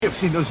You've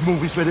seen those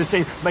movies where they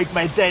say, make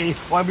my day,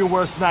 or I'm your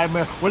worst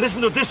nightmare. Well,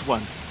 listen to this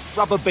one.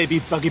 Rubber baby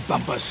buggy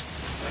bumpers.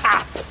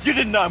 Ha! You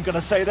didn't know I'm gonna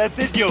say that,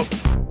 did you?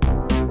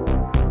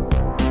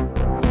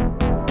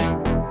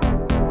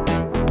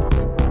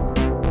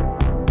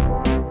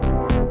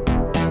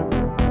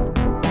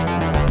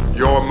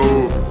 Your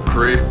move,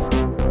 creep.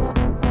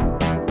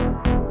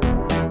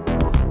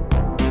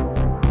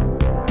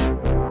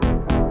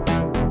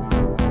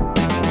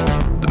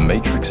 The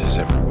Matrix is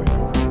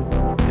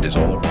everywhere. It is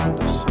all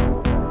around us.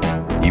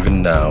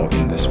 Even now,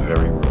 in this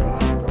very room.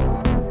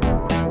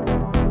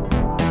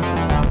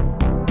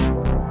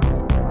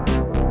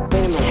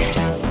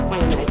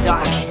 Wait a minute,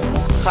 Doc.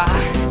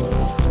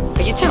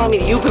 Are you telling me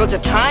that you built a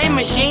time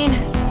machine?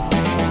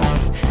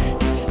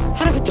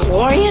 Out of a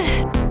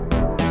DeLorean?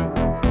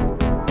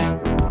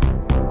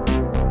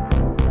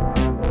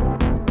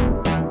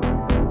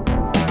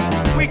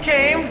 We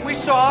came, we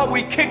saw,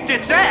 we kicked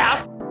its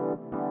ass.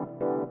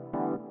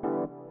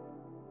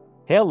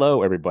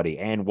 Hello, everybody,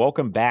 and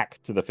welcome back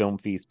to the Film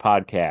Feast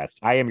podcast.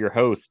 I am your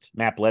host,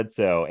 Matt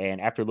Bledsoe, and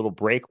after a little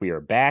break, we are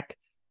back.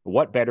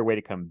 What better way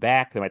to come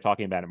back than by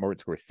talking about a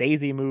Martin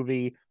Scorsese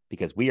movie?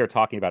 Because we are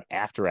talking about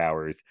After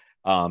Hours.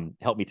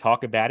 Help me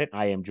talk about it.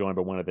 I am joined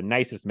by one of the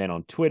nicest men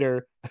on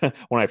Twitter, one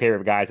of my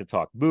favorite guys to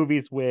talk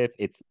movies with.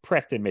 It's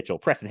Preston Mitchell.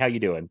 Preston, how you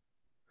doing?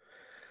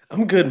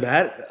 I'm good,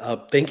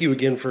 Matt. Thank you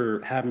again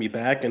for having me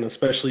back, and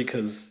especially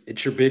because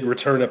it's your big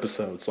return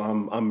episode. So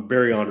I'm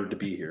very honored to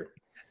be here.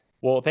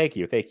 Well, thank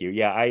you.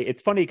 Yeah,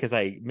 it's funny because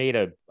I made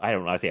I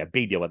don't know, I say a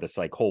big deal about this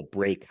like whole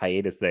break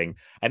hiatus thing,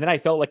 and then I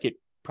felt like it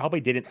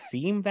probably didn't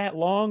seem that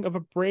long of a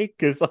break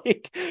because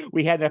like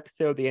we had an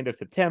episode at the end of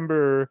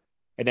September,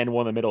 and then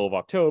one in the middle of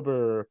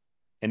October,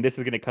 and this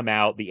is going to come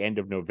out the end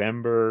of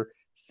November.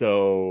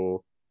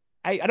 So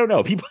I don't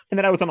know, people, and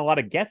then I was on a lot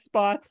of guest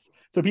spots,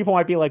 so people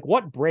might be like,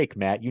 "What break,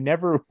 Matt? You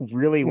never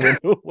really went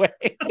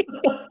away."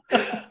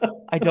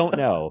 I don't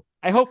know.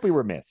 I hope we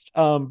were missed,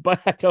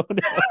 but I don't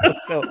know.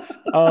 So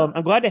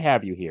I'm glad to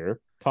have you here.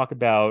 Talk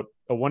about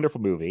a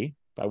wonderful movie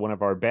by one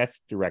of our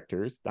best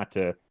directors.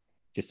 We'll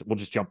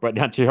just jump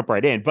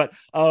right in. But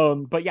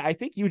yeah, I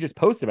think you just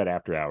posted about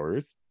After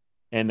Hours,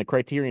 and the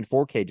Criterion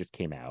 4K just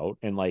came out,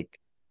 and like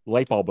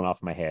light bulb went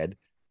off my head,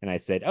 and I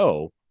said,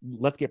 "Oh,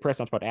 let's get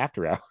pressed on about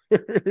After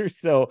Hours."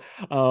 So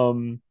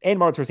and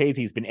Martin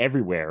Scorsese's been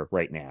everywhere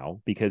right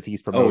now because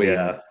he's promoting. Oh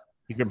yeah,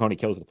 he's been promoting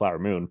Kills of the Flower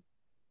Moon.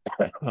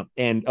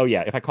 And oh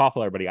yeah, if I cough,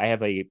 everybody, I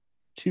have a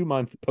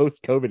 2-month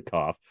post-COVID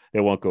cough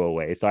that won't go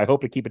away, so I hope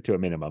to keep it to a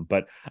minimum.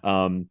 But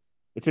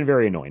it's been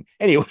very annoying.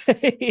 Anyway,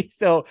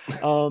 so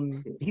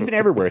he's been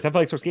everywhere. So I feel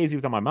like Scorsese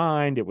was on my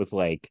mind. It was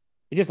like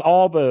it just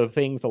all the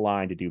things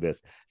aligned to do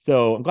this.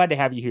 So I'm glad to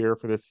have you here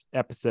for this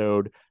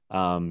episode.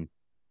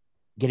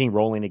 Getting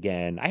rolling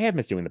again. I have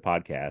missed doing the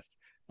podcast.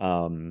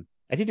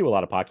 I did do a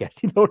lot of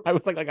podcasts. I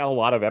was like a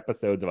lot of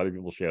episodes of other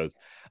people's shows.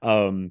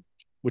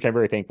 Which I'm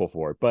very thankful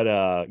for.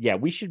 But yeah,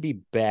 we should be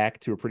back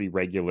to a pretty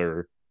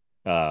regular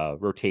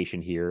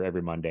rotation here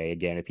every Monday.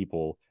 Again, if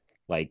people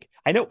like,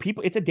 I know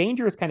people, it's a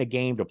dangerous kind of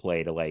game to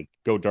play to like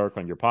go dark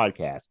on your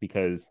podcast,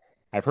 because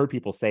I've heard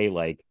people say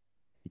like,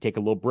 you take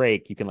a little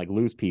break, you can like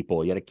lose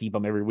people. You got to keep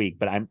them every week.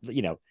 But I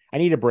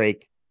need a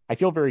break. I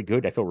feel very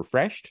good. I feel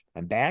refreshed.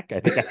 I'm back. I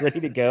think I'm ready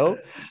to go.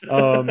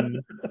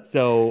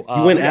 So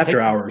you went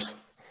After Hours.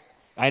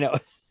 I know.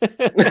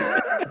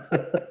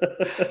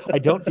 I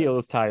don't feel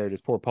as tired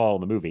as poor Paul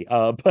in the movie,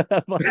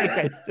 but like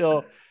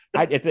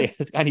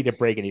I need a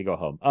break. I need to go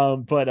home.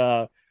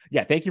 But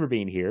yeah, thank you for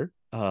being here.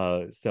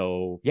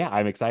 So yeah,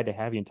 I'm excited to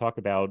have you and talk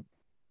about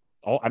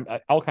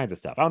all kinds of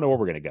stuff. I don't know where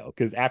we're gonna go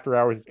because After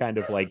Hours is kind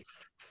of like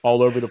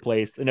all over the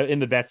place in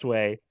the best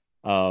way.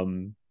 We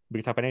can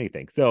talk about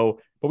anything. So,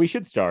 but we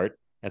should start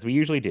as we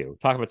usually do,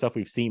 talk about stuff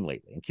we've seen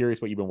lately. I'm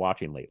curious what you've been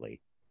watching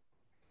lately.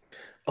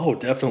 Oh,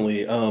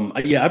 definitely.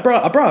 Yeah, I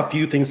brought a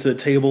few things to the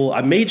table.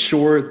 I made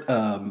sure.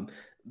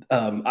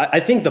 I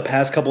think the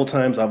past couple of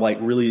times I've like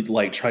really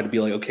like tried to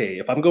be like, okay,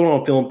 if I'm going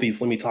on Film Feast,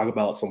 let me talk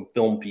about some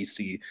Film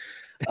PC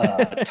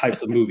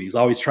types of movies. I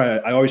always try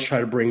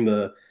to bring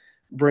the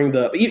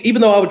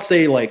even though I would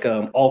say like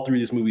all three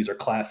of these movies are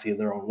classy in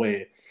their own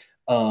way.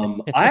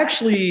 I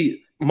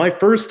actually my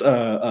first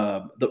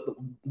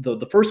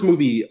the first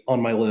movie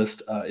on my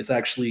list is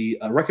actually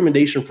a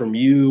recommendation from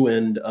you,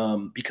 and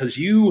because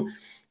you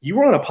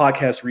were on a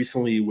podcast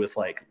recently with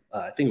like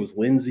I think it was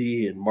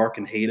Lindsay and Mark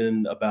and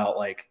Hayden about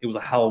like it was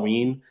a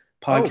Halloween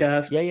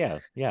podcast. Oh,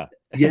 yeah.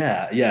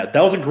 yeah.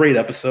 That was a great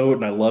episode,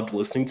 and I loved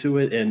listening to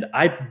it. And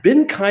I've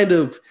been kind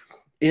of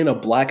in a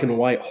black and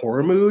white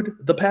horror mood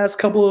the past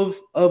couple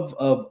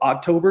of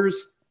Octobers,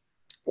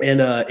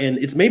 and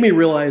it's made me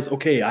realize,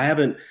 okay, I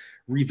haven't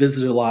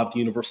revisited a lot of the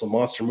Universal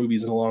monster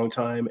movies in a long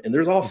time, and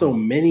there's also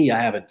many I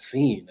haven't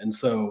seen, and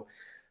so.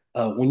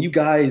 When you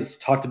guys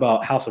talked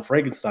about House of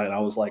Frankenstein, I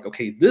was like,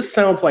 okay, this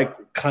sounds like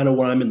kind of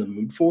what I'm in the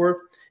mood for.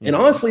 Mm-hmm. And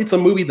honestly, it's a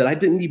movie that I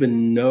didn't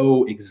even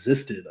know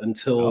existed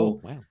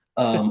until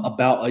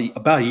about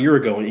a year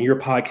ago. And your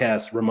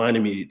podcast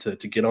reminded me to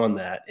get on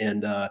that.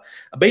 And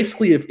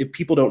basically, if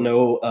people don't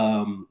know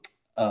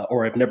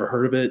or I've never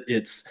heard of it,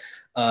 it's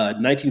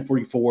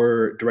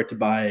 1944, directed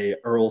by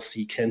Earl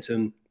C.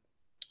 Kenton.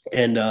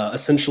 And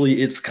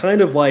essentially, it's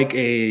kind of like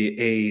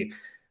a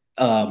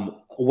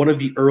one of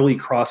the early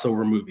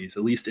crossover movies,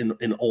 at least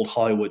in old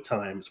Hollywood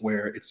times,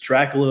 where it's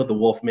Dracula, the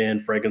Wolfman,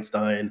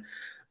 Frankenstein,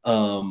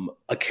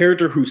 a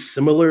character who's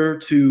similar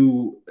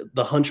to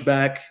the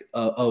Hunchback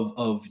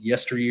of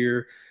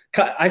yesteryear.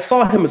 I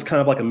saw him as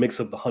kind of like a mix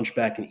of the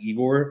Hunchback and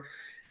Igor.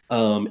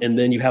 And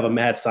then you have a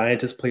mad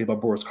scientist played by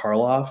Boris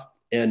Karloff.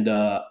 And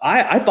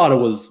I thought it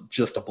was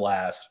just a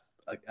blast.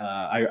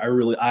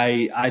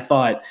 I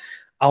thought,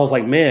 I was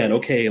like, man,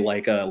 okay,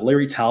 like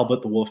Larry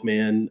Talbot, the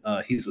Wolfman,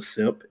 he's a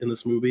simp in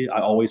this movie.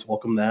 I always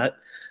welcome that.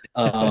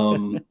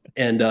 And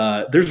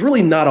there's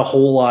really not a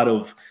whole lot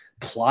of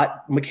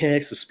plot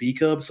mechanics to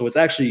speak of, so it's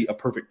actually a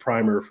perfect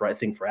primer for, I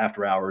think, for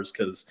After Hours,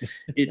 because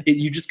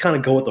you just kind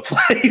of go with the flow.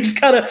 You just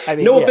kind of,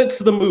 offense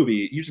to the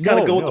movie, you just kind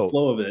of go with the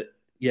flow of it.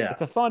 Yeah,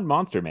 it's a fun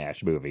Monster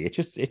Mash movie.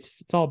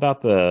 It's all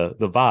about the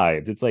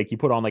vibes. It's like you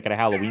put on like at a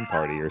Halloween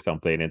party or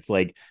something. It's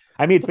like,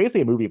 I mean, it's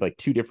basically a movie of like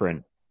two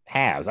different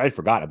halves. I'd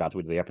forgotten about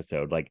the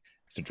episode. Like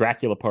it's a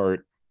Dracula part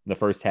in the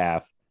first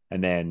half,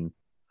 and then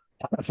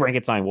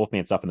Frankenstein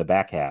Wolfman stuff in the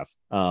back half.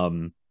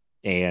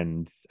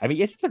 And I mean,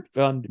 it's just a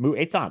fun movie.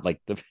 It's not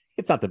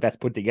the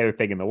best put together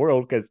thing in the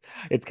world, because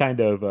it's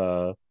kind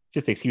of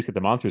just an excuse to get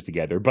the monsters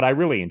together. But I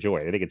really enjoy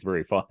it. I think it's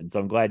very fun. So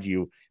I'm glad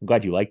you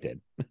liked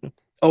it.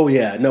 Oh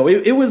yeah, no,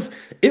 it was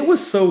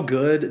so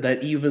good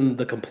that even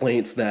the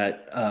complaints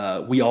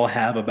that we all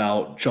have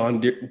about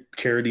John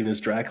Carradine as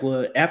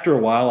Dracula, after a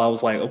while, I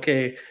was like,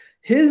 okay,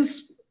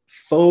 his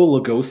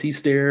faux Lugosi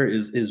stare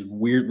is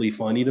weirdly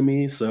funny to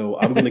me, so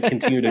I'm going to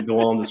continue to go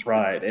on this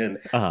ride. And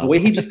the way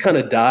he just kind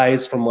of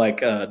dies from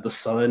like the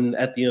sun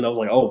at the end, I was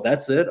like, oh,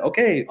 that's it.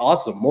 Okay,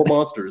 awesome, more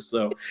monsters.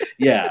 So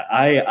yeah,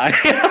 I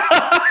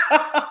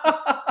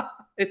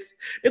it's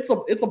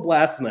a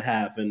blast and a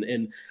half.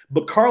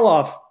 But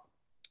Karloff,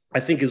 I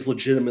think, is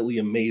legitimately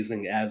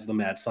amazing as the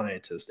mad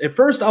scientist. At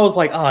first, I was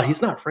like,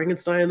 he's not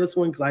Frankenstein in this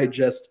one, because I had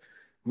just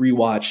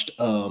rewatched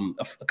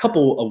a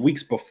couple of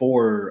weeks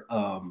before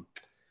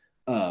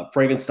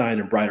Frankenstein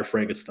and Bride of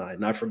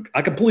Frankenstein. And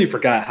I completely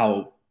forgot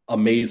how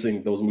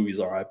amazing those movies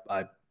are.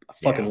 I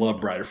fucking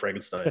love Bride of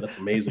Frankenstein. That's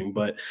amazing.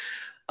 But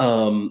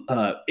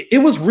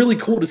it was really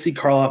cool to see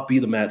Karloff be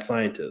the mad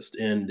scientist,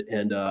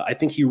 and I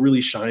think he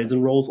really shines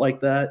in roles like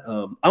that.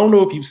 I don't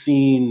know if you've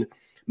seen,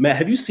 Matt,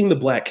 have you seen The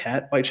Black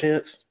Cat by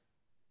chance?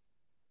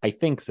 I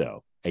think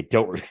so. I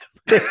don't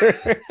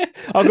remember.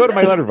 I'll go to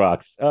my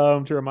letterbox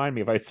to remind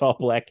me if I saw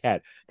Black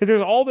Cat, because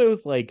there's all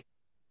those like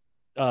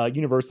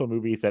Universal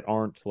movies that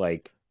aren't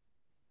like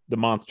the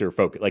monster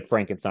focus, like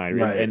Frankenstein,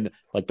 right, and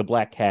like The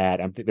Black Cat.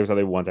 There's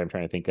other ones I'm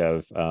trying to think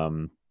of.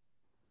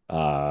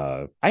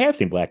 I have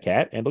seen Black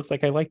Cat, and it looks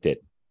like I liked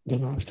it.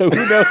 So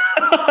who knows?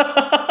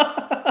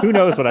 Who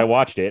knows when I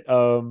watched it?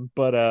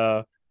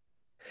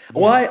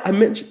 Well,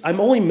 I'm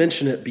only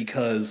mentioning it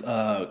because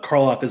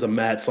Karloff is a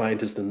mad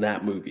scientist in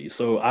that movie.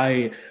 So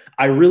I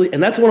really,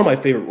 and that's one of my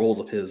favorite roles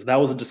of his. That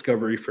was a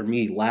discovery for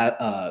me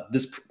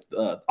this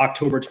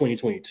October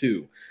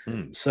 2022.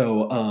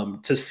 So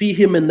to see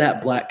him in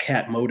that Black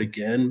Cat mode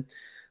again,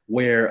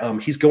 where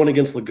he's going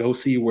against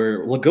Lugosi,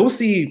 where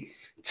Lugosi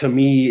to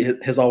me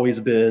has always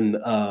been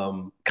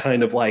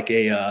kind of like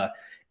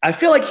I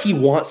feel like he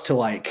wants to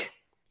like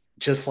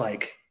just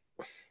like,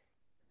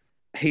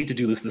 I hate to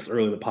do this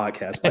early in the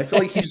podcast, but I feel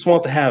like he just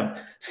wants to have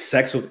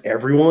sex with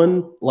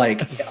everyone.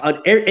 Like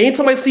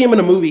anytime I see him in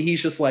a movie,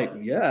 he's just like,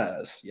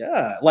 yes,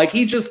 yeah. Like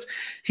he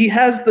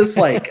has this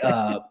like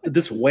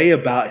this way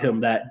about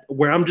him that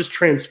where I'm just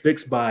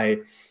transfixed by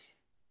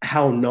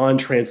how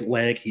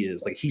non-transatlantic he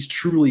is. Like he's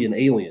truly an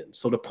alien.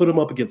 So to put him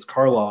up against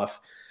Karloff,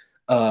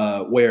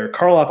 where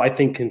Karloff I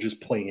think can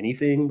just play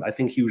anything. I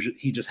think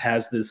he just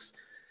has this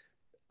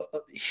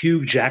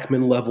Hugh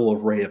Jackman level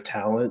of ray of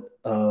talent.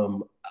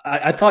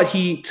 I thought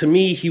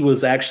he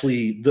was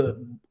actually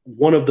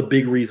one of the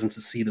big reasons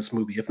to see this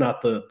movie, if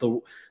not the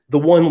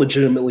one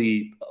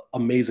legitimately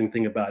amazing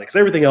thing about it. Because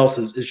everything else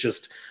is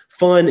just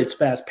fun. It's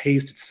fast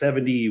paced. It's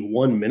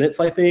 71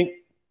 minutes, I think,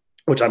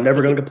 which I'm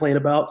never going to complain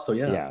about. So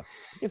yeah. I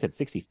guess it's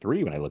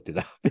 63 when I looked it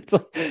up. It's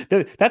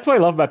like, that's what I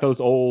love about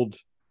those old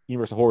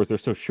Universal horrors. They're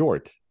so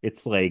short.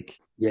 It's like,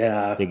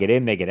 they get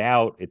in, they get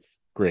out. It's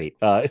great.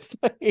 It's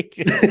like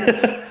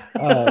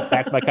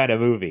that's my kind of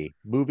movie.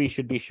 Movie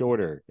should be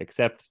shorter,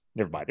 except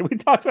never mind. We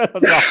talked about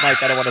it off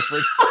mic. I don't want to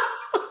bring.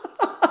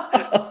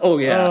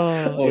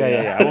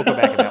 Yeah. I won't go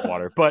back in that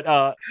water. But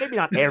maybe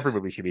not every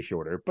movie should be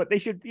shorter, but they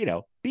should,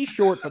 be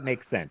short but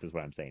make sense, is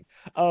what I'm saying.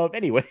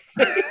 Anyway.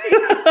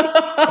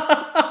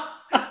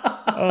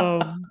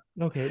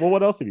 Okay. Well,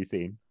 what else have you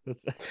seen?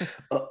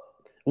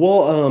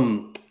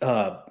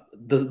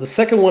 The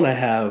second one I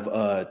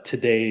have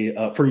today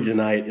for you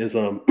tonight is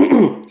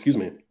excuse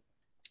me.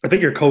 I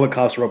think your COVID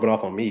cough's rubbing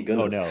off on me.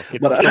 Goodness. Oh no,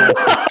 it's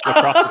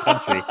across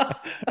the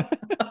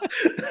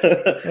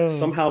country.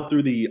 Somehow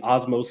through the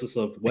osmosis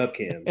of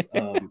webcams.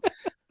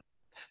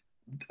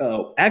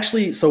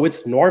 Actually, so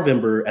it's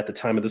November at the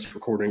time of this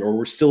recording, or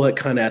we're still at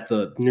kind of at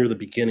the near the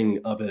beginning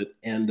of it,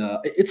 and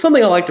it's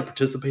something I like to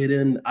participate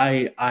in.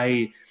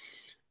 I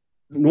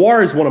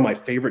noir is one of my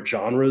favorite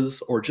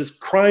genres, or just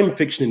crime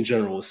fiction in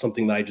general is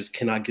something that I just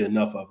cannot get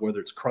enough of. Whether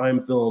it's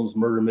crime films,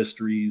 murder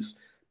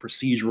mysteries,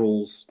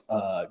 procedurals,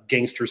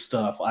 gangster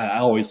stuff, I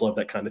always love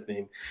that kind of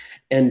thing.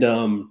 And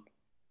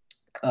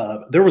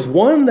there was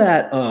one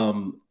that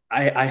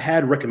I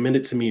had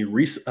recommended to me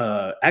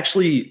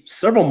actually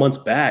several months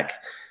back,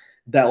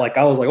 that like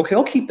I was like, okay,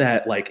 I'll keep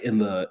that like in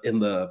the in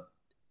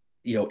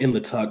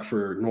the tuck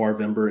for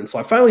November. And so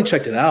I finally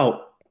checked it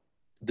out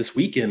this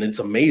weekend. It's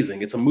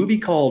amazing. It's a movie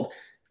called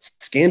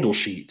Scandal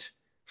Sheet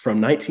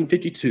from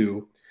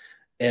 1952.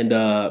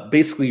 And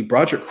basically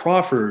Broderick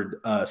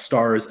Crawford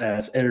stars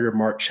as editor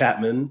Mark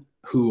Chapman,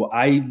 who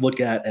I look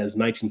at as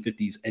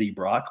 1950s Eddie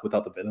Brock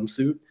without the Venom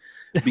suit,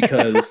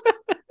 because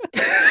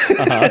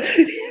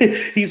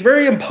he's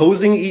very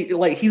imposing. He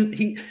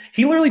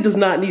literally does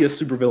not need a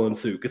supervillain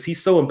suit because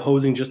he's so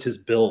imposing, just his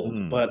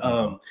build.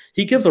 But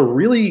he gives a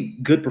really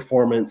good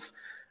performance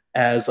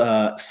as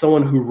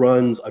someone who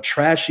runs a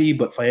trashy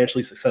but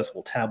financially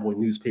successful tabloid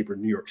newspaper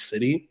in New York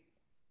City.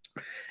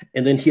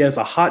 And then he has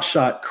a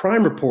hotshot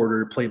crime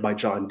reporter played by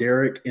John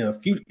Derrick,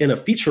 and a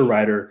feature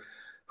writer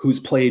who's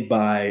played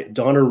by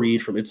Donna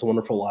Reed from It's a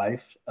Wonderful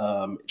Life.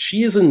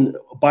 She is in,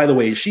 by the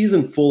way, she's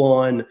in full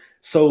on.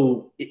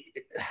 So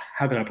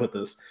how can I put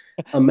this?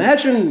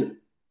 Imagine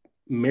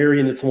Mary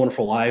in It's a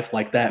Wonderful Life,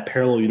 like that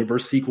parallel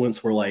universe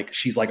sequence where like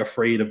she's like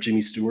afraid of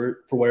Jimmy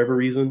Stewart for whatever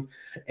reason.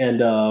 And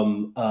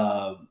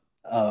but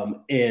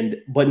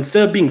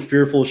instead of being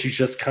fearful, she's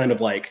just kind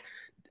of like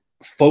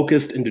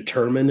focused and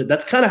determined.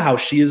 That's kind of how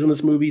she is in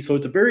this movie. So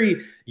it's a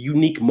very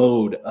unique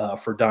mode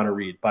for Donna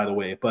Reed, by the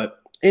way. But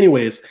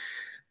anyways,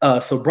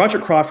 so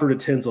Broderick Crawford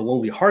attends a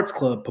Lonely Hearts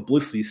Club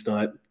publicity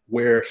stunt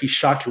where he's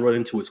shocked to run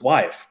into his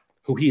wife,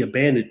 who he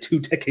abandoned 2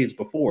 decades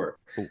before.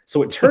 Ooh.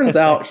 So it turns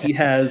out he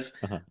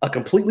has a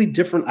completely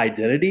different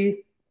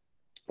identity.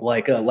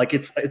 Like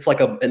it's like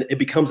it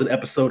becomes an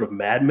episode of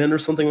Mad Men or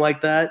something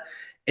like that.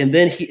 And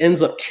then he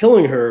ends up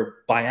killing her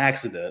by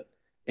accident.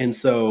 And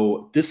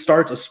so this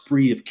starts a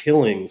spree of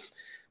killings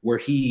where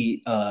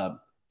he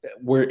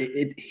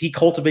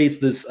cultivates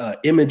this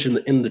image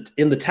in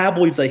the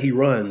tabloids that he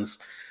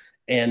runs.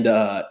 And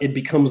it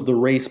becomes the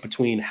race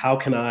between how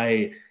can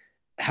I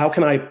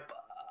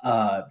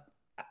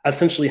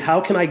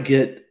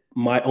get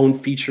my own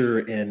feature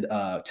and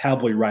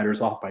tabloid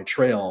writers off my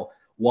trail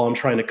while I'm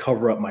trying to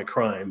cover up my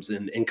crimes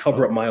and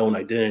cover up my own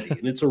identity.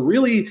 And it's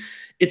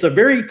a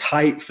very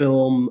tight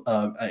film,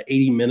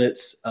 80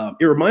 minutes.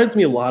 It reminds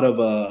me a lot of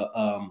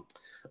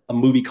a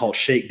movie called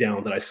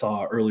Shakedown that I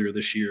saw earlier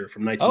this year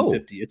from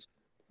 1950.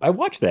 I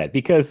watched that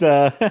because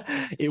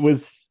it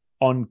was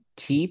on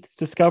Keith's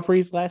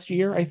Discoveries last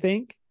year, I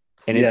think.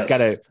 And it's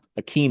got a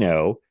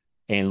Kino.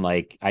 And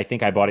like, I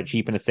think I bought it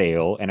cheap in a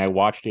sale, and I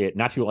watched it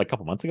not too like a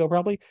couple months ago,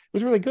 probably. It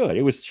was really good.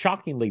 It was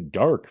shockingly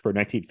dark for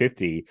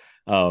 1950.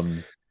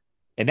 And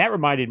that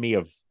reminded me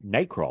of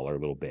Nightcrawler a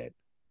little bit.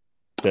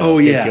 The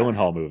Jake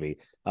Gyllenhaal movie.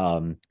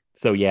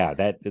 So yeah,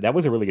 that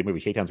was a really good movie.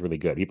 Shakedown's really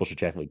good. People should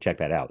definitely check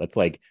that out. That's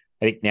like,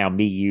 I think now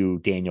me, you,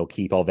 Daniel,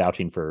 Keith all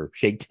vouching for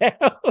Shakedown.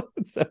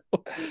 So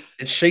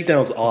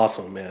Shakedown's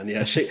awesome, man.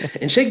 Yeah,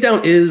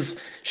 Shakedown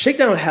has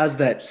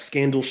that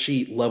Scandal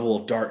Sheet level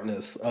of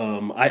darkness.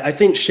 I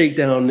think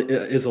Shakedown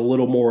is a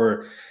little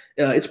more.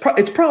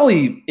 It's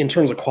probably in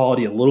terms of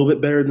quality a little bit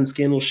better than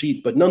Scandal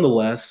Sheet, but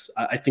nonetheless,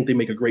 I think they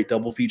make a great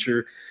double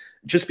feature.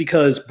 Just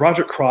because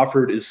Broderick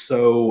Crawford is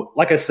so,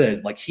 like I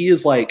said, like he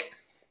is like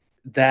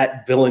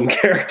that villain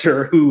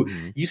character who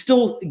you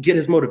still get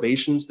his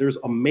motivations. There's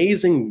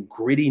amazing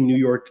gritty New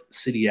York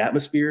City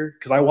atmosphere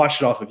because I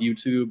watched it off of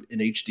YouTube in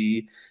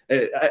HD.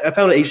 I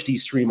found an HD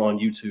stream on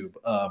YouTube,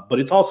 but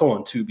it's also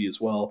on Tubi as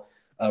well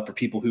for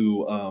people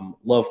who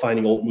love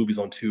finding old movies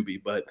on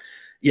Tubi. But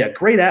yeah,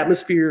 great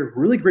atmosphere,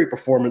 really great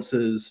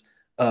performances.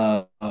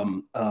 The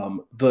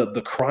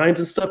crimes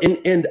and stuff.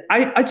 And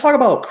I talk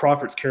about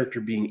Crawford's character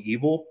being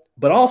evil,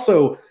 but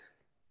also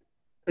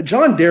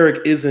John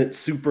Derrick isn't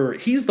super.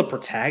 He's the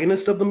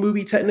protagonist of the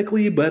movie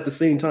technically, but at the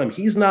same time,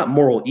 he's not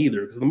moral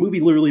either because the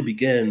movie literally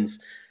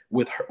begins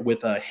with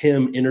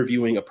him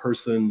interviewing a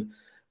person.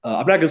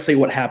 I'm not gonna say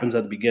what happens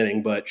at the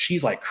beginning, but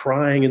she's like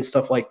crying and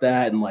stuff like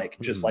that, and like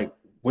just like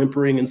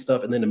whimpering and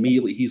stuff. And then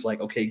immediately he's like,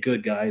 "Okay,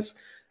 good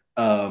guys,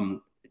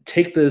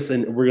 take this,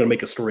 and we're gonna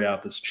make a story out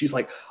of this." She's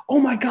like, "Oh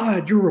my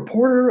God, you're a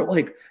reporter?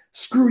 Like,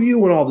 screw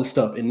you," and all this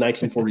stuff in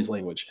 1940s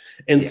language.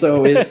 And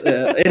so it's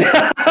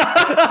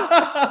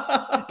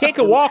take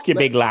a walk, you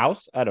big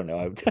louse. I don't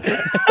know.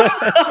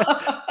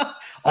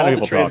 all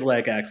the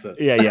translatic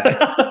accents. Yeah.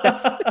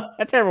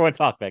 That's everyone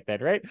talk back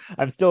then, right?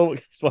 I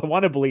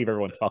want to believe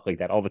everyone talk like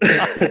that all the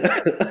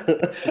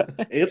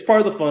time. It's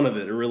part of the fun of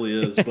it. It really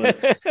is. But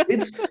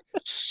it's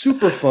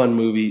super fun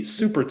movie,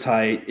 super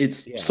tight.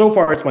 So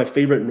far, it's my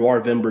favorite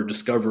November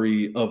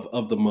discovery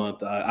of the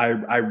month.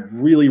 I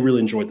really, really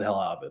enjoyed the hell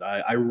out of it.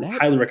 I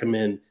highly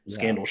recommend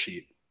Scandal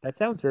Sheet. That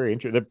sounds very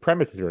interesting. The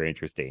premise is very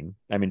interesting.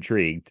 I'm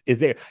intrigued. Is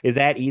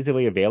that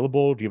easily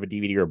available? Do you have a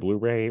DVD or a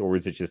Blu-ray, or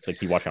is it just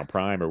like you watch on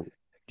Prime, or do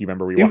you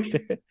remember where you watched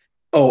it?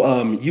 Oh,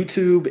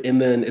 YouTube, and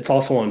then it's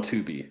also on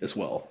Tubi as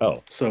well.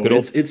 Oh, So good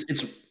old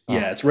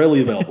yeah, it's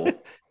readily available.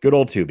 good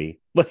old Tubi.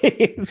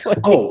 It's like,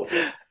 Oh,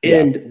 yeah.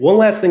 and one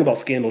last thing about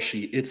Scandal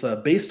Sheet. It's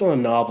based on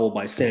a novel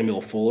by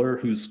Samuel Fuller,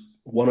 who's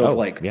one of Oh,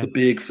 like yeah. the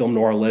big film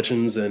noir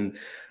legends. And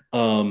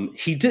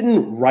he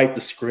didn't write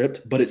the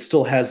script, but it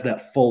still has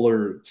that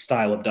Fuller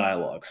style of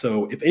dialogue.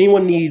 So if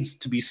anyone needs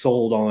to be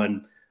sold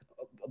on,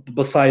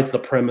 besides the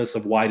premise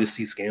of why to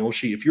see Scandal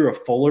Sheet, if you're a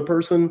Fuller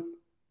person,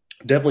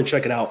 definitely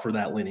check it out for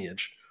that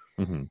lineage.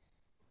 Mm-hmm.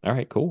 All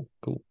right, cool.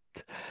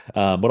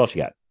 What else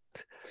you got?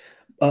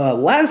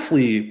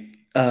 Lastly,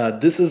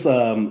 this is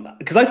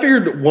because I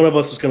figured one of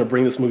us was going to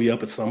bring this movie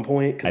up at some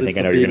point because I it's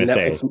think I the know what you're big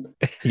gonna Netflix.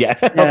 say. Yeah.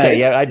 Yeah, Okay.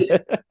 Yeah.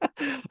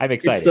 I'm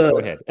it's excited. the Go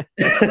ahead.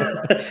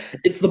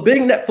 it's the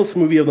big Netflix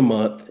movie of the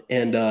month,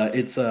 and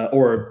it's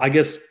or I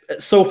guess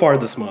so far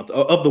this month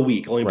of the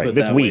week. Let me put Right. it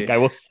This that week, way. I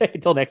will say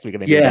until next week,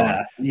 and they move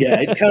on.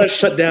 Yeah. It kind of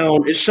shut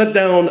down. It shut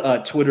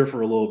down Twitter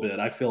for a little bit.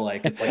 I feel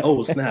like it's like,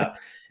 oh snap,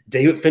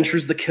 David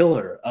Fincher's The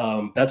Killer.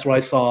 That's what I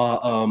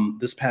saw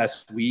this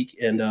past week,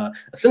 and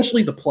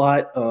essentially the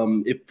plot.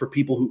 If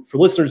for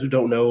listeners who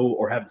don't know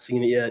or haven't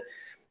seen it yet,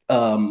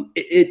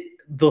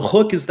 the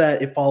hook is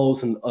that it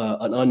follows an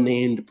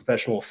unnamed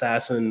professional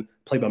assassin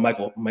played by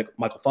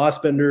Michael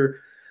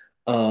Fassbender,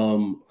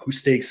 who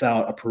stakes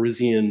out a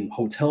Parisian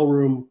hotel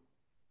room.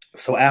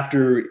 So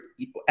after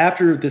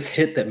this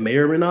hit that may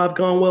or may not have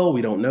gone well,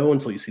 we don't know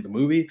until you see the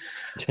movie.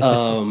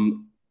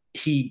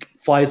 He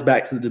flies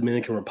back to the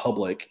Dominican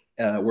Republic,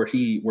 where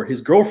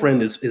his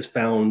girlfriend is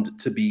found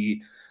to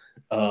be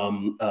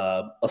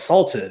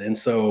assaulted, and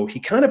so he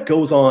kind of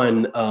goes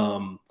on.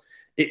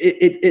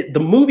 The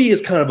movie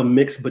is kind of a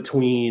mix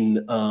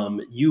between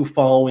you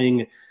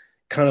following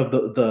kind of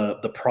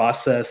the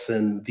process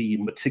and the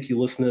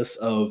meticulousness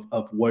of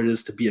what it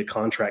is to be a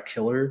contract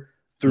killer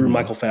through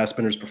Michael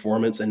Fassbender's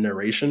performance and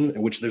narration,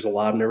 in which there's a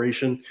lot of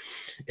narration.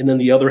 And then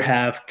the other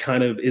half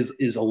kind of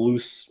is a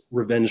loose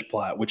revenge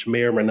plot, which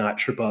may or may not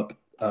trip up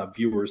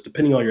viewers,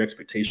 depending on your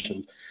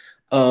expectations.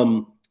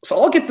 So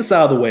I'll get this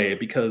out of the way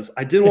because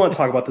I did want to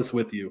talk about this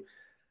with you.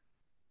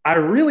 I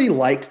really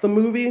liked the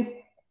movie.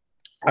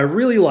 I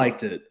really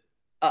liked it.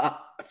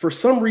 For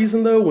some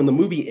reason, though, when the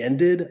movie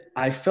ended,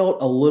 I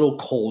felt a little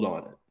cold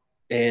on it.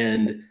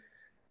 And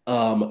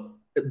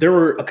there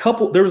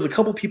was a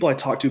couple people I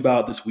talked to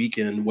about this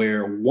weekend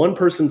where one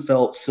person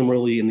felt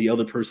similarly and the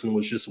other person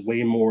was just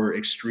way more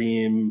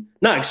extreme.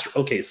 Not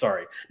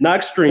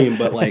extreme,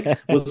 but like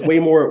was way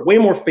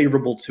more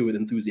favorable to it,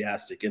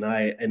 enthusiastic. And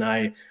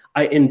I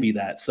envy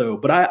that. So,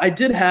 but I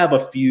did have a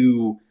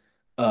few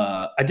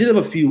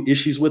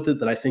issues with it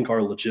that I think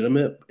are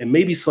legitimate, and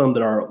maybe some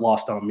that are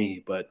lost on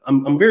me. But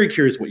I'm very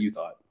curious what you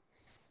thought.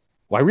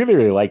 Well, I really,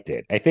 really liked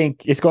it. I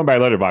think it's going by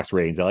Letterboxd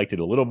ratings. I liked it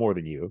a little more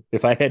than you,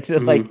 if I had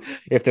to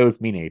if those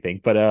mean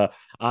anything. But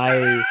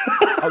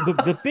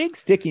the big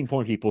sticking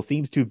point, people,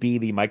 seems to be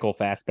the Michael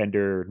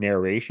Fassbender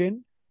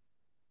narration.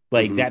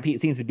 Like that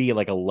seems to be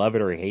like a love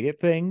it or hate it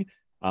thing.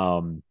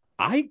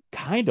 I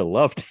kind of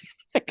loved it.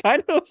 I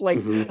kind of like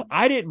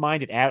I didn't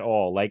mind it at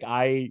all. Like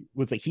I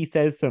was like he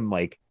says some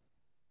like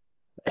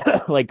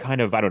like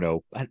kind of I don't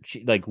know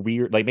like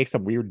weird like make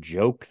some weird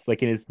jokes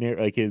like in his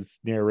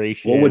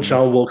narration. What would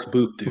John Wilkes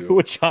Booth do? What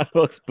would John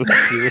Wilkes Booth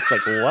do? It's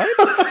like what?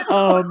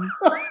 I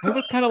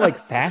was kind of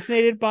like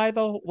fascinated by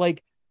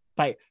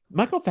by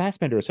Michael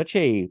Fassbender is such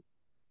a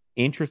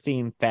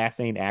interesting,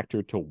 fascinating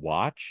actor to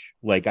watch.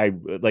 Like I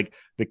like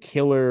The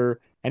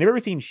Killer. I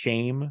never seen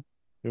Shame.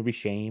 Movie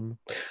Shame.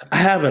 I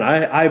haven't.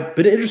 I've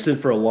been interested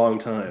for a long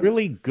time.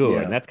 Really good.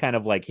 Yeah. And that's kind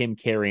of like him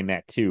carrying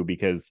that too,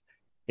 because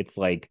it's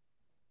like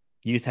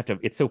you just have to,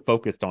 it's so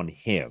focused on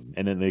him.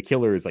 And then The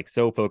Killer is like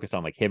so focused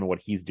on like him and what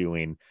he's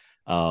doing.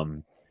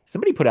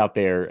 Somebody put out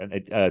there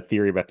a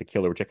theory about The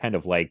Killer, which I kind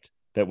of liked,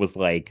 that was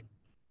like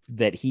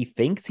that he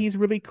thinks he's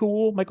really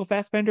cool, Michael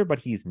Fassbender, but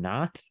he's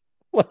not.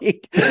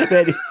 Like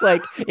that it's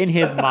like in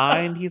his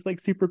mind, he's like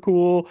super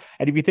cool.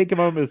 And if you think of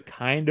him as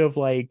kind of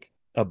like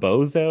a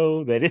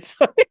bozo, that it's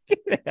like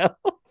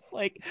it's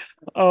like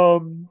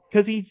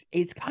because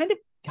it's kind of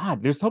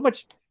God, there's so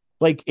much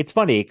like it's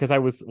funny because I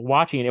was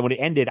watching it and when it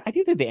ended, I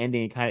do think the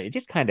ending it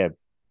just kind of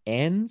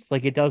ends.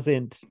 Like it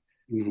doesn't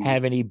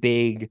have any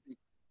big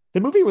the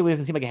movie really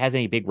doesn't seem like it has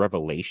any big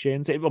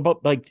revelations.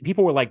 But like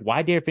people were like,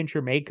 why did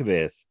Fincher make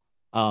this?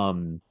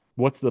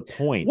 What's the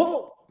point?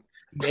 Well,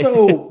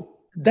 so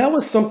that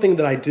was something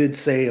that I did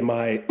say in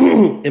my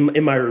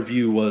in my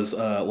review was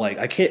like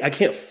I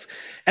can't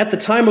at the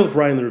time of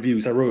writing the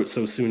reviews, I wrote it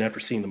so soon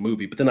after seeing the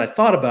movie, but then I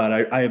thought about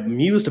it, I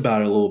mused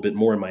about it a little bit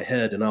more in my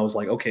head, and I was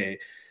like, okay,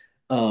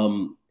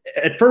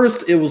 at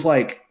first it was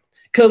like,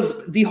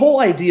 because the whole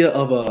idea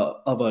of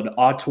an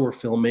auteur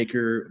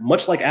filmmaker,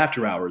 much like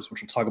After Hours,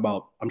 which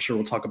I'm sure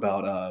we'll talk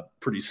about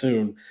pretty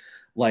soon,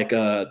 like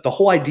the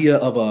whole idea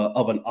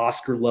of an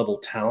Oscar level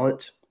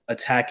talent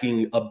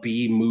attacking a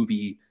B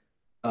movie,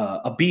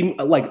 a B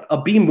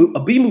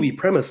movie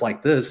premise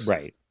like this,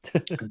 right?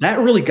 That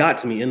really got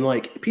to me. And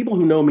like people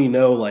who know me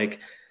know like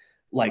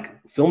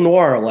film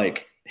noir,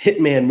 like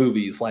hitman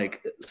movies,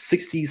 like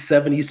 60s,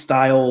 70s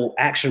style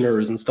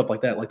actioners and stuff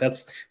like that. Like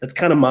that's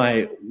kind of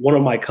one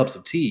of my cups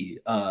of tea.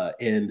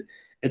 And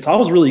so I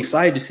was really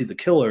excited to see The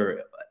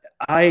Killer.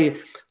 I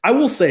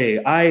will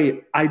say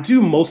I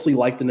do mostly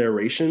like the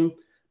narration.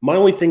 My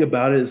only thing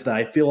about it is that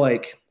I feel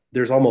like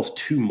there's almost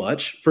too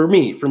much for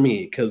me,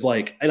 because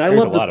like, and I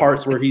There's love the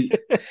parts where Yeah.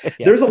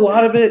 there's a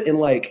lot of it, and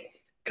like,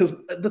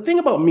 because the thing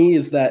about me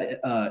is that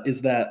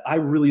I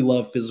really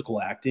love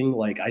physical acting.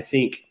 Like I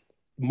think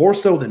more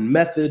so than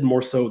method,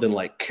 more so than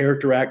like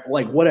character act,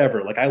 like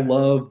whatever. Like I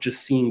love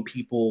just seeing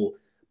people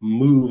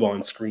move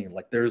on screen.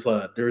 Like there's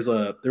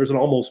an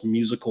almost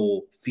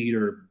musical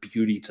theater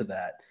beauty to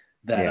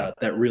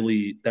that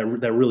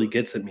really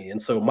gets at me.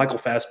 And so Michael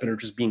Fassbender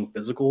just being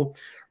physical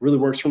really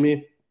works for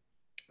me.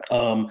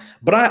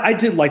 But I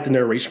did like the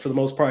narration for the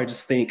most part. I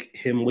just think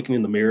him looking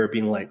in the mirror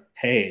being like,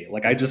 hey,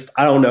 like I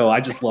don't know,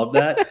 I just love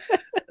that.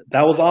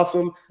 That was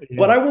awesome. Yeah.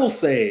 But I will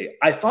say,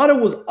 I thought it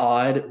was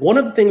odd. One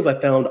of the things I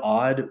found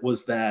odd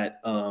was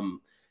that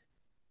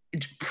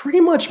pretty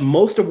much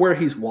most of where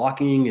he's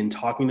walking and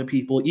talking to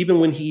people, even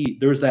when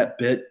there's that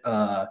bit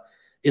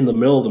in the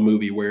middle of the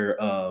movie where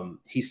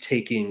he's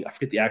taking, I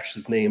forget the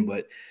actress's name,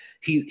 but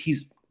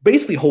he's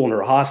basically holding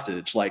her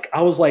hostage. Like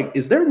I was like,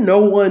 is there no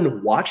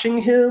one watching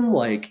him?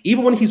 Like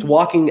even when he's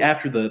walking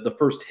after the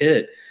first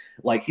hit,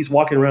 like he's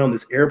walking around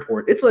this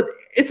airport.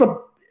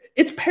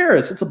 It's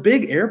Paris. It's a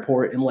big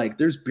airport, and like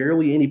there's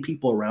barely any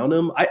people around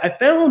him. I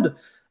found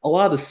a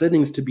lot of the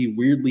settings to be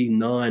weirdly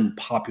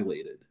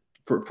non-populated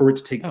for it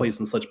to take place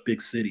in such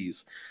big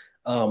cities.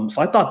 So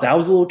I thought that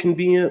was a little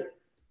convenient.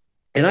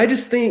 And I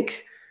just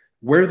think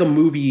where the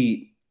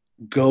movie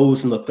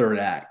goes in the third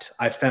act,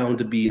 I found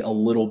to be a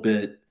little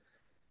bit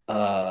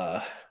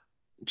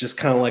just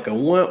kind of like a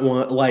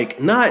one,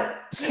 like not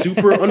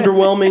super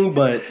underwhelming,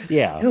 but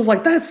yeah, it was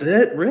like, that's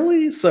it,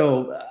 really?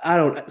 So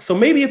so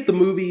maybe if the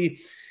movie,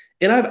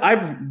 and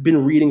I've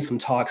been reading some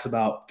talks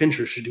about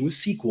Fincher should do a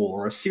sequel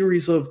or a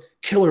series of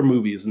killer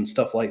movies and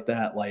stuff like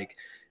that. Like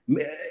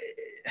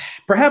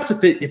perhaps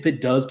if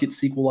it does get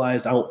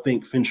sequelized, I don't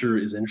think Fincher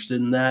is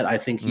interested in that. I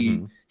think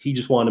he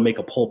just wanted to make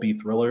a pulpy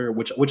thriller,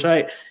 which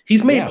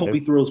he's made pulpy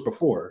thrillers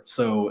before.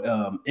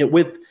 So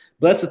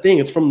but that's the thing.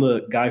 It's from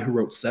the guy who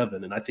wrote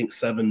Seven, and I think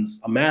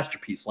Seven's a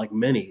masterpiece, like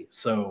many.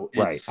 So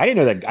right. I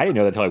didn't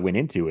know that until I went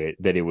into it,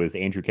 that it was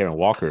Andrew Kevin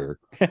Walker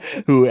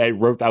who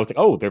wrote. I was like,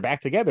 oh, they're back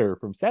together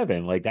from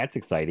Seven. Like that's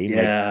exciting.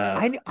 Yeah.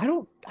 Like,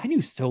 I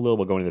knew so little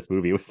about going to this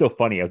movie. It was so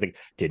funny. I was like,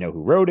 didn't know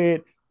who wrote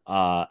it.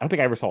 I don't think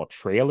I ever saw a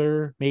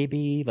trailer.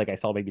 Maybe like I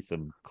saw maybe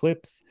some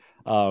clips.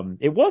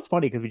 It was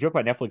funny because we joke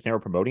about Netflix never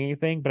promoting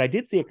anything, but I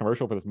did see a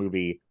commercial for this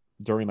movie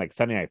during like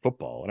Sunday Night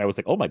Football, and I was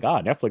like, oh my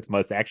god, Netflix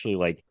must actually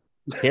like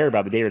care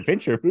about the David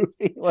Fincher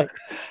movie. Like,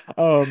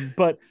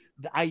 but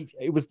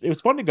it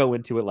was fun to go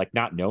into it like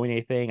not knowing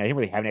anything. I didn't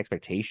really have any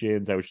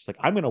expectations. I was just like,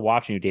 I'm gonna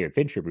watch a new David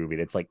Fincher movie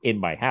that's like in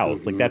my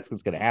house. Like that's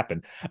what's gonna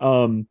happen.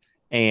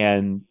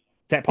 And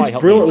that probably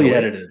helped brilliantly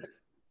edited.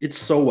 It's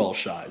so well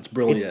shot. It's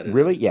brilliantly edited.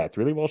 Really, yeah, it's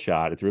really well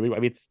shot. It's really, I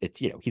mean, it's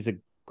he's a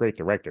great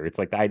director. It's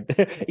like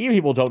even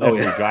people don't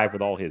necessarily drive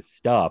with all his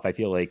stuff. I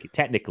feel like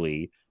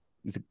technically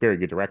he's a very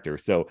good director.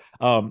 So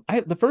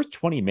the first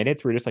 20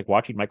 minutes we're just like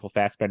watching Michael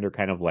Fassbender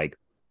kind of like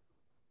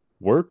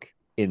work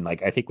in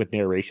like, I think with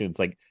narration, it's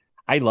like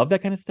I love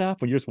that kind of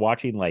stuff when you're just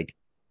watching like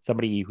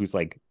somebody who's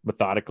like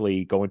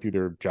methodically going through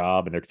their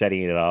job and they're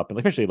setting it up, and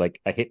especially like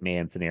a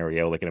hitman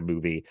scenario like in a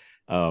movie.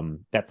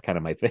 That's kind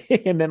of my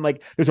thing. And then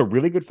like there's a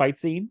really good fight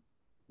scene.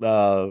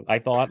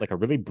 I thought like a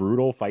really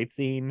brutal fight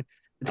scene.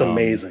 It's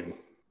amazing.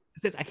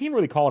 I can't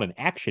really call it an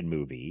action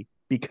movie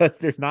because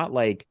there's not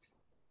like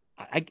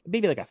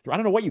maybe like I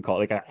don't know what you call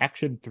it, like an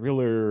action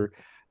thriller,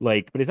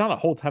 like, but it's not a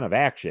whole ton of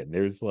action.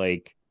 There's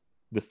like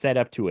the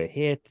setup to a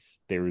hit,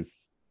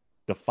 there's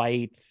the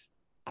fight.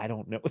 I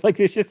don't know. Like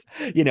it's just,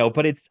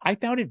 but I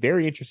found it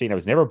very interesting. I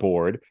was never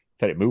bored.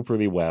 Thought it moved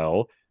really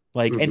well.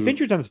 Like, and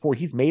Fincher's done this before.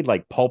 He's made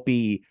like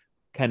pulpy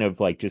kind of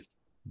like just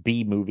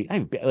B movie. I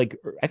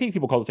think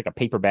people call this like a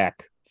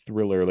paperback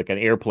thriller, like an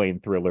airplane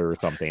thriller or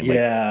something.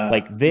 Yeah.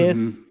 Like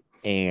this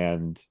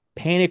and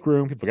Panic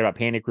Room. People forget about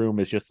Panic Room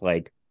is just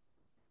like,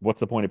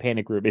 what's the point of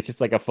Panic Room? It's just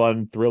like a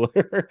fun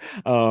thriller.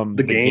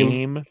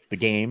 The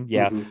game.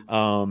 Yeah.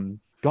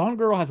 Gone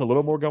Girl has a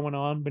little more going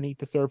on beneath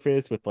the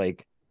surface with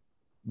like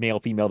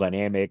male female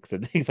dynamics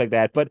and things like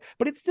that, but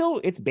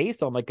it's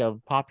based on like a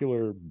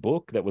popular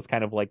book that was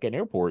kind of like an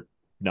airport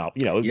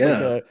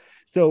novel.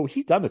 So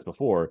he's done this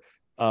before.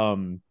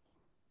 And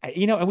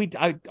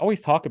I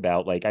always talk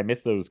about like I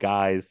miss those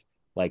guys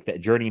like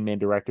that journeyman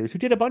directors who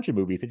did a bunch of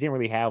movies that didn't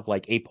really have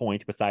like a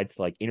point besides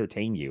to like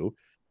entertain you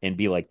and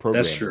be like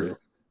programmers. That's true.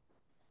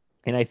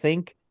 And I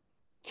think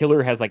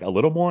Killer has like a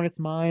little more in its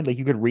mind. Like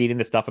you could read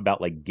into stuff about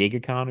like gig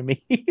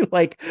economy.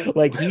 like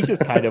he's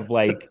just kind of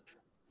like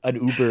an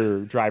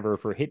Uber driver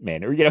for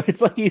hitmen, or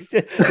it's like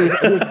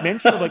there's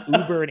mention of like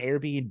Uber and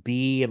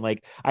Airbnb, and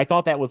like I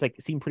thought that was like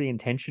seemed pretty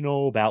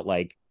intentional about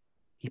like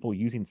people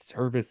using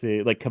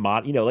services like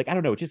commodity, you know, like I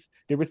don't know, just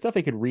there was stuff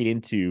I could read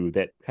into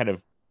that kind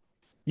of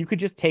you could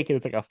just take it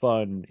as like a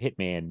fun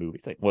hitman movie.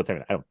 It's like, well,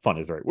 I don't fun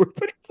is the right word,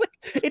 but it's like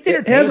it's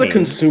entertaining. It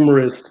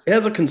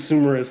has a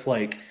consumerist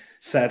like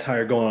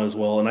satire going on as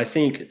well, and I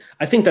think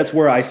that's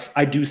where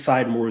I do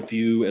side more with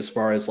you as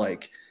far as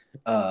like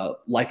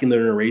liking the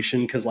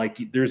narration, because like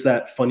there's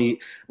that funny,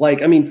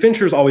 like I mean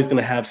Fincher's always going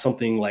to have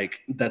something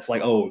like that's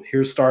like, oh,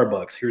 here's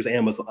Starbucks, here's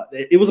Amazon.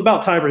 It was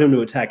about time for him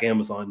to attack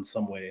Amazon in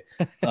some way.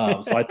 So I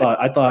was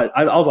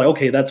like,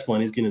 okay, that's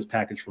fun, he's getting his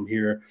package from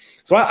here.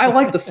 So I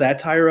like the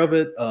satire of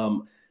it.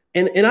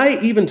 And I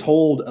even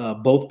told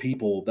both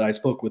people that I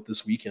spoke with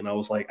this weekend, I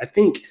was like, I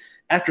think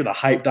after the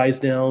hype dies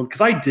down,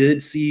 because I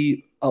did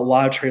see a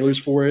lot of trailers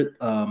for it,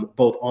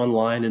 both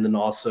online and then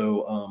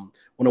also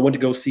when I went to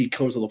go see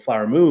Killers of the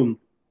Flower Moon,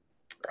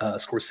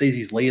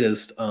 Scorsese's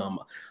latest,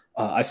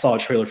 I saw a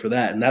trailer for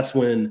that. And that's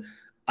when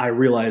I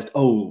realized,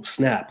 oh,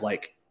 snap,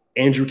 like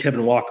Andrew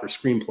Kevin Walker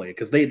screenplay,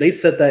 because they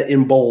set that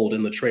in bold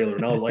in the trailer.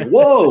 And I was like,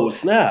 whoa,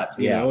 snap,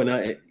 you know,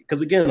 and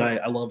because again,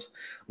 I love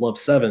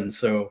Seven.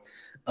 So,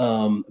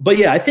 but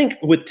yeah, I think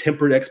with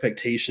tempered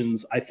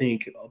expectations, I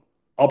think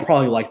I'll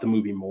probably like the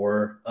movie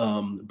more.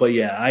 But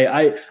yeah,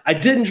 I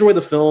did enjoy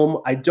the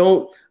film. I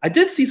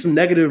did see some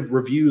negative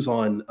reviews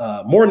on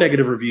more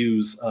negative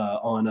reviews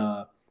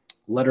on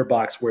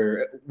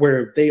Letterboxd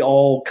where they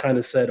all kind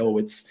of said, oh,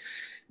 it's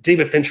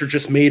David Fincher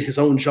just made his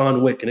own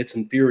John Wick and it's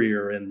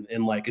inferior and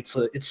like it's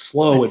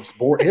slow, it's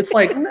boring. It's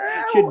like no,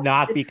 should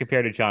not be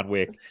compared to John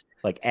Wick.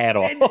 Like at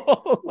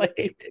all.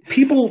 Like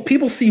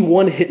people see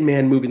one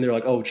Hitman movie and they're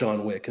like, oh,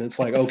 John Wick, and it's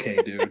like, okay,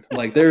 dude,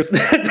 like there's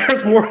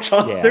more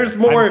John. Yeah, there's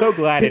more. I'm so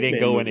glad Hitman I didn't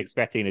go movies. in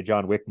expecting a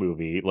John Wick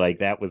movie. Like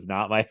that was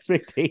not my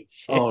expectation.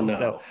 Oh no,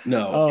 so,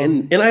 no,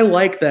 and I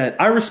like that.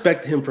 I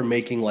respect him for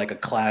making like a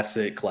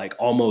classic, like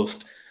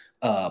almost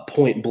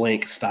point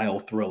blank style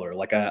thriller.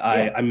 Like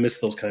I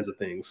miss those kinds of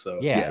things. So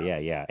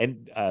yeah.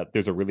 And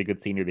there's a really good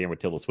scene near the end with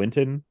Tilda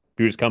Swinton,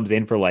 who just comes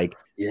in for like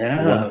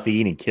one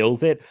scene and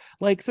kills it.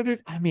 Like, so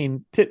there's, I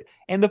mean,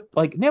 and the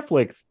like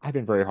Netflix, I've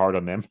been very hard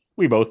on them.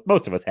 We most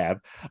of us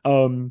have.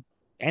 And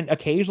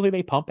occasionally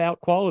they pump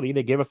out quality.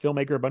 They give a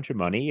filmmaker a bunch of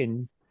money,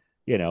 and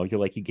you know,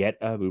 you get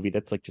a movie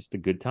that's like just a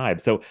good time.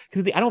 So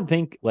because I don't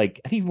think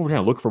like I think we're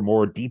trying to look for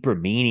more deeper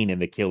meaning in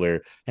The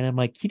Killer, and I'm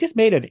like, he just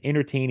made an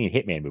entertaining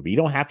Hitman movie. You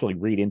don't have to like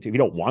read into if you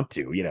don't want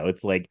to. You know,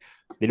 it's like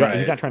he's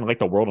not trying to light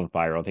the world on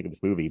fire. I don't think of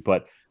this movie,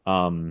 but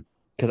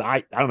because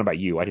I don't know about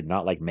you, I did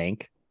not like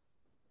Mank.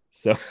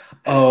 So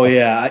no,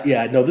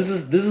 this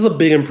is a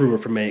big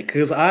improvement for Mank,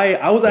 because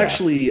I was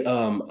actually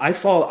I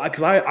saw,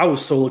 because I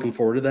was so looking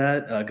forward to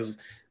that because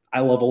I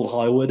love old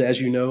Hollywood,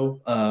 as you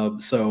know.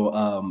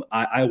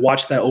 I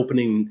watched that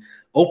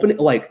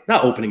like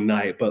not opening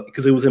night, but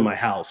because it was in my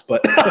house,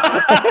 but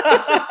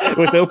it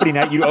was opening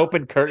night. You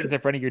opened curtains in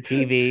front of your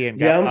TV,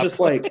 and I'm just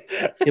like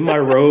in my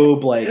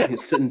robe, like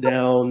sitting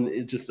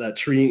down, just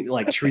treating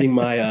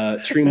my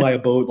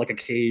abode like a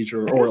cage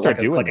or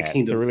like a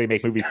kingdom to really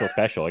make movies feel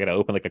special. I gotta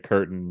open like a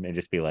curtain and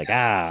just be like,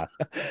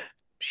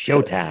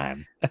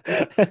 showtime.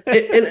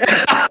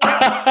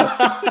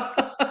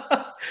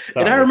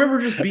 And I remember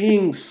just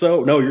being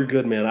so, no, you're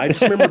good, man. I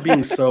just remember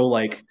being so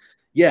like,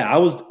 I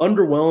was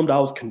underwhelmed. I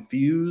was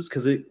confused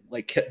because it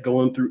like kept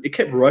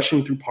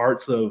rushing through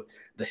parts of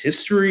the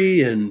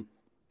history. And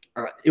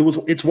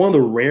it's one of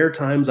the rare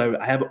times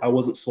I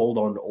wasn't sold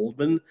on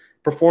Oldman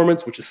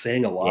performance, which is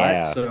saying a lot.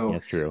 Yeah, so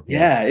that's true.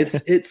 Yeah,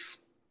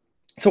 it's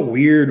a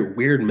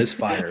weird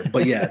misfire.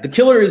 But yeah, The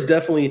Killer is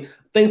definitely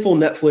thankful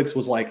Netflix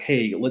was like,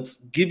 hey,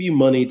 let's give you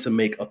money to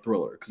make a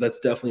thriller, because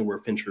that's definitely where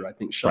Fincher, I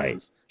think,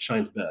 shines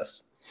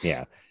best.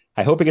 Yeah,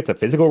 I hope it gets a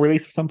physical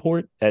release at some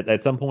point.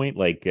 At some point,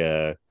 like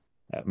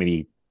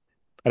maybe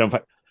I don't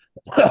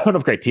know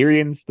if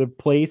Criterion's the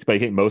place, but I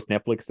think most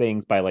Netflix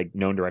things by like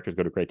known directors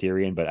go to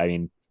Criterion. But I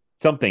mean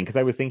something, because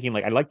I was thinking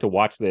like I'd like to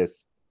watch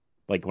this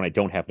like when I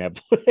don't have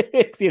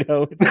Netflix, you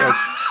know. It's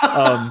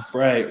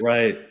like,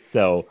 right.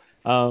 So,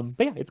 but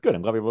yeah, it's good.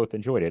 I'm glad we both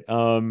enjoyed it.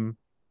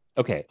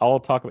 Okay, I'll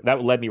talk about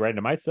that. Led me right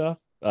into my stuff.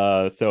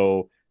 I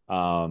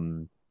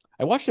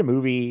watched a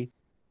movie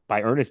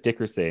by Ernest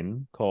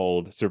Dickerson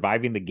called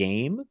Surviving the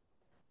Game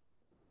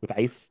with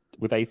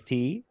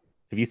Ice-T.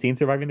 Have you seen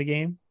Surviving the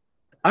Game?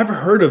 I've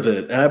heard of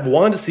it, and I've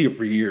wanted to see it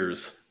for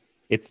years.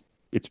 It's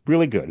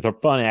really good. It's a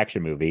fun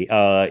action movie.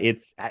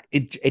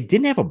 It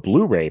didn't have a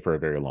Blu-ray for a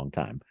very long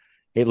time.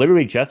 It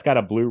literally just got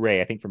a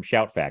Blu-ray, I think, from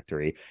Shout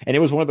Factory. And it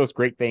was one of those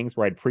great things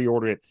where I'd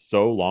pre-ordered it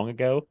so long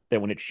ago that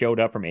when it showed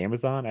up from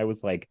Amazon, I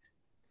was like,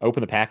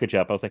 open the package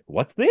up. I was like,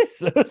 what's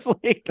this? I was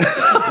like,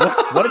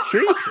 what a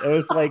treat. I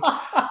was like,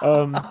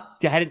 I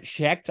hadn't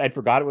checked. I'd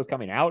forgot it was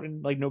coming out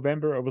in like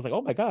November. I was like,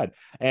 oh my God.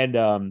 And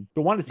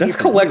but wanted to see that's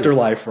collector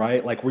life,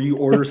 right? Like where you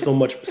order so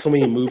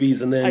many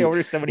movies and then I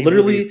order so many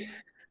literally movies.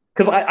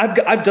 Because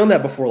I've done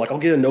that before. Like I'll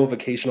get a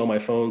notification on my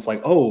phone. It's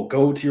like, oh,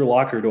 go to your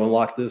locker to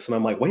unlock this. And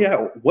I'm like, wait,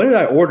 what did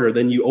I order?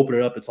 Then you open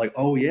it up. It's like,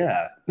 oh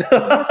yeah. It's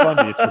fun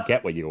to just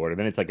forget what you ordered.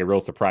 Then it's like a real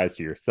surprise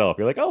to yourself.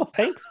 You're like, oh,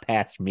 thanks,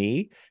 past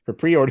me, for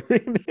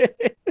pre-ordering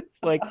this.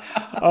 Like,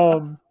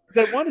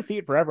 I wanted to see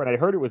it forever, and I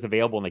heard it was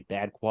available in like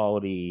bad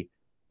quality,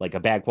 like a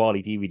bad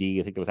quality DVD.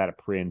 I think it was out of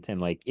print, and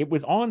like it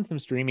was on some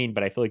streaming,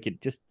 but I feel like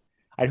it just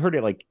I'd heard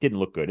it like didn't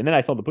look good. And then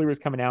I saw the Blu-rays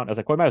coming out, and I was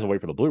like, well, I might as well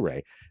wait for the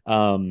Blu-ray.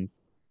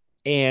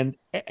 And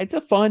it's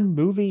a fun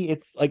movie.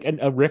 It's like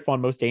a riff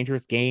on Most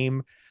Dangerous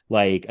Game.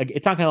 Like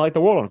it's not kind of like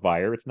The World on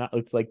Fire. It's not.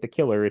 It's like The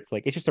Killer. It's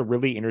like it's just a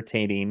really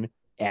entertaining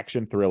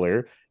action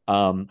thriller.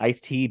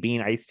 Ice-T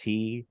being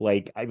Ice-T.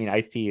 Like I mean,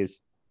 Ice-T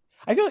is.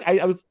 I feel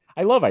like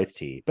I love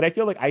Ice-T, but I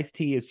feel like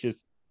Ice-T is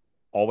just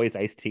always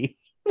Ice-T.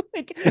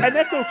 Like, and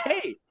that's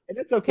okay. And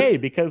it's okay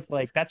because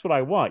like that's what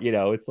I want.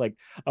 It's like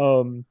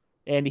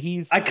and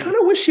I kind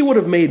of wish he would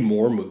have made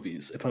more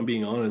movies, if I'm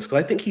being honest,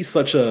 because I think he's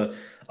such a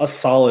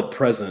solid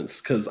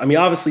presence. Because I mean,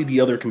 obviously, the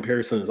other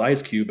comparison is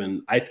Ice Cube,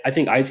 and I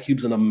think Ice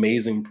Cube's an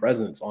amazing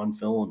presence on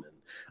film. And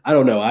I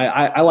don't know,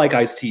 I like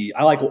Ice-T.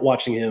 I like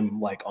watching him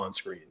like on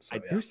screen. So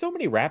yeah. There's so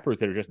many rappers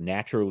that are just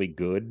naturally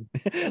good,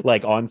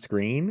 like on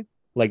screen.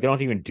 Like they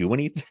don't even do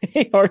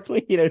anything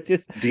hardly. It's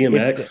just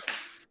DMX.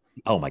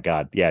 Oh my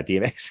god, yeah,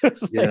 DMX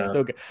was like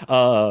so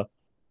good.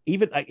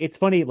 Even it's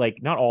funny,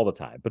 like not all the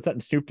time,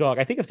 but Snoop Dogg.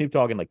 I think of Snoop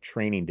Dogg in like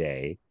Training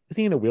Day. Is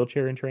he in the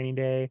wheelchair in Training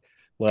Day?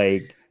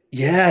 Like,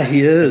 yeah, he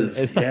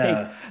is.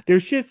 Like,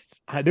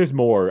 there's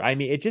more. I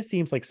mean, it just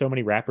seems like so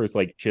many rappers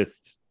like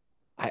just.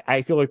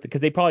 I feel like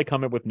because they probably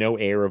come in with no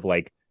air of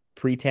like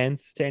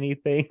pretense to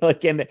anything.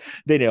 Like, and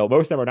they know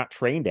most of them are not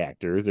trained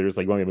actors. They're just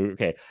like going to move,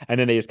 okay, and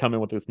then they just come in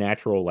with this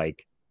natural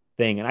like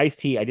thing. And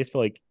Ice-T, I just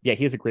feel like he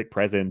has a great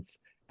presence.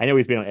 I know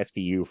he's been on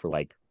SVU for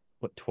like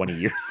 20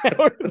 years now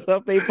or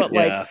something, but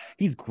like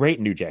he's great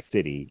in New Jack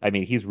City. I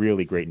mean, he's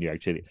really great in New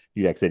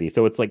Jack City.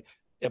 So it's like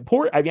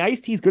I mean,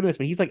 Ice-T's good in this,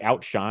 but he's like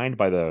outshined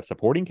by the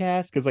supporting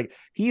cast because like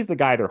he's the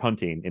guy they're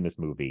hunting in this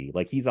movie.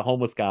 Like he's a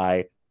homeless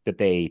guy that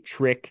they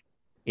trick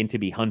into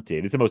be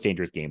hunted. It's the Most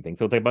Dangerous Game thing.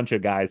 So it's like a bunch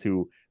of guys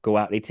who go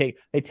out. They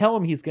tell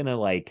him he's gonna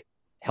like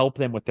help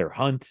them with their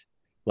hunt,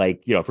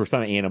 like for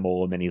some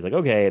animal, and then he's like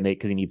okay, and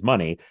because he needs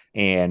money,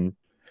 and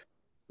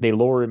they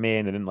lure him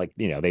in, and then like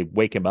they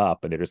wake him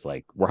up, and they're just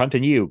like, we're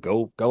hunting you.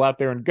 Go out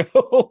there and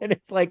go. And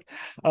it's like,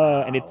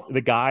 and it's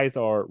the guys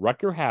are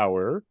Rutger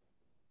Hauer,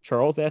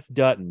 Charles S.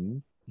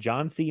 Dutton,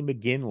 John C.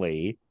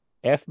 McGinley,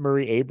 F.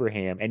 Murray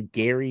Abraham, and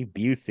Gary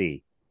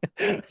Busey.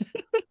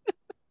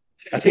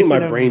 I think my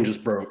brain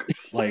just broke.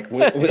 Like,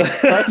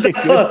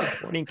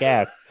 supporting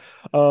cast.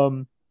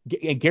 And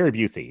Gary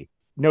Busey,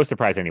 no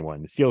surprise to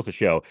anyone, steals the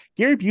show.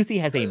 Gary Busey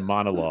has a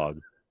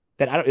monologue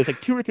that it's like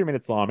 2 or 3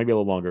 minutes long, maybe a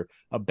little longer,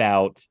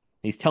 about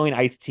he's telling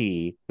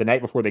Ice-T the night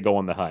before they go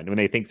on the hunt when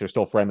they think they're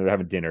still friendly, they're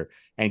having dinner.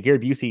 And Gary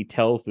Busey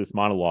tells this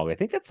monologue. I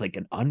think that's like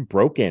an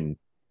unbroken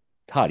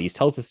cut. He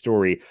tells the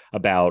story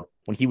about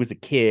when he was a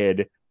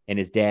kid and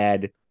his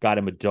dad got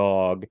him a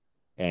dog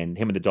and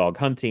him and the dog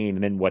hunting,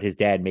 and then what his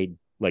dad made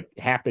like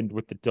happened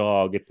with the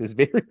dog. It's this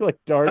very like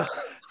dark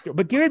story.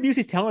 But Gary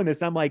Busey's telling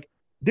this, and I'm like,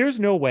 there's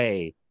no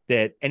way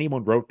that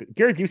anyone wrote this.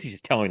 Gary Busey's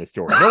just telling the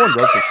story. No one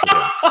wrote this for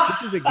him.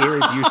 This is a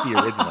Gary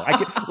Busey original. I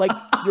could like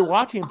you're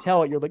watching him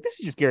tell it, you're like, this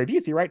is just Gary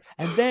Busey, right?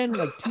 And then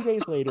like 2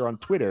 days later on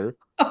Twitter,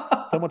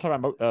 someone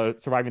talking about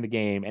surviving the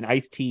game, and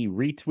Ice-T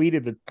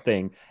retweeted the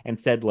thing and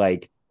said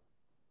like,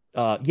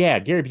 yeah,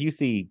 Gary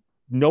Busey,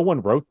 no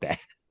one wrote that.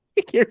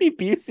 Gary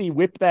Busey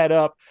whipped that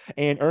up,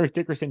 and Ernest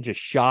Dickerson just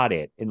shot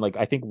it in like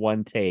I think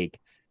one take,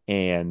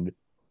 and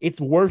it's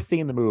worth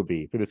seeing the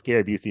movie for this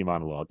Gary Busey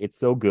monologue. It's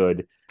so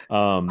good.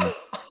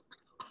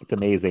 It's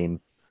amazing.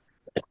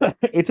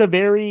 It's a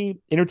very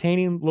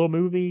entertaining little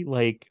movie.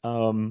 Like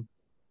I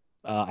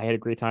had a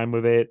great time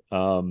with it.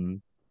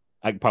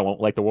 I probably won't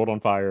like The World on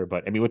Fire,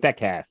 but I mean with that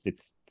cast,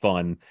 it's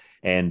fun.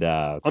 And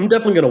I'm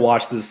definitely gonna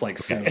watch this like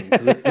soon.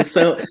 This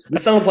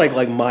sounds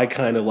like my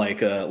kind of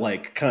like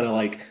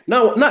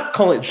not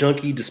call it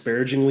junky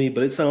disparagingly,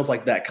 but it sounds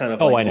like that kind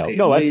of. Oh, I know. Okay,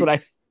 that's what I.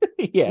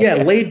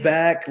 yeah, laid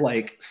back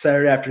like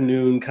Saturday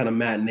afternoon kind of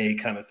matinee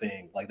kind of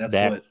thing. Like that's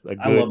a good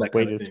I love that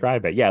way to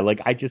describe it. Yeah,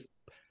 like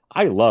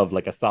I love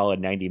like a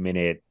solid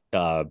 90-minute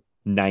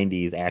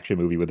 90s action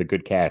movie with a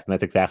good cast, and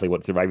that's exactly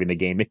what Surviving the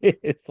Game is.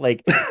 It's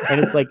like,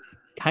 and it's like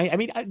I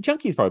mean,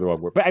 junkie is probably the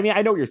wrong word, but I mean,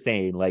 I know what you're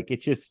saying. Like,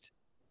 it's just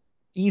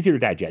easier to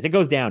digest. It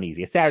goes down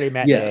easy. A Saturday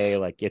matinee,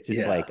 like it's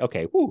just like,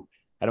 okay, whoo,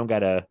 I don't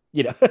gotta,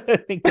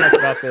 think too much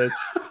about this.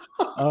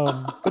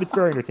 But it's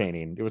very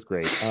entertaining. It was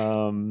great.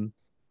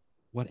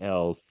 What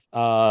else?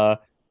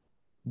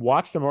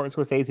 Watched a Martin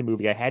Scorsese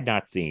movie I had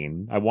not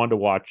seen. I wanted to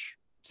watch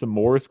some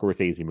more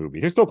Scorsese movies.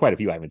 There's still quite a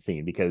few I haven't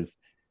seen because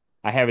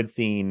I haven't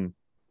seen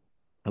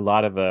a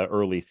lot of the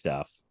early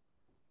stuff,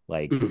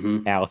 like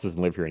Alice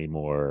Doesn't Live Here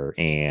Anymore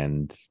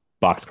and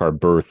Boxcar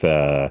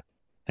Bertha.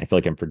 I feel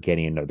like I'm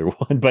forgetting another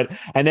one,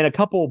 and then a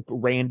couple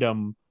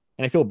random,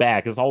 and I feel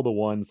bad because all the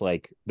ones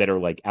like that are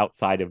like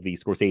outside of the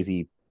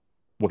Scorsese,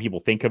 what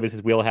people think of as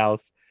his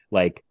wheelhouse,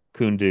 like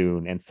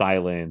Kundun and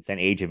Silence and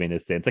Age of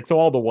Innocence. Like, so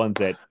all the ones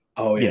that,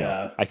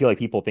 I feel like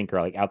people think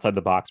are like outside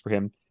the box for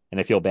him. And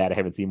I feel bad I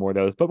haven't seen more of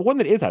those. But one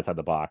that is outside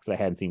the box I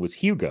hadn't seen was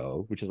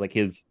Hugo, which is like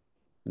his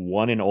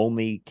one and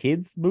only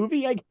kids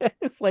movie, I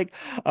guess. Like,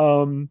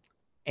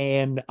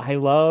 And I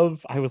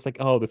was like,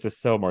 oh, this is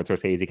so Martin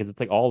Scorsese because it's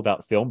like all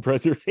about film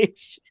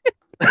preservation.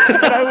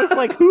 And I was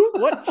like,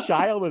 what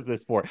child is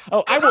this for?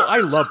 Oh, I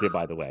loved it,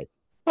 by the way.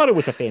 Thought it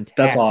was a That's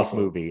fantastic awesome.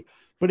 movie,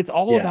 but it's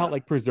all about Yeah.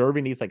 like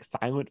preserving these like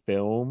silent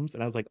films.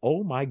 And I was like,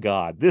 oh my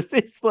God, this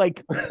is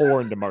like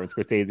porn to Martin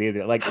Scorsese,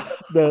 isn't it?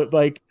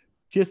 Like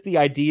just the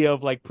idea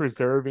of like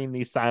preserving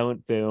these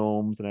silent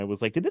films. And I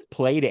was like, did this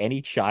play to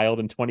any child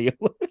in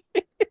 2011?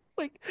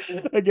 Like,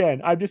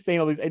 again, I'm just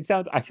saying all these. It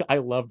sounds, I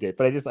loved it,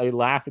 but I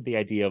laugh at the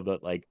idea of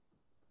that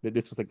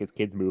this was like this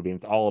kid's movie and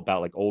it's all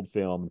about like old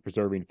film and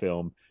preserving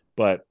film,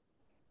 but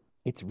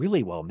it's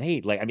really well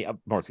made. Like, I mean,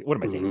 Morrissey, what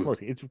am I saying? It's Mhm.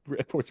 Morrissey. It's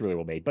of course really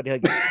well made, but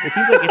like it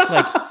seems like it's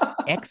like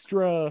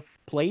extra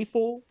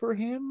playful for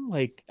him.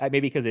 Like maybe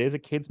because it is a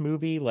kids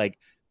movie. Like,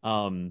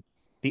 um,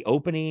 the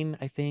opening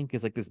I think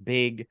is like this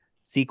big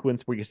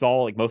sequence where you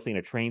saw like mostly in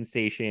a train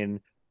station,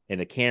 and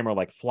the camera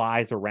like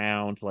flies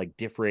around to like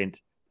different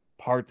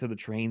parts of the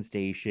train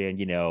station,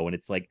 and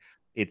it's like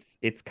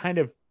it's kind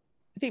of,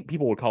 I think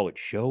people would call it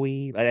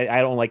showy.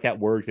 I don't like that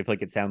word because I feel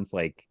like it sounds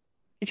like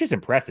it's just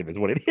impressive is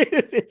what it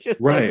is. It's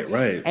just like, Right,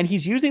 right. and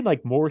he's using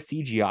like more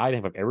CGI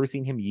than I've ever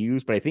seen him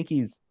use, but I think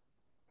he's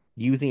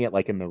using it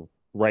like in the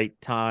right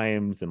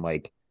times and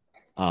like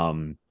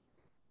um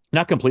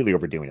not completely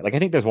overdoing it. Like I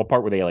think there's one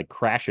part where they like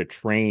crash a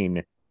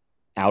train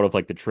out of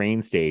like the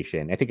train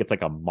station. I think it's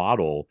like a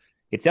model.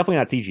 It's definitely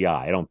not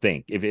CGI, I don't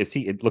think. If it's,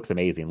 it looks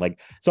amazing. Like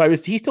so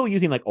he's still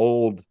using like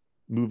old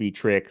movie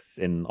tricks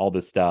and all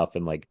this stuff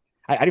and like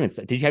I didn't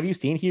even have you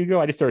seen Hugo?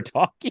 I just started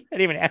talking. I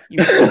didn't even ask you.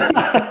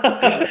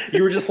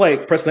 You were just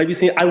like, Preston, have you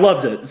seen? I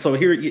loved it. So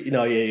here,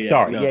 yeah,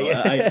 Sorry. Yeah,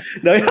 yeah.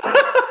 no,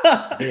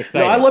 Getting no,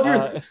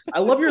 excited. I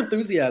love your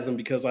enthusiasm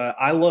because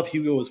I love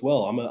Hugo as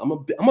well.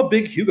 I'm a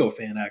big Hugo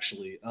fan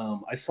actually.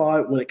 I saw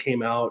it when it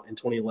came out in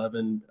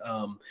 2011,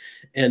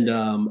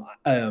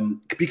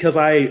 because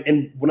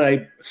when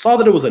I saw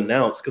that it was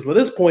announced, because by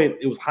this point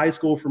it was high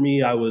school for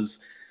me. I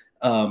was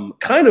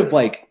kind of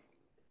like,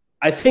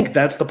 I think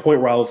that's the point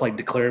where I was like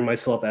declaring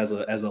myself as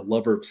a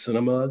lover of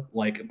cinema,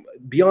 like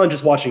beyond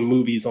just watching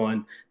movies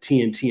on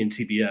TNT and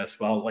TBS.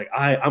 But I was like,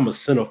 I'm a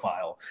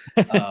cinephile,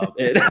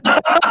 and,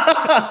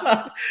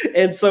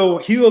 and so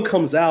Hugo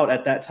comes out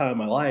at that time in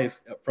my life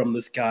from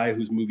this guy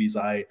whose movies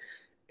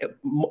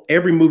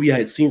every movie I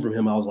had seen from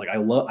him, I was like, I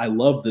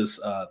love this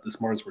Martin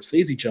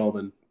Scorsese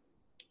gentleman.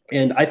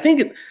 And I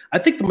think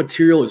the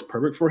material is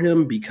perfect for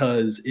him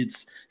because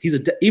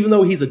even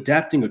though he's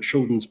adapting a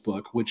children's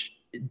book, which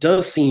it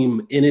does seem,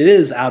 and it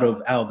is out of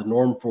the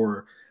norm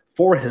for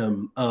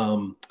him.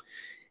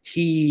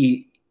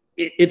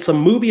 It's a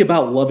movie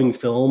about loving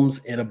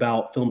films and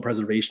about film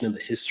preservation and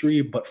the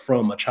history, but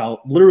from a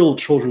literal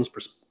children's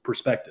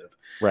perspective.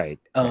 Right.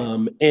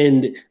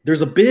 And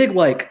there's a big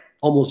like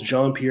almost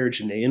Jean-Pierre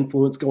Jeunet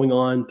influence going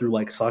on through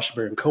like Sacha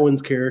Baron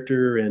Cohen's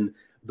character and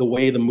the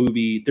way the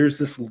movie. There's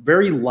this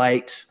very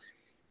light.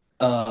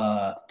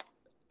 How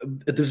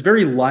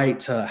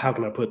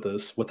can I put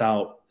this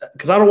without,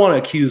 because I don't want to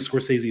accuse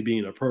Scorsese of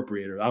being an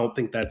appropriator. I don't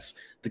think that's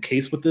the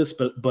case with this,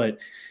 but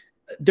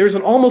there's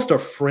almost a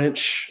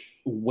French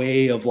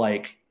way of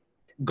like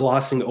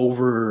glossing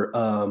over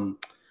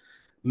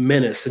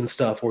menace and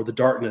stuff or the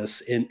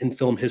darkness in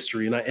film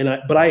history.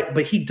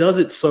 But he does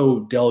it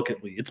so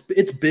delicately.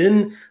 It's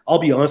been, I'll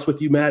be honest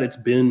with you, Matt, it's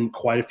been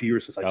quite a few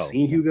years since I've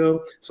seen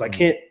Hugo, so I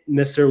can't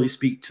necessarily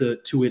speak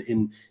to it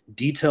in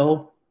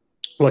detail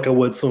like I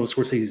would some of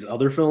Scorsese's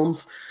other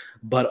films.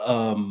 But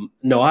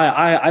no,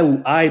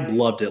 I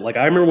loved it. Like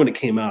I remember when it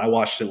came out, I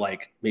watched it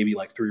like maybe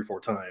like 3 or 4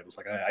 times.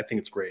 Like I think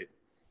it's great.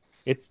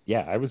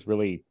 I was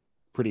really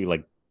pretty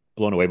like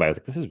blown away by it. I was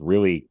like, this is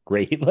really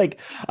great. Like,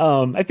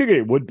 I figured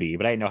it would be,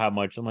 but I didn't know how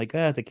much. I'm like,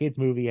 it's a kid's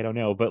movie. I don't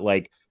know. But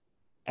like,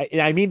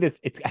 I mean this,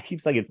 I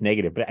keep saying it's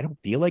negative, but I don't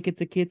feel like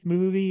it's a kid's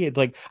movie. It's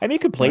like, I mean,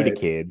 it could play to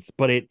kids,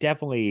 but it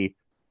definitely,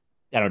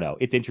 I don't know.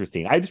 It's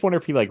interesting. I just wonder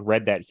if he like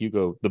read that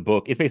Hugo, the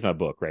book. It's based on a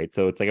book, right?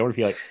 So it's like, I wonder if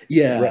he like,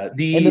 I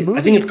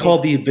think it's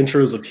called The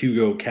Adventures of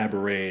Hugo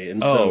Cabaret.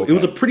 And so it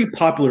was a pretty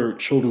popular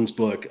children's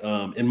book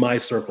in my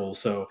circle.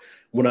 So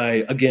when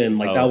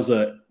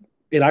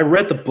and I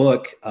read the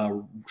book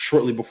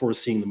shortly before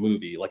seeing the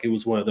movie. Like it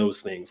was one of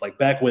those things. Like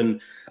back when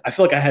I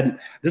feel like I had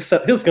this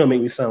is gonna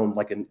make me sound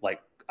like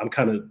I'm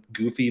kind of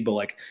goofy, but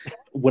like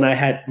when I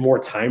had more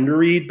time to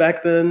read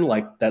back then,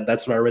 like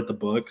that's when I read the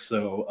book.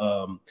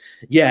 So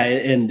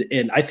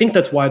and I think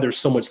that's why there's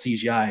so much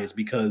CGI is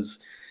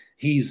because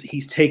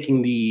he's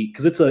taking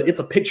because it's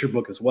a picture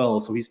book as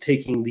well. So he's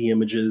taking the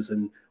images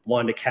and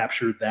wanting to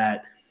capture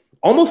that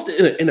almost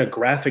in a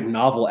graphic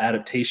novel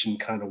adaptation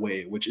kind of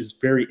way, which is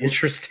very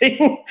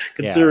interesting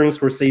considering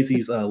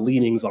Scorsese's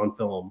leanings on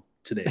film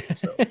today.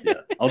 So yeah,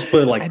 I'll just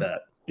put it like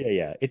that.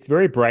 Yeah. It's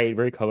very bright,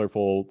 very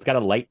colorful. It's got a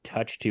light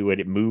touch to it.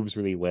 It moves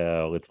really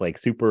well. It's like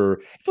super,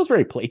 it feels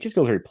very it just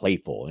feels very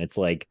playful. And it's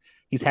like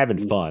he's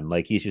having fun.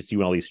 Like he's just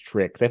doing all these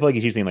tricks. I feel like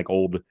he's using like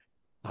old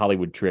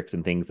Hollywood tricks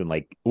and things and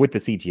like with the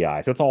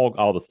CGI. So it's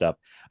all the stuff.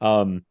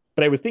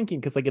 But I was thinking,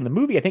 because like in the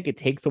movie, I think it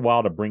takes a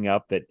while to bring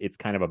up that it's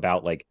kind of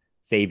about like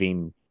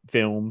saving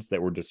films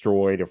that were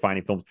destroyed or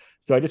finding films.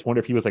 So I just wonder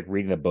if he was like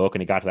reading the book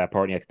and he got to that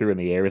part and he like threw it in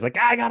the air. He's like,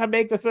 I gotta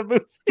make this a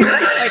movie.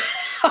 Like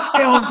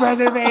film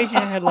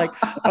preservation. Like,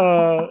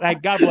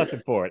 God bless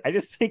him for it. I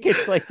just think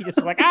it's like he just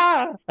was like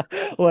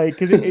like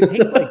because it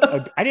takes like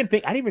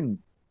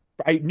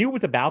I knew it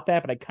was about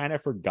that, but I kind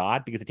of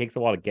forgot because it takes a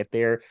while to get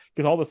there.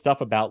 Because all the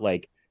stuff about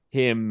like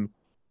him,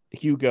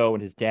 Hugo,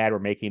 and his dad were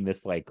making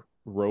this like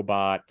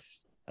robot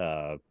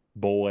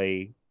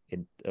boy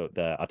in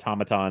the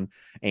automaton,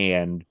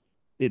 and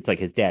it's like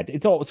his dad.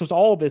 It's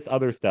all this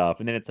other stuff,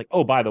 and then it's like,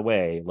 oh, by the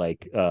way,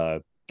 like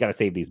gotta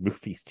save these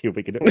movies too if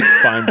we can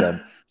find them.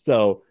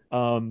 So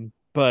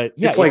but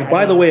yeah, it's like,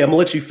 by the way, I'm gonna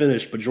let you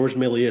finish, but George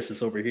Méliès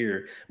is over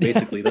here.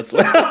 Basically, that's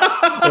what.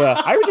 Yeah,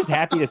 I was just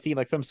happy to see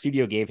like some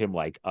studio gave him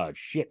like a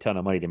shit ton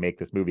of money to make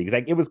this movie because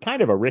like it was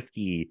kind of a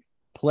risky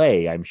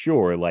play, I'm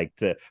sure, like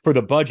for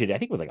the budget. I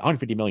think it was like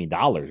 $150 million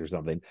or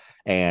something,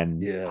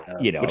 and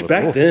which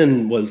back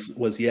then was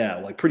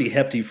like pretty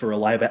hefty for a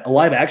live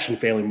action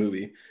family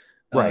movie.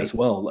 Right. As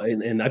well,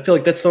 and I feel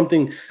like that's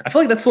something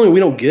we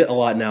don't get a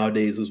lot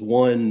nowadays. Is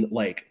one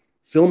like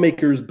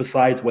filmmakers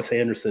besides Wes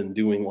Anderson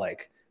doing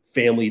like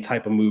family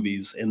type of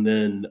movies, and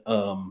then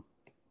or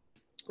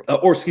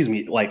excuse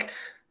me, like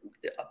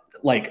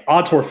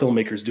auteur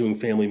filmmakers doing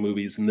family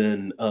movies, and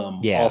then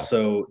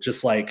also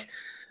just like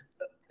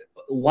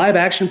live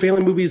action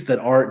family movies that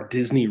aren't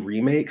Disney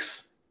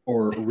remakes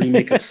or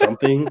remake of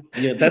something.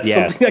 Yeah, that's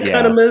something I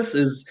kind of miss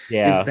is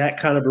that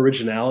kind of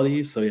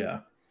originality. So yeah,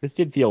 this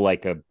did feel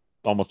like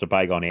almost a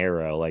bygone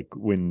era, like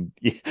when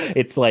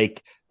it's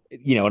like,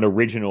 you know, an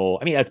original.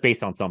 I mean, that's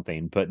based on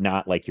something, but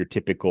not like your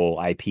typical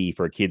IP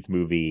for a kids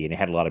movie, and it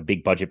had a lot of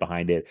big budget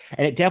behind it.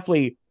 And it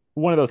definitely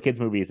one of those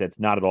kids movies that's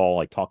not at all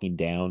like talking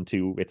down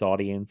to its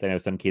audience. I know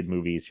some kids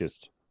movies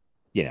just,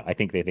 you know, I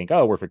think they think,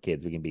 oh, we're for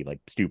kids, we can be like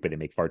stupid and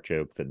make fart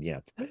jokes and, you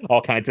know,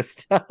 all kinds of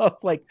stuff.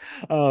 Like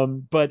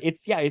but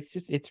it's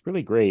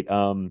really great. So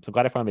I'm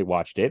glad I finally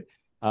watched it.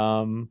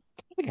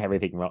 I think I have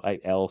anything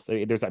else.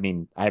 I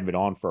haven't been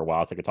on for a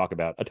while, so I could talk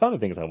about a ton of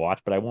things I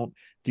watched, but I won't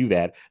do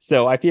that.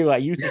 So I feel like I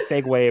used to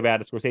segue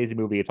about a Scorsese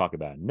movie to talk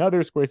about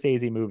another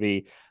Scorsese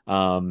movie.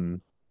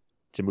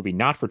 It's a movie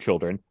not for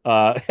children.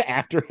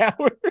 After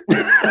Hours.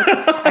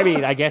 I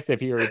mean, I guess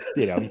if you're,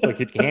 you know, you feel like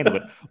you can handle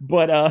it,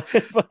 but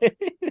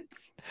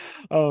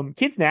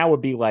kids now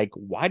would be like,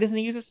 why doesn't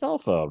he use a cell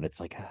phone? It's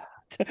like,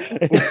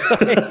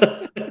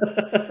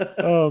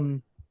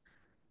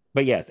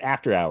 but yes,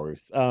 After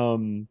Hours.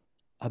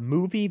 A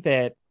movie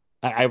that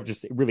I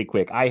just really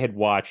quick, I had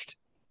watched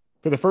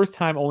for the first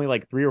time only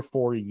like 3 or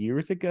 4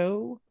 years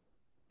ago.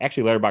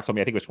 Actually, Letterboxd told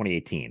me I think it was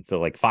 2018, so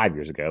like 5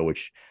 years ago,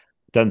 which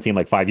doesn't seem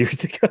like 5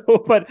 years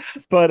ago, but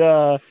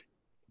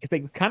it's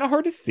like kind of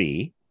hard to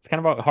see. It's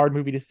kind of a hard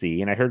movie to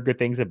see, and I heard good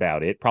things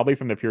about it, probably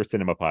from the Pure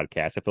Cinema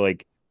podcast. I feel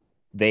like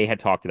they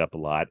had talked it up a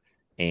lot,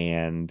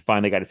 and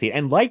finally got to see it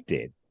and liked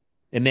it,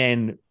 and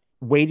then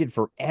waited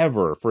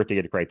forever for it to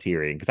get a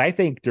Criterion, because I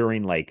think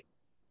during like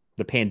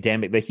the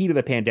pandemic, the heat of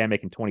the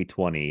pandemic in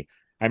 2020,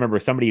 I remember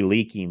somebody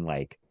leaking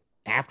like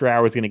After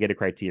Hours going to get a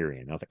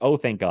Criterion. I was like, oh,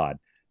 thank God.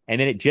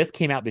 And then it just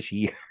came out this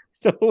year.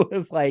 So it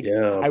was like,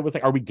 I was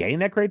like, are we getting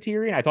that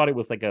Criterion? I thought it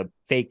was like a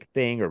fake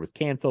thing or it was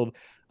canceled.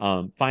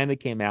 Finally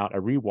came out. I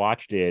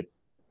rewatched it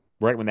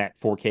right when that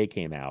 4K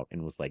came out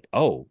and was like,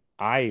 oh,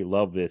 I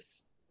love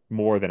this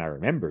more than I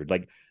remembered.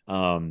 Like,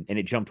 and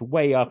it jumped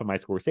way up in my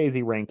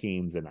Scorsese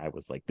rankings. And I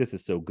was like, this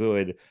is so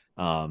good.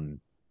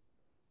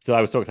 So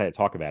I was so excited to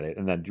talk about it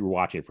and then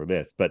watch it for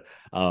this. But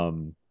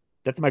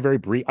that's my very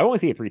brief, I only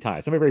see it 3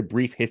 times. So my very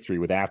brief history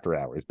with After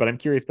Hours, but I'm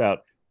curious about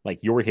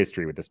like your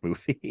history with this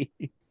movie.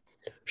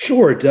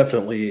 Sure,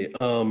 definitely.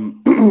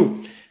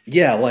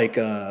 Yeah, like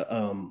I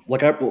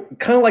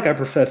kind of like I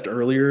professed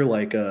earlier,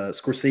 like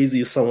Scorsese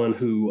is someone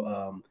who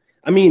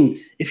I mean,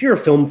 if you're a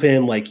film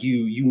fan, like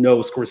you know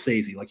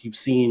Scorsese, like you've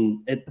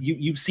seen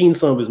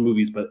some of his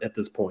movies, but at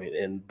this point,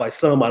 and by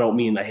some I don't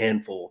mean a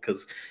handful,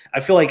 because I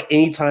feel like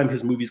anytime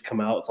his movies come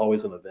out, it's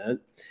always an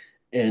event.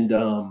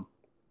 And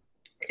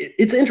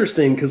it's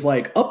interesting because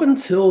like up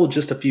until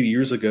just a few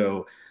years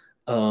ago,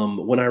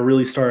 when I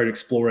really started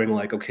exploring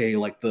like, okay,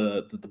 like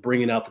the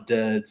Bringing Out the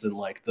Deads and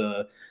like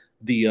the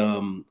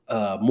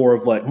more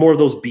of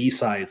those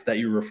B-sides that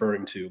you're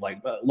referring to,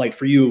 like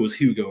for you it was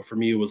Hugo, for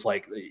me it was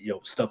like, you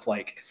know, stuff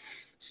like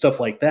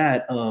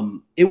that.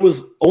 It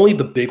was only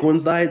the big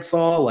ones that I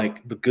saw,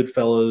 like the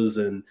Goodfellas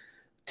and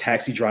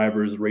Taxi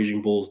Drivers,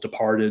 Raging Bulls,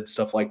 Departed,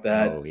 stuff like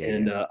that. Oh,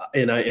 yeah,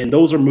 and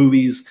those are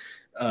movies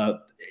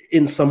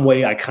in some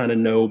way I kind of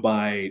know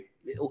by.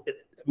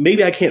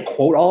 Maybe I can't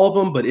quote all of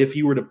them, but if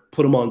you were to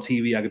put them on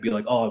TV, I could be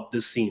like, oh,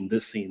 this scene,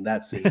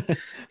 that scene.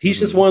 He's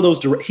just one of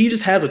those, he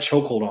just has a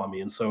chokehold on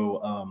me. And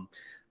so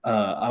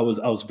I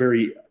was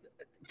very,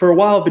 for a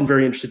while, I've been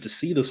very interested to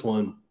see this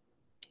one.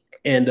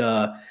 And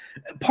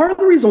part of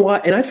the reason why,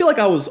 and I feel like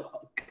I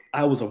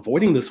was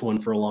avoiding this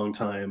one for a long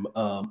time,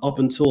 up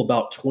until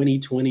about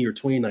 2020 or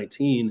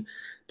 2019,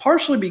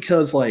 partially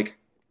because like,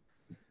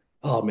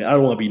 oh man, I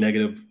don't want to be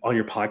negative on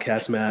your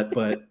podcast, Matt,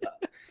 but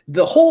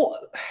the whole,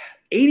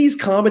 80s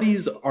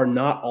comedies are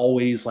not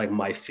always like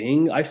my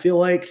thing. I feel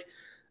like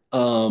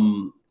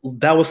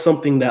that was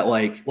something that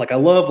like I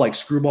love like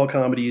screwball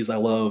comedies. I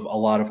love a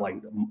lot of like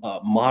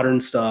modern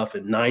stuff,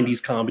 and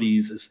 90s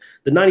comedies. Is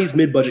the 90s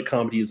mid-budget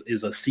comedies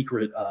is a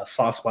secret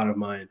soft spot of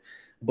mine.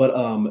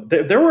 But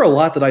there were a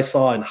lot that I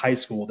saw in high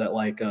school that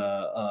like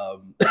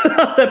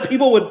that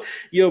people would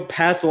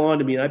pass along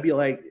to me, and I'd be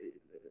like,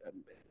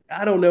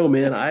 I don't know,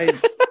 man.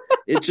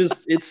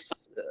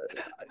 It's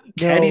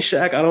No.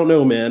 Caddyshack. I don't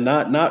know, man.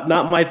 Not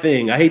my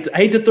thing. I hate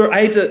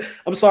to.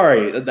 I'm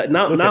sorry.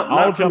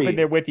 I'll for jump me. in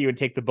there with you and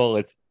take the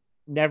bullets.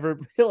 Never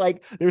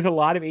like there's a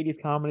lot of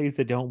 80s comedies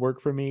that don't work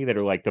for me that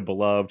are like the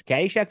beloved.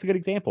 Caddyshack's a good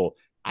example.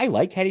 I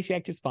like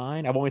Caddyshack just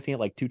fine. I've only seen it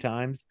like 2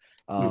 times.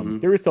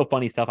 There is still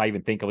funny stuff I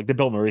even think of, like the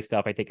Bill Murray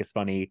stuff I think is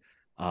funny.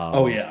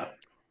 Oh yeah.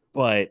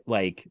 But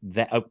like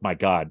that, oh my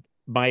God,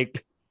 my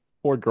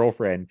poor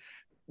girlfriend,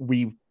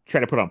 we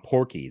try to put on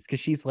Porky's because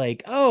she's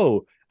like,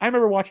 oh, I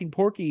remember watching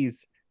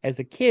Porky's as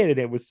a kid and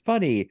it was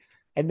funny.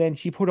 And then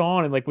she put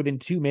on, and like within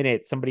 2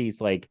 minutes,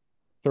 somebody's like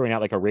throwing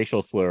out like a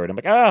racial slur. And I'm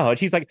like, oh, and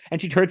she's like, and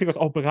she turns and goes,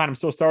 oh my God, I'm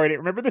so sorry. I didn't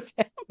remember this.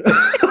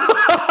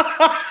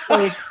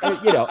 Like,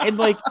 and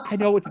like, I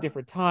know it's a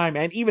different time.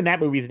 And even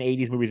that movie is an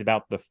 80s movie, is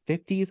about the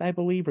 50s, I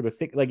believe, or the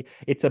 60s. Like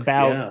it's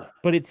about,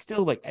 but it's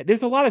still like,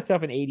 there's a lot of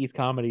stuff in 80s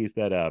comedies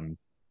that,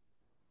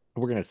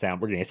 we're going to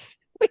sound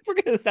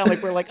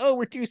like we're like, oh,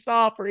 we're too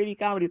soft for 80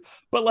 comedies.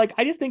 But like,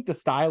 I just think the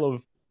style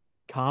of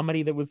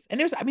comedy that was, and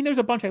there's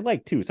a bunch I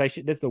like too. So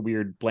that's the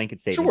weird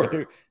blanket statement. Sure. But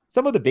there,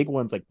 some of the big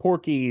ones like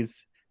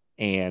Porky's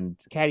and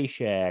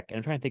Caddyshack, and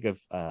I'm trying to think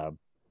of,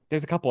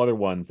 there's a couple other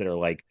ones that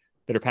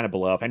are kind of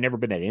beloved. I've never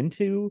been that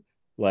into.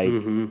 Like,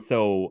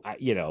 so I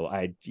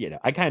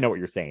kind of know what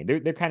you're saying.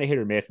 They're kind of hit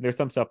or miss, and there's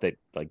some stuff that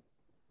like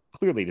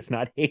clearly does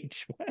not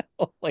age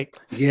well. Like,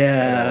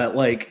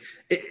 like,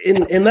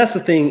 and that's the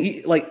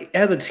thing. Like,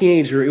 as a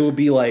teenager, it would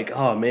be like,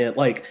 oh man,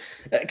 like,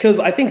 because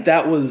I think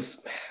that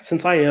was,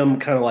 since I am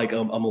kind of like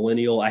a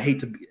millennial, I hate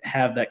to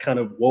have that kind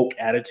of woke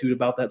attitude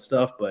about that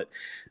stuff, but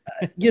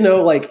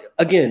like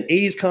again,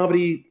 80s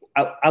comedy.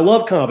 I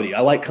love comedy.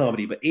 I like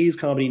comedy, but 80s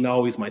comedy not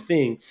always my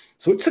thing.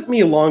 So it took me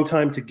a long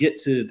time to get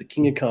to the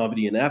King of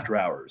Comedy and After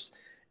Hours.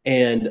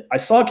 And I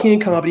saw King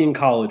of Comedy in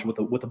college with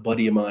a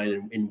buddy of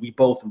mine, and we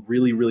both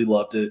really, really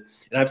loved it.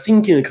 And I've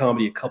seen King of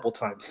Comedy a couple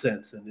times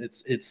since, and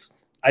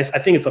I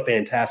think it's a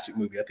fantastic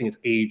movie. I think it's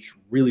aged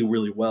really,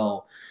 really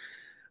well.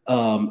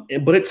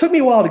 But it took me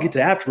a while to get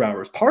to After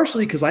Hours,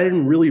 partially because I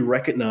didn't really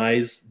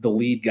recognize the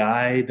lead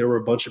guy. There were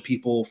a bunch of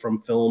people from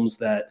films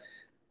that,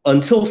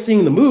 until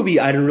seeing the movie,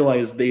 I didn't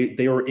realize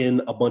they were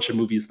in a bunch of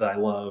movies that I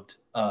loved,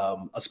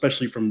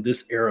 especially from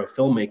this era of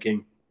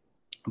filmmaking.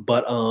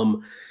 But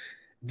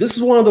this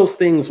is one of those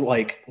things,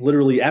 like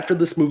literally after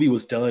this movie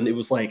was done, it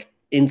was like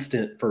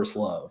instant first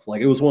love.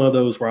 Like it was one of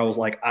those where I was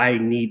like, I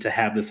need to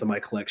have this in my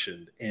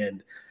collection.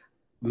 And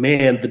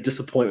man, the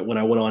disappointment when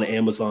I went on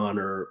Amazon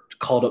or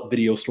called up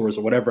video stores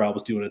or whatever I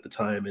was doing at the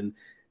time, and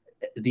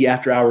the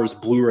After Hours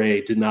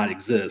Blu-ray did not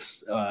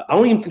exist. I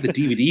don't even think the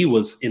DVD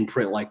was in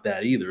print like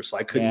that either, so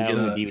I couldn't get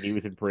the DVD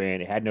was in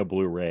print. It had no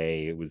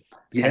Blu-ray. It was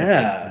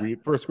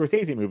for a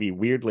Scorsese movie,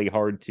 weirdly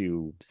hard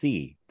to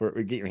see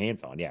or get your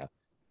hands on. Yeah.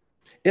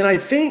 And I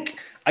think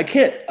I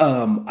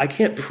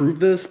can't prove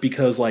this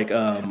because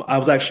I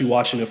was actually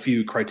watching a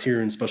few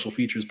Criterion special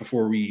features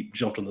before we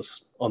jumped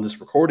on this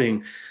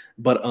recording,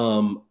 but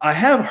I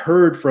have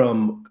heard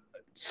from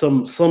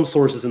some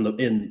sources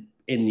in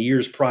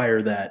years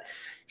prior that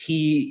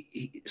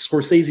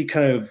Scorsese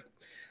kind of,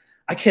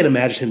 I can't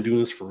imagine him doing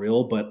this for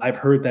real, but I've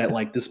heard that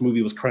like this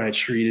movie was kind of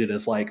treated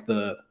as like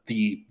the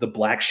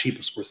black sheep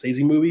of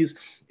Scorsese movies.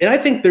 And I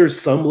think there's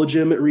some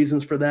legitimate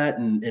reasons for that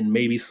and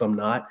maybe some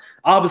not.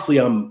 Obviously,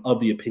 I'm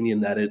of the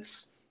opinion that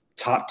it's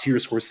top tier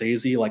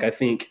Scorsese. Like I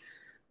think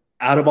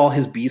out of all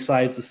his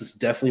B-sides, this is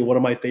definitely one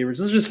of my favorites.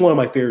 This is just one of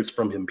my favorites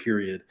from him,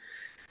 period.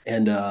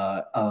 And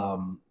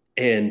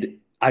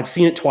I've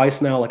seen it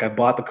twice now. Like I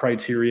bought the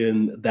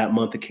Criterion that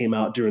month it came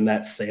out during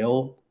that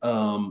sale.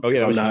 That was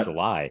just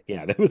July.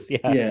 Yeah, that was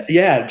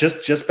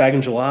just back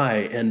in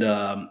July. And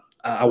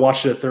I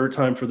watched it a third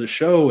time for the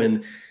show.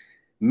 And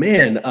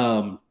man,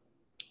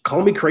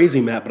 call me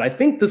crazy, Matt, but I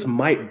think this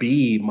might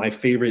be my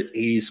favorite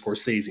 80s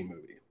Scorsese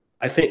movie.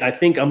 I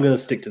think I'm gonna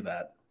stick to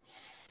that.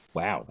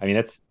 Wow. I mean,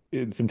 it's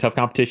some tough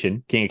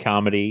competition. King of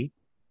Comedy,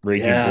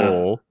 Raging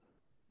Bull.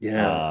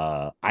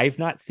 Yeah. I've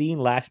not seen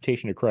Last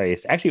Temptation of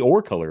Christ, actually,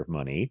 or Color of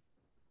Money.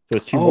 So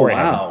it's two more I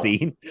haven't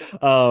seen.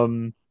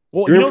 Well,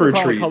 you're in for a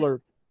treat. Color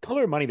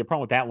of Money, the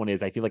problem with that one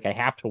is I feel like I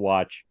have to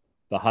watch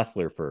The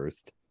Hustler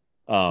first.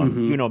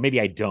 Maybe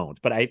I don't,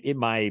 but in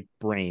my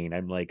brain,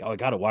 I'm like, oh, I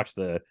gotta watch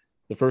the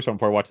first one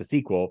before I watch the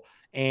sequel.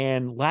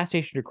 And Last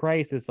Temptation of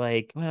Christ is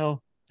like,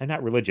 well, I'm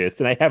not religious,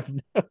 and I have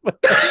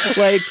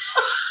like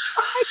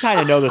I kind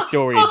of know the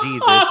story of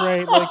Jesus,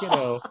 right? Like,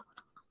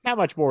 how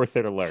much more is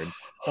there to learn?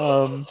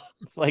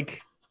 It's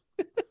like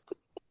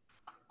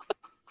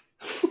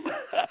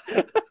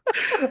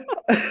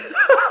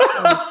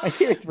I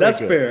hear it's that's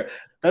good. Fair.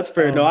 That's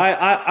fair. No,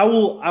 I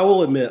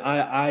will admit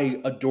I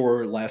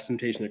adore Last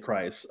Temptation of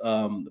Christ.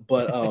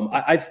 But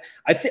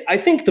I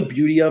think the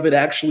beauty of it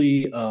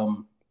actually,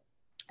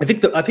 I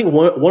think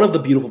one of the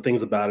beautiful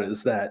things about it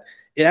is that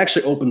it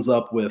actually opens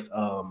up with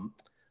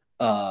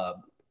uh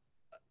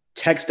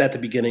text at the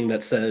beginning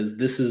that says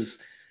this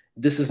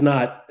is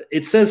not,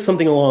 it says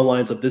something along the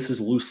lines of, this is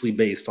loosely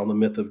based on the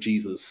myth of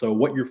Jesus. So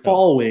what you're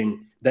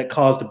following that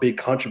caused a big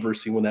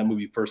controversy when that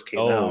movie first came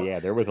Oh out. yeah,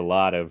 there was a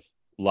lot of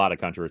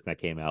controversy that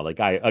came out. Like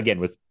I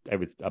was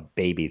a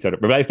baby, so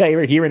but I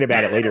remember hearing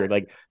about it later,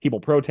 like people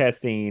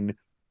protesting,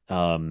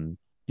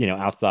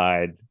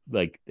 outside,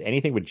 like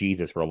anything with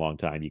Jesus for a long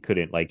time. You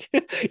couldn't like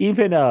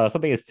even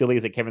something as silly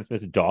as like Kevin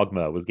Smith's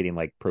Dogma was getting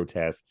like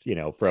protests,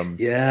 from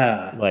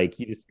Yeah. like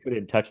you just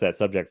couldn't touch that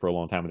subject for a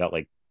long time without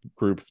like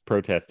groups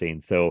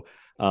protesting. So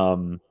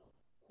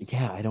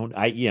yeah,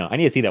 I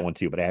need to see that one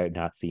too, but I have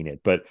not seen it.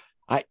 But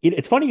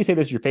it's funny you say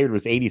this your favorite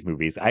was 80s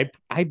movies. I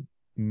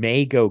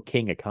may go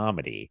King of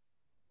Comedy.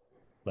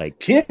 Like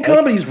King of I like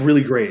Comedy is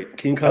really great.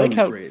 King of I like Comedy is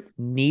how great.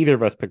 neither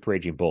of us picked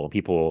Raging Bull.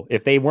 People,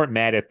 if they weren't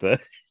mad at the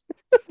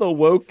the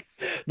woke,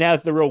 now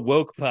it's the real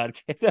woke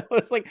podcast.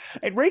 It's like,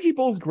 and Raging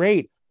Bull's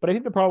great, but I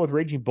think the problem with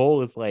Raging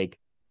Bull is like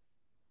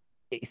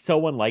it's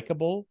so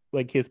unlikable.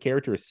 Like his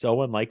character is so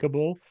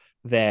unlikable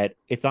that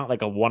it's not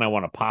like a one I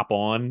want to pop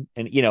on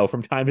and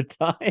from time to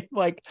time.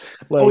 like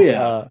Oh like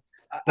yeah. uh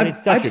but I've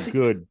it's such I've a seen.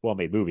 good,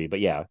 well-made movie.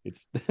 But yeah,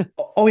 it's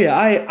Oh yeah,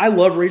 I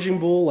love Raging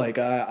Bull. Like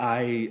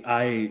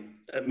I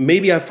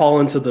maybe I fall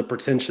into the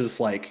pretentious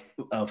like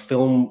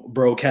film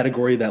bro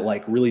category that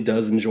like really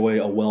does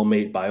enjoy a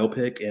well-made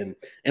biopic, and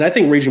I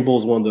think Raging Bull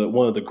is one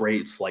of the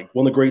greats, like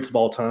one of the greats of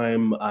all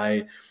time.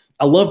 I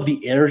love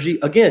the energy.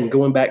 Again,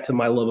 going back to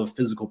my love of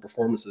physical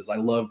performances, I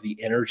love the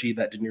energy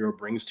that De Niro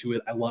brings to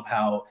it. I love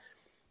how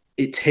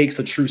it takes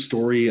a true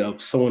story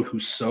of someone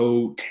who's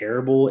so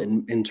terrible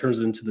and turns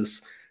it into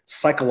this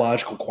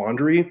psychological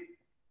quandary.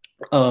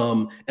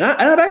 And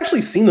I've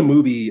actually seen the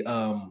movie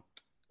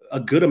a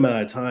good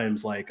amount of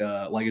times. Like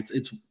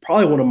it's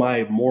probably one of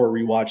my more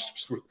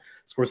rewatched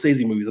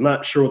Scorsese movies. I'm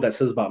not sure what that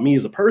says about me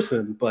as a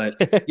person, but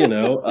but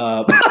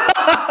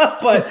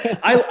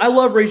I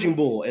love Raging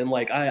Bull, and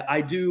like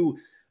I do.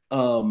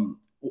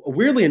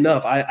 Weirdly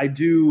enough, I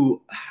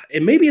do,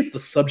 and maybe it's the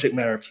subject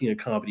matter of King of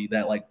Comedy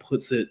that like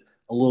puts it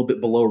a little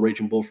bit below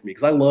Raging Bull for me,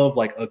 because I love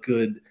like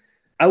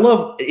I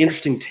love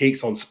interesting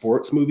takes on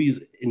sports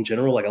movies in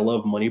general. Like I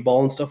love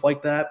Moneyball and stuff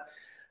like that.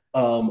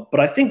 But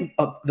I think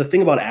the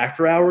thing about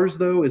After Hours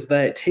though is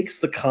that it takes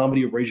the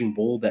comedy of Raging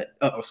Bull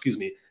excuse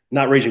me,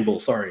 not Raging Bull.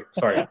 Sorry.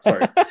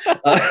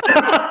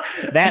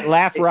 that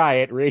laugh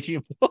riot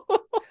Raging Bull.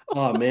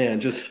 Oh man,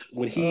 just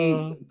when he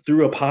uh,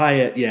 threw a pie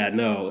at, yeah,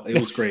 no, it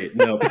was great.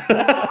 No.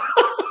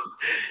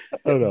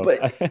 oh no.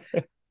 But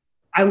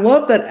I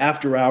love that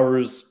After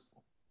Hours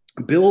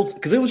builds,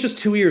 because it was just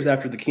 2 years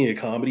after the King of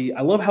Comedy.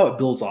 I love how it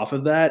builds off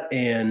of that,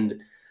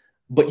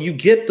 but you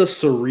get the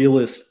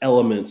surrealist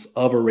elements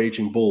of a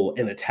Raging Bull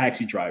and a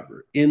Taxi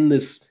Driver in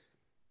this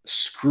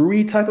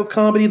screwy type of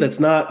comedy that's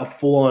not a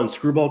full-on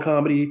screwball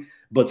comedy,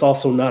 but it's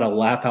also not a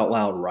laugh out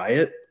loud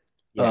riot.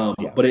 Yes,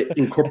 yeah. But it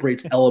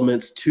incorporates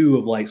elements too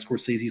of like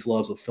Scorsese's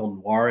loves of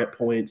film noir at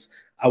points.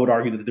 I would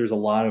argue that there's a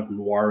lot of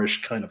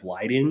noirish kind of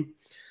lighting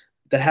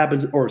that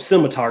happens, or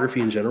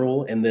cinematography in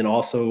general. And then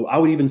also, I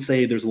would even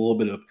say there's a little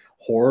bit of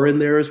horror in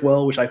there as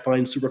well, which I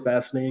find super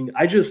fascinating.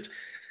 I've just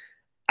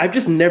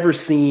never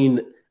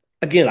seen,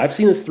 again, I've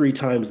seen this 3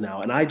 times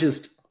now, and I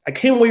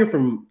came away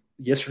from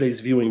yesterday's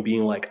viewing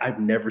being like, I've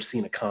never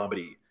seen a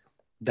comedy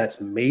that's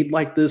made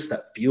like this, that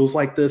feels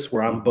like this,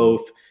 where I'm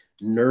both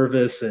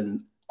nervous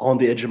and on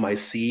the edge of my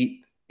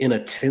seat in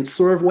a tense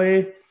sort of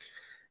way.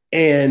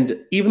 And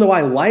even though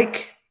I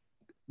like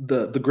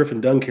the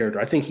Griffin Dunn character,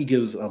 I think he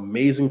gives an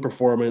amazing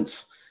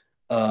performance.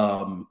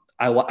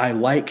 I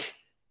like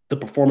the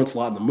performance a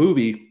lot in the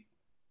movie.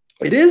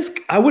 It is,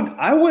 I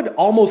would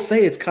almost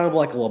say it's kind of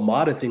like a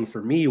LaMotta thing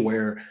for me,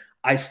 where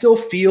I still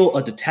feel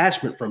a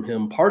detachment from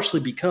him, partially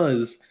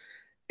because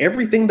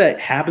everything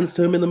that happens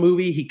to him in the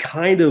movie,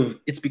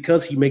 it's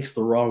because he makes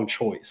the wrong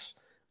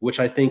choice, which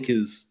I think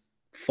is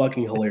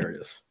fucking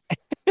hilarious.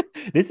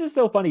 This is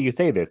so funny you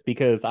say this,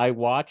 because I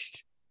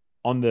watched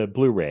on the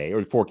Blu-ray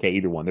or 4K,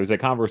 either one. There's a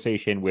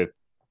conversation with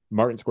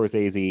Martin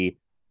Scorsese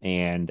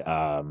and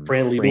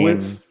Fran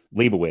Lebowitz.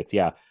 Lebowitz,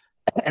 yeah.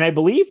 And I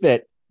believe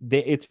that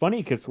it's funny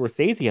because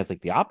Scorsese has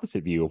like the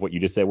opposite view of what you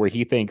just said, where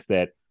he thinks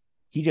that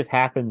he just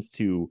happens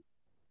to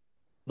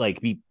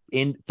like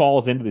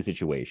falls into the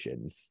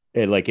situations,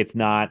 and like it's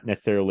not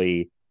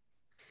necessarily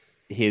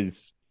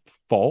his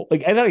fault.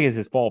 Like I don't think it's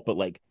his fault, but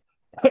like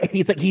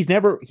it's like he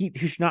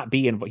should not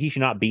be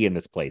in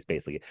this place.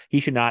 Basically, he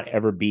should not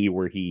ever be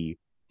where he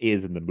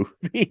is in the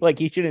movie. Like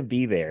he shouldn't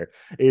be there.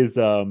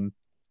 And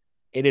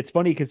it's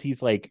funny because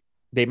he's like,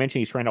 they mention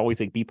he's trying to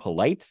always like be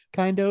polite,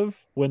 kind of,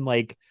 when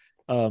like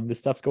the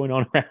stuff's going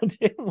on around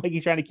him. Like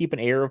he's trying to keep an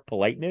air of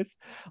politeness.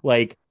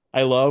 Like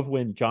I love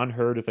when John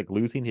Hurt is like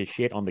losing his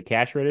shit on the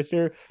cash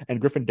register,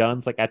 and Griffin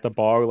Dunn's like at the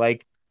bar,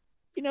 like,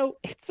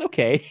 it's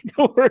okay.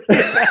 Don't worry about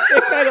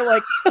it. Kind of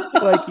like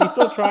he's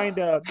still trying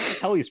to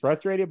tell he's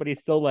frustrated, but he's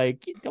still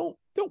like, don't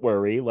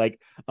worry. But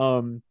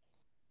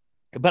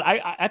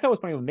I thought it was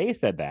funny when they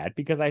said that,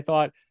 because I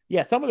thought,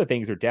 yeah, some of the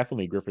things are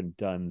definitely Griffin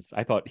Dunn's,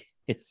 I thought,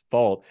 his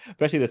fault,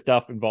 especially the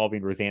stuff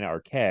involving Rosanna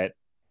Arquette.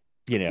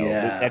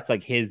 Yeah. That's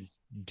like his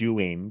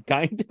doing,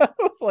 kind of.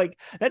 Like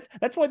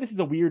that's why this is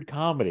a weird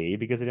comedy,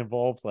 because it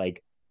involves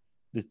like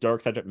this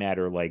dark subject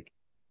matter, like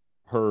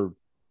her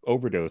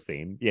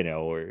overdosing,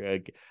 or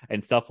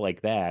and stuff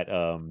like that.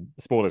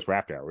 Spoilers for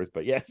After Hours,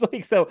 but yes,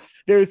 like, so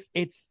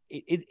it's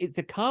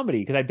a comedy,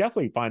 because I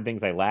definitely find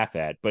things I laugh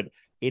at, but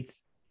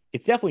it's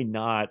definitely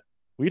not.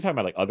 We were talking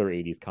about like other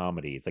 80s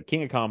comedies, like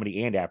King of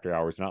Comedy and After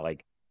Hours, not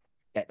like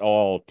at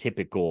all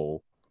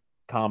typical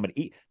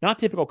comedy, not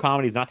typical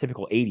comedies, not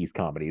typical 80s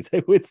comedies.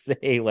 I would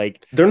say,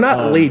 like, They're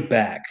not laid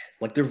back.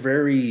 Like, they're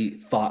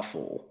very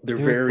thoughtful. They're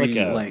there's like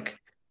very like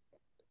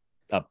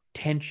a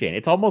tension.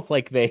 It's almost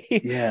like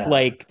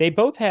yeah, they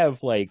both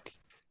have like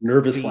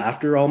nervous the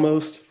laughter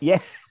almost.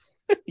 yes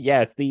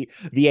yes, the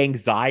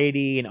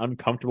anxiety and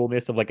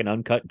uncomfortableness of like an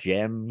Uncut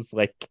Gems,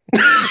 like,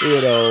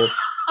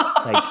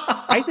 like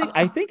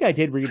I think I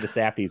did read the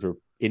Safdies were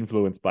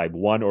influenced by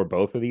one or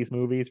both of these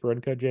movies for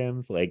Uncut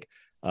Gems. Like,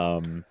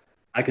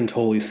 I can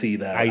totally see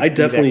that. I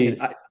see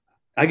that.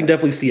 I can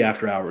definitely see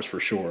After Hours for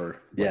sure.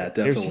 Yeah,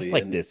 There's just definitely.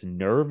 like this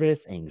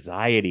nervous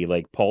anxiety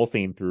like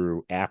pulsing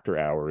through After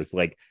Hours,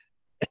 like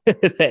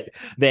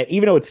that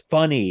even though it's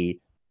funny,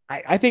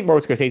 I think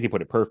Martin Scorsese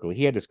put it perfectly.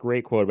 He had this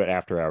great quote about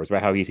After Hours,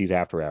 about how he sees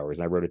After Hours,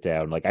 and I wrote it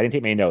down. Like, I didn't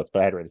take many notes, but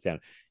I had to write it down.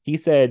 He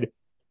said,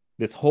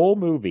 this whole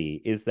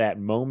movie is that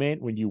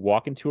moment when you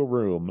walk into a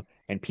room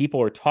and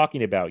people are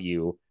talking about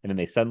you and then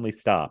they suddenly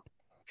stop.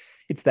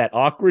 It's that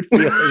awkward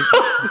feeling,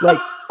 like,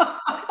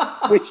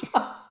 which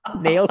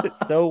nails it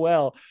so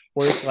well,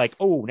 where it's like,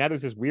 oh, now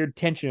there's this weird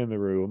tension in the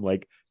room.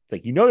 Like, it's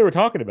like, they were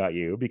talking about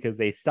you because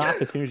they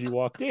stopped as soon as you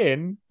walked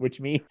in, which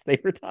means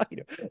they were talking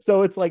to you.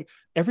 So it's like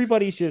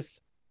everybody's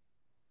just,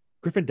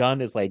 Griffin Dunn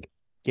is like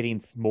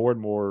getting more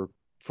and more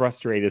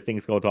frustrated as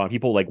things go on.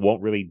 People like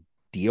won't really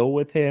deal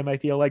with him, I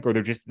feel like, or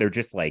they're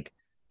just like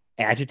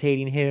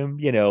agitating him,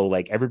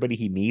 like everybody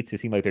he meets, it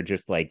seems like they're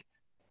just like,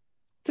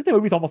 it's like the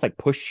movie's almost like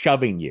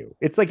shoving you.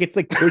 It's like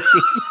pushing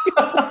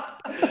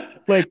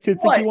like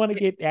it's like you want to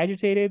get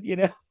agitated.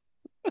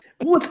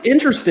 Well, it's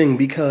interesting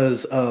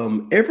because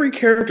every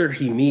character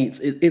he meets,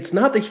 it's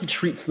not that he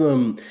treats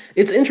them.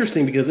 It's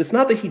interesting because it's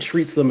not that he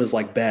treats them as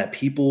like bad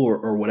people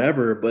or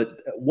whatever, but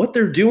what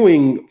they're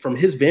doing from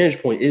his vantage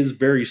point is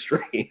very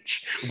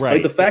strange. Like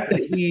Right. the fact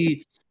that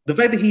he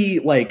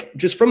like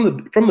just from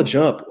the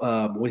jump,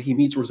 when he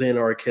meets Rosanna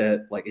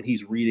Arquette, like, and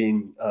he's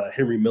reading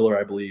Henry Miller,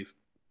 I believe,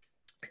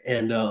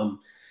 and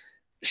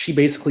she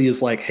basically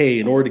is like, hey,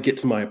 in order to get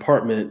to my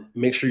apartment,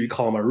 make sure you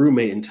call my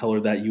roommate and tell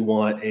her that you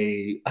want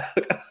a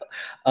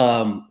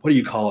what do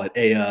you call it,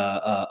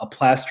 a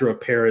plaster of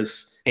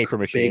Paris Paper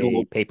mache,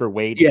 bagel,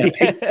 paperweight. yeah,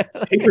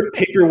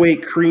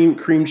 paperweight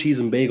cream cheese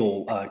and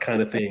bagel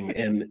kind of thing.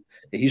 And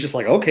he's just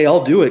like, okay,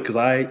 I'll do it, because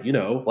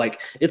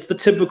like, it's the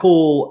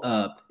typical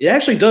it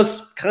actually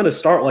does kind of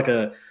start like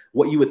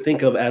what you would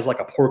think of as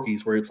like a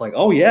Porky's, where it's like,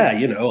 oh yeah,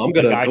 I'm A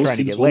gonna guy go trying see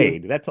to this get woman.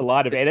 laid. That is a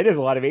lot of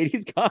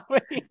 80s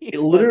comedy.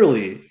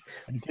 Literally.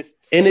 It just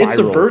And it spirals.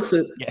 subverts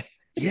it.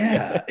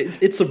 Yeah,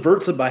 it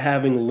subverts it by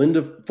having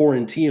Linda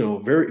Fiorentino,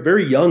 very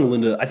very young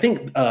Linda. I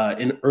think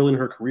early in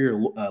her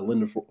career,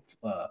 Linda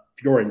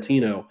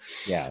Fiorentino,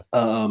 Yeah.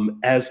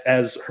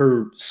 as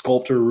her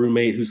sculptor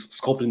roommate, who's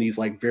sculpting these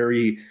like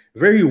very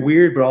very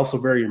weird but also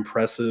very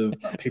impressive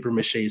paper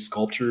mache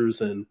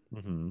sculptures. And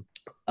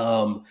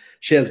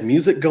she has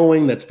music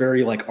going that's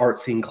very like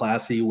artsy and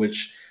classy,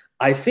 which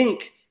I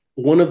think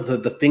one of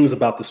the things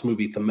about this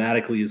movie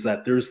thematically is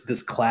that there's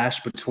this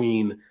clash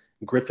between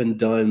Griffin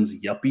Dunn's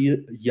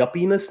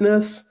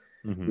yuppiness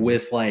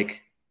with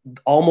like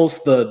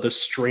almost the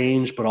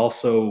strange but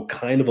also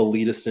kind of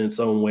elitist in its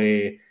own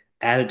way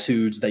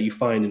attitudes that you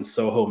find in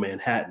Soho,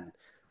 Manhattan.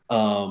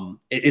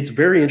 It's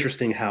very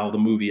interesting how the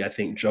movie, I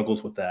think,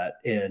 juggles with that.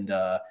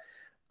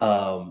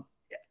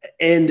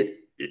 And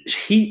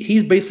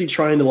he's basically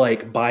trying to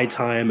like buy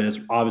time, as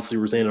obviously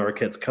Rosanna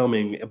Arquette's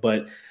coming,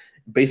 but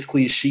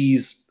basically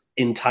she's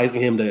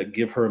enticing him to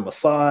give her a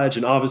massage.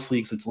 And obviously,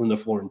 because it's Linda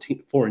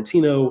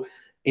Florentino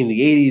in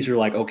the 80s, you're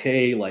like,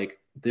 okay, like,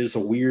 there's a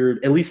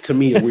weird, at least to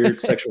me, a weird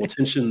sexual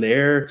tension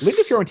there.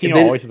 Linda Fiorentino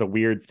always has a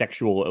weird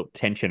sexual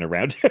tension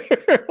around her.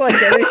 Like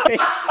everything,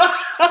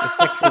 the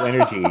sexual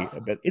energy.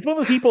 But it's one of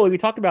those people we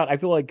talk about, I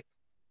feel like,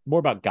 more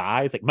about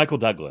guys, like Michael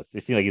Douglas.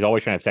 It seems like he's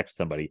always trying to have sex with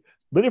somebody.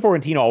 Linda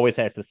Fiorentino always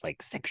has this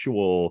like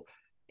sexual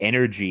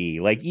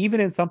energy, like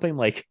even in something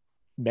like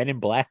Men in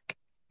Black,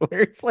 where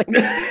it's like,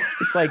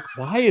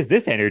 why is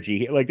this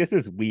energy? Like, this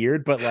is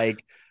weird, but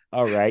like,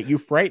 all right, you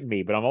frighten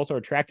me, but I'm also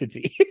attracted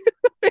to you.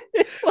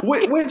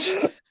 Which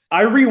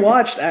I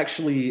rewatched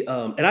actually,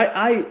 and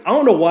I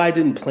don't know why I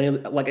didn't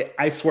plan. Like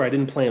I swear I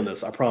didn't plan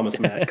this. I promise,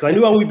 Matt, because I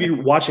knew I would be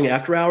watching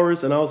After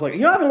Hours, and I was like, I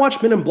haven't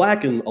watched Men in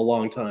Black in a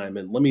long time,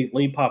 and let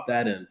me pop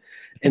that in.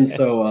 And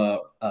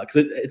so because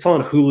it's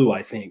on Hulu,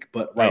 I think,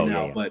 but right Oh yeah,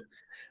 now, yeah.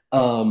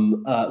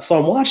 but so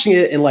I'm watching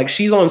it, and like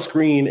she's on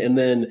screen, and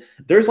then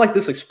there's like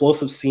this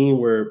explosive scene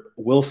where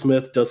Will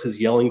Smith does his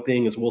yelling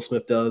thing as Will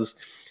Smith does,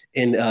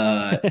 and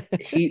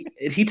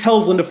he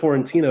tells Linda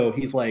Fiorentino,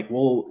 he's like,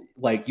 well,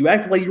 like you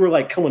acted like you were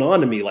like coming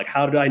on to me, like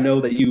how did I know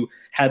that you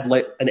had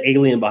like an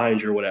alien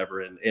behind you or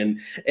whatever, and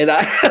I,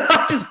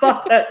 I just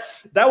thought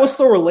that was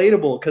so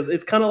relatable because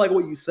it's kind of like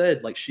what you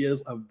said, like she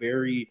has a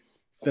very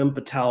femme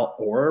fatale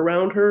aura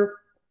around her,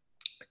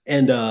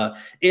 and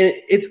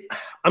it's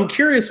I'm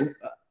curious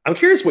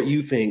what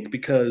you think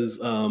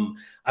because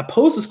I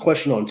posed this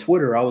question on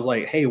Twitter. I was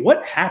like, "Hey,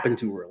 what happened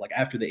to her like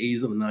after the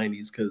 80s and the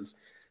 90s?" Because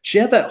she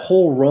had that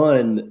whole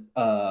run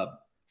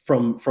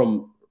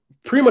from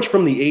pretty much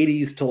from the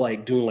 80s to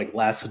like doing like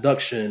Last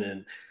Seduction,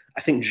 and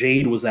I think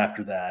Jade was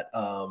after that,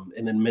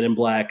 and then Men in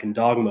Black and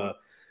Dogma,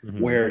 Mhm.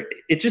 where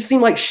it just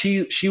seemed like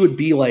she would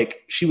be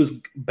like she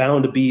was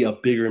bound to be a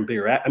bigger and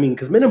bigger. I mean,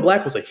 because Men in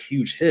Black was a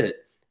huge hit,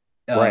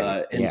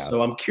 Right. and Yeah.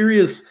 so I'm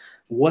curious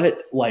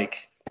what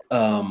like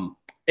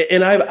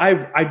and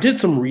I did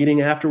some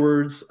reading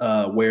afterwards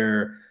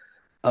where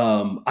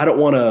I don't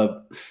want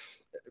to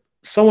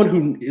someone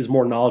who is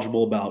more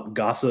knowledgeable about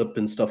gossip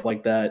and stuff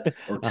like that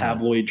or Uh-huh.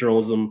 tabloid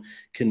journalism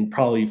can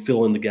probably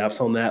fill in the gaps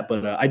on that,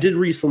 but I did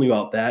read something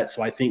about that,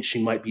 so I think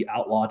she might be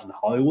outlawed in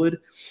Hollywood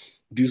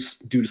due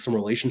to some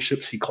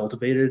relationships she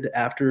cultivated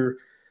after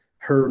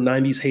her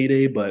 90s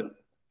heyday. But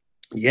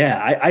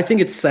yeah, I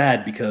think it's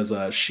sad because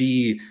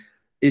she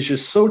is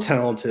just so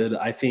talented.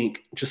 I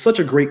think just such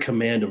a great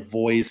command of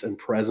voice and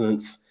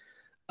presence.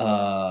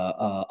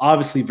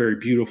 Obviously, very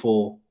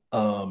beautiful.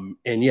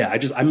 And yeah,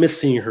 I miss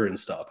seeing her and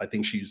stuff. I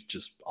think she's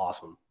just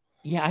awesome.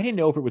 Yeah, I didn't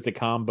know if it was a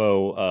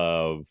combo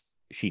of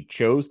she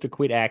chose to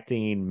quit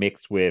acting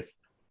mixed with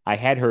I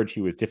had heard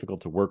she was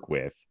difficult to work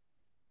with.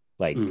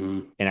 Like,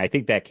 Hmm. and I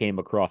think that came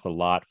across a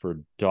lot for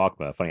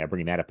Dogma. Funny, I'm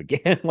bringing that up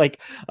again. Like,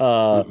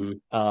 Hmm.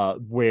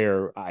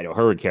 where I know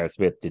her and Karen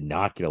Smith did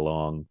not get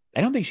along.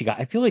 I don't think she got.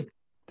 I feel like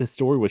the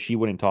story was she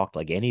wouldn't talk to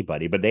like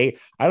anybody, but I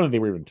don't think they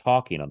were even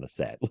talking on the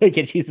set. Like,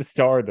 and she's the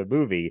star of the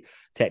movie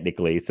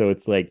technically, so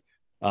it's like,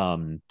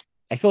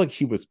 I feel like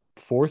she was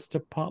forced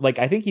upon. Like,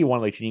 I think he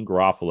wanted like Janine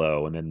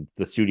Garofalo, and then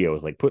the studio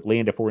was like put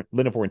Linda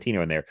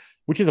Fiorentino in there,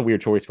 which is a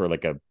weird choice for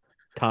like a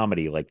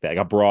comedy like that, like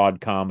a broad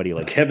comedy, A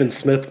like Kevin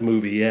Smith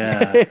movie,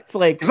 yeah. it's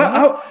like Because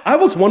what? I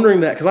was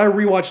wondering that because I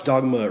rewatched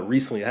Dogma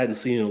recently. I hadn't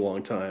seen it in a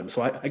long time,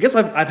 so I guess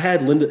I've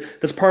had Linda.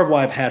 That's part of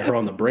why I've had her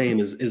on the brain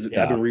is I've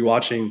Yeah. been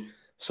rewatching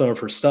some of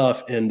her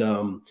stuff, and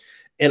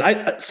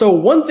I so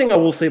one thing I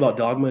will say about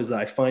Dogma is that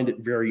I find it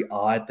very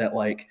odd that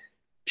like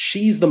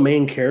she's the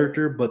main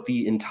character, but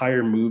the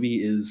entire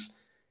movie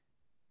is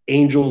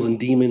angels and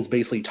demons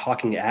basically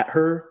talking at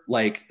her.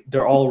 Like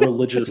they're all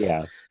religious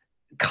Yeah.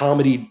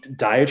 comedy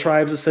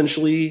diatribes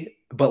essentially,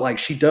 but like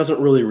she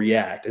doesn't really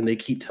react, and they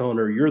keep telling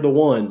her you're the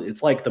one.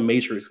 It's like the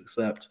Matrix,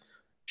 except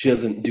she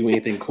doesn't do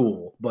anything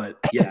cool. But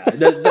yeah,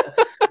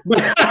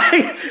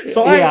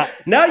 so I Yeah.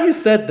 now you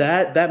said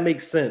that that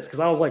makes sense because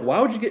I was like, why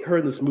would you get her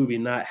in this movie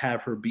and not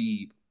have her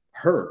be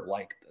her?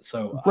 Like,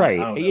 so I Right.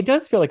 don't It know.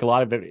 does feel like a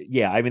lot of it.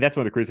 Yeah. I mean, that's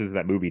one of the criticisms of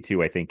that movie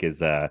too, I think,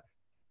 is I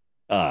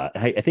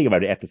think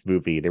about it at this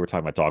movie. They were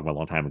talking about Dogma a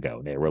long time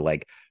ago. They were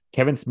like,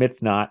 Kevin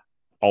Smith's not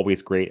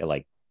always great at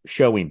like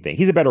showing things.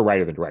 He's a better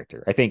writer than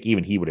director. I think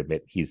even he would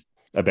admit he's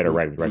a better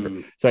writer than director.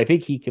 Mm-hmm. So I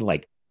think he can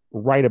like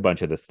write a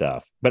bunch of this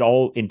stuff. But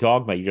all in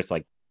Dogma, you're just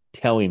like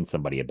telling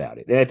somebody about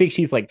it. And I think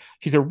she's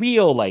a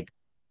real like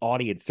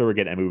audience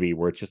surrogate in a movie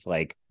where it's just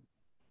like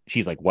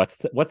she's like, what's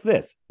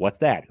this? What's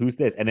that? Who's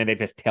this? And then they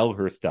just tell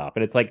her stuff.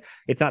 And it's like,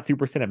 it's not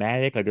super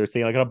cinematic. Like they're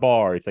saying like in a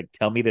bar, it's like,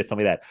 tell me this, tell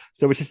me that.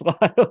 So it's just a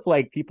lot of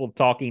like people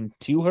talking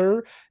to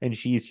her and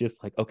she's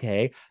just like,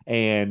 okay.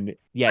 And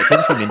yeah, it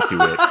doesn't seem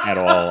into it at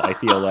all. I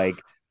feel like,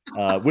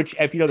 which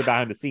if you know the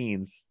behind the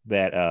scenes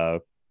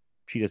that,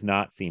 she does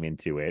not seem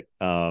into it.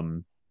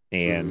 And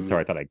Mm-hmm.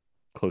 sorry, I thought I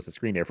closed the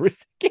screen there for a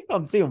second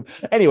on Zoom.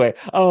 Anyway,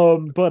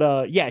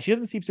 but yeah, she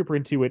doesn't seem super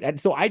into it. And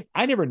so I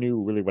never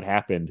knew really what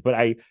happened, but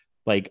I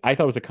thought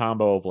it was a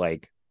combo of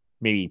like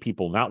maybe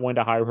people not wanting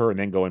to hire her and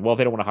then going, well, if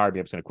they don't want to hire me,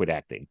 I'm just gonna quit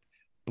acting.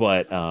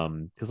 But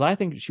because I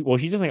think she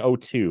does like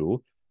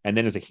 02, and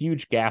then there's a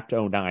huge gap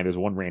to 09. There's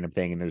one random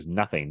thing and there's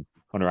nothing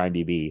on her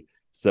IMDb.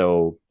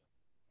 So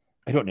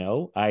I don't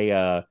know.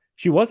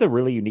 She was a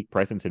really unique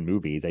presence in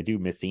movies. I do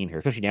miss seeing her,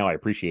 especially now I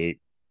appreciate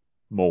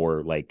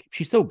more like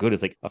she's so good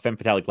as like a femme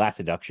fatale, like Last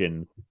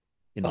Seduction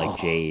in like Oh,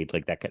 Jade,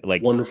 like that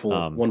wonderful,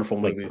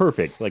 wonderful like movie.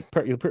 perfect,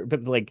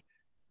 but like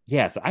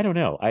yeah, so I don't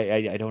know.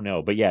 I don't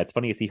know. But yeah, it's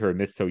funny to see her in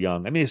this so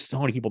young. I mean, there's so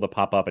many people that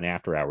pop up in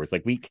After Hours.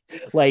 Like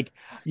like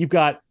you've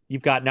got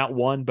not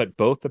one, but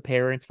both the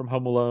parents from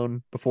Home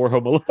Alone before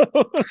Home Alone.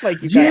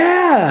 Like you've got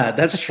Yeah,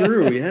 that's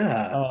true.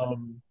 Yeah.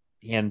 um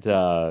and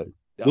oh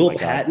Will my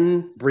God.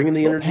 Patton bringing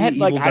the Well, energy. Pat,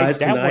 like Evil dies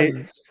that tonight.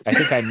 one I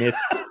think I missed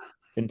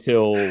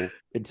until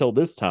until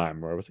this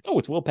time where I was like, oh,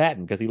 it's Will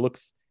Patton because he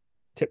looks.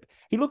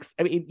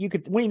 I mean, you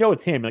could when you know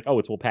it's him, like, oh,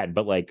 it's Will Patton,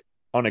 but like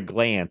on a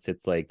glance,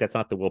 it's like that's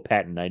not the Will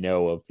Patton I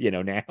know of,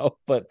 now.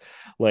 But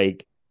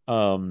like,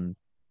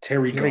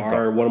 Terry Terry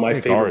Garr, one of my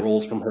Terry favorite Garr's-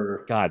 roles from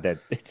her. God, that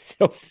it's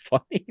so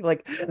funny.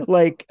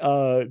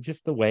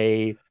 Just the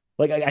way,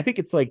 I think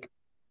it's like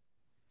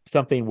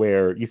something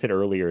where you said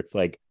earlier, it's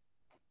like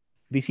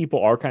these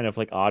people are kind of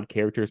like odd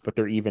characters, but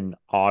they're even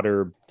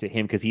odder to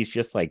him because he's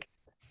just like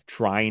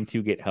trying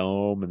to get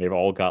home, and they've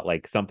all got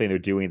like something they're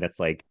doing that's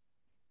like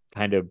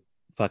kind of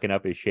fucking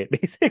up his shit,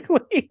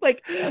 basically.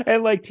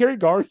 And like Terry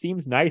Garr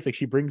seems nice. Like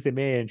she brings him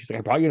in. She's like,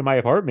 I brought you to my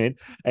apartment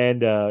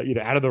and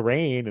out of the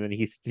rain. And then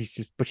he's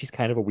just, but she's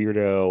kind of a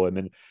weirdo. And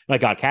then my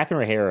God,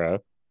 Catherine O'Hara,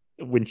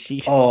 when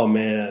she Oh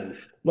man.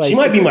 She like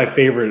might be my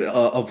favorite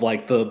of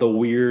like the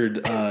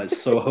weird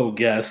Soho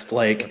guest,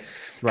 like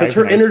because drives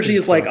her an ice energy cream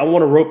is like, truck. I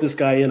want to rope this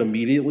guy in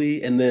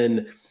immediately, and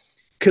then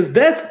because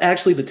that's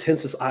actually the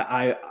tensest.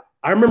 I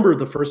remember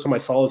the first time I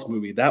saw this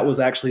movie, that was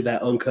actually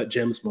that Uncut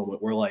Gems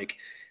moment where like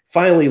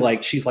finally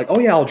like she's like, oh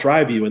yeah, I'll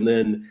drive you, and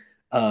then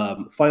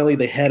finally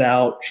they head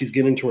out. She's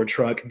getting into her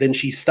truck, then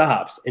she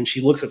stops and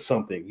she looks at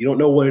something. You don't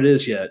know what it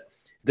is yet.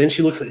 Then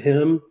she looks at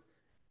him,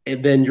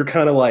 and then you're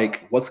kind of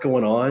like, what's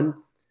going on?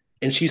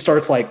 And she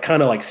starts like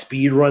kind of like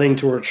speed running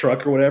to her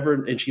truck or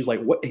whatever, and she's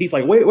like, what? He's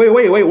like, wait,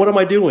 what am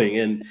I doing?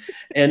 And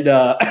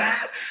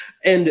I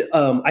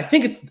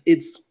think it's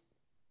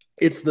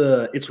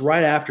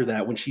right after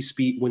that when she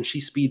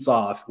speeds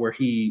off where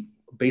he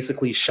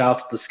basically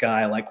shouts to the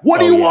sky like,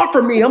 what do you want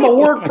from me? I'm a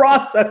word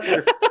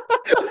processor.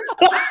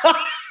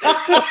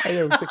 I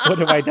know, it's like, what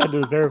have I done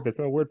to deserve this?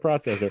 I'm a word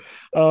processor.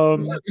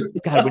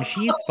 God, when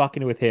she's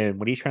fucking with him,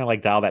 when he's trying to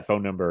like dial that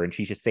phone number and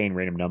she's just saying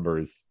random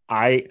numbers,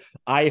 I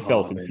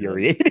felt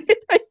infuriated.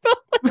 I felt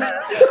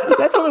like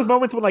that's one of those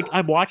moments when like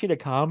I'm watching a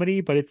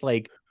comedy, but it's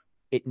like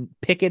it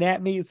picking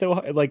at me. So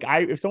like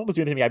if someone was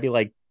doing it to me, I'd be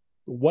like,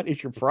 what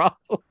is your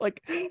problem?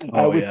 Like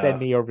I would send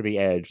me over the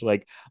edge.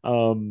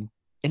 And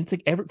it's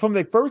like from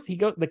the first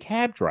the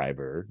cab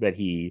driver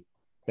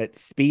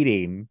that's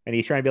speeding and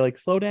he's trying to be like,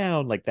 slow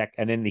down, like that,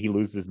 and then he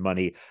loses his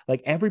money.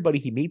 Like everybody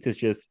he meets is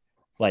just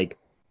like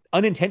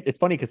it's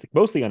funny because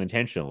mostly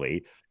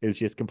unintentionally is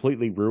just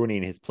completely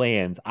ruining his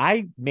plans.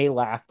 I may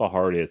laugh the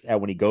hardest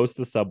at when he goes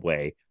to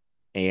Subway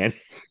and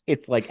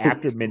it's like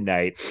after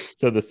midnight,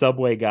 so the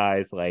Subway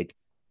guy's like,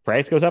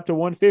 price goes up to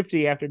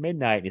 150 after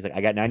midnight, and he's like,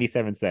 I got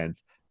 97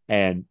 cents,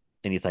 and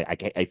he's like, I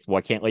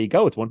can't let you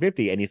go, it's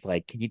 150, and he's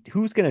like,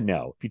 who's gonna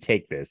know if you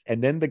take this?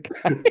 And then the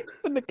guy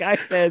when the guy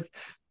says,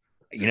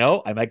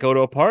 I might go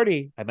to a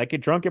party, I might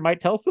get drunk, and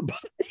might tell somebody.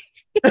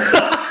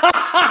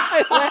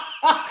 I laughed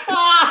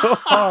so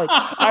hard.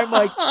 I'm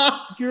like,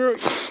 you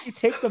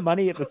take the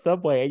money at the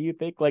Subway and you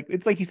think like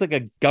it's like he's like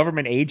a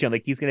government agent,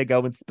 like he's gonna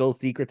go and spill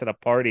secrets at a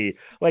party.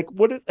 Like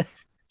what is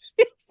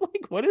it's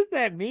like, what does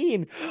that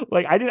mean?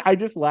 Like I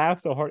just laugh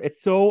so hard.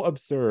 It's so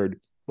absurd.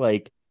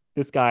 Like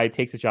this guy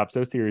takes his job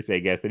so seriously, I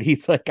guess, and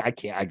he's like,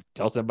 I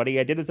tell somebody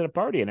I did this at a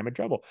party and I'm in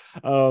trouble.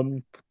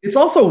 It's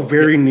also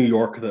very New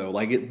York though.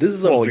 Like this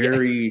is a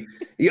very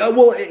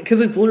because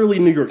it's literally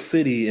New York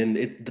City and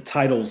the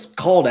title's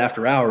called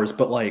After Hours,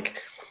 but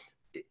like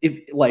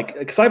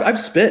because I've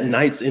spent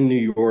nights in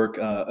New York.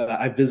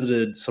 I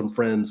visited some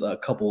friends a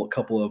couple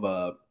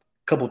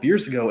of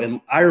years ago, and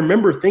I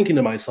remember thinking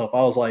to myself,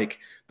 I was like,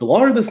 the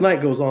longer this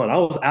night goes on, I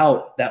was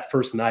out that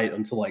first night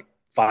until like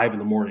 5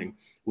 a.m,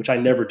 which I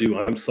never do.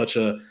 I'm such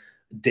a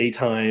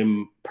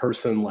daytime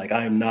person. Like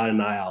I am not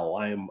an owl.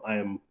 I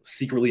am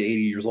secretly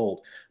 80 years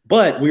old.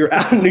 But we were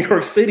out in New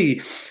York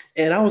City,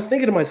 and I was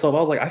thinking to myself, I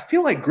was like, I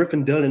feel like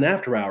Griffin Dunn in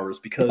After Hours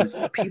because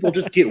people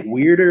just get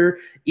weirder.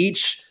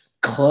 Each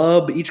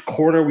club, each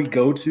corner we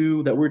go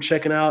to that we're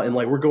checking out, and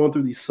like we're going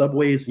through these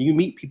subways, and you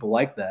meet people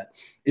like that.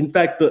 In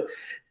fact,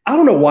 I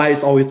don't know why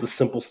it's always the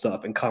simple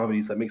stuff in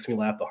comedies that makes me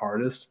laugh the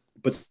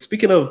hardest. But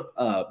speaking of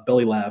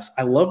belly laughs,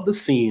 I love the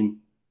scene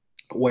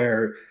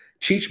where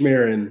Cheech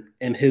Marin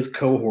and his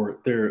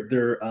cohort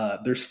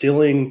they're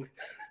stealing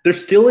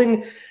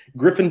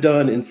Griffin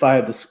Dunn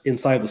inside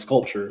the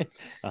sculpture,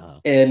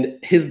 and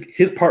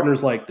his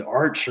partner's like, the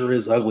art sure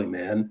is ugly,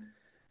 man.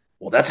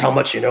 Well, that's how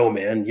much you know,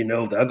 man.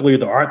 The uglier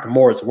the art, the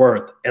more it's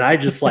worth. And I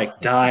just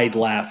like died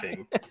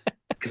laughing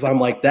because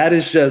I'm like, that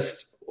is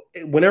just.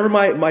 Whenever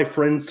my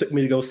friends took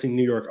me to go see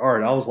New York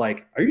art, I was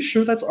like, "Are you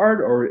sure that's art,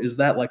 or is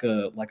that like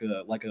a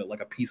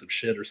piece of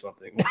shit or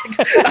something?" Like,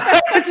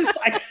 I just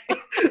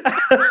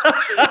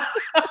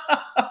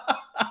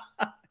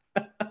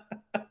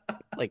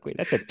like, wait,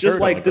 that's a just turd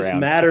like on the this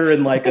ground. matter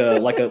in like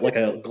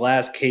a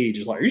glass cage.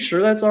 Is like, are you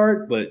sure that's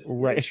art? But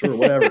Right, sure,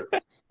 whatever.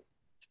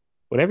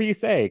 Whatever you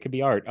say, it could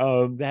be art.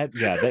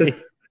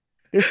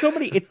 There's so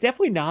many. It's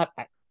definitely not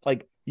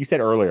like you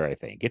said earlier. I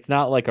think it's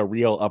not like a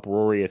real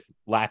uproarious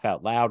laugh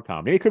out loud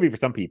comedy. It could be for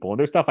some people, and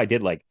there's stuff I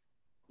did like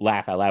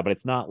laugh out loud, but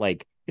it's not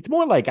like, it's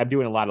more like I'm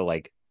doing a lot of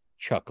like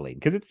chuckling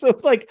because it's so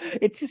like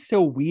it's just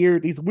so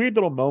weird. These weird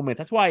little moments.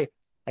 That's why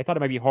I thought it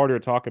might be harder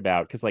to talk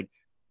about, because like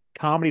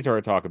comedies are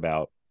hard to talk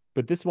about,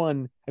 but this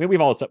one, I mean,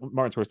 we've all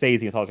Martin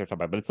Scorsese and all sorts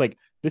about, but it's like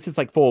this is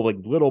like full of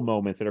like little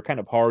moments that are kind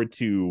of hard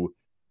to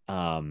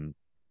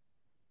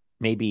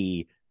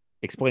maybe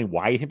explain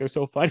why you think they're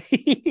so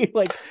funny.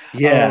 Like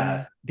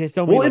Yeah. there's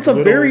so many Well, like it's a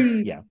little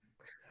very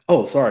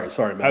Oh, sorry,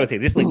 I would Matt. say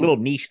just like little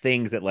niche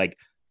things that like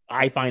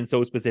I find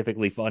so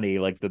specifically funny,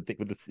 like the thing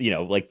with this,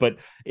 like, but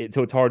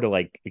so it's hard to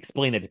like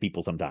explain that to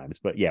people sometimes.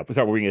 But yeah,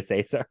 sorry, what were we gonna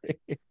say? Sorry.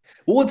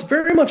 Well, it's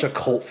very much a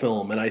cult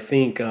film, and I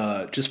think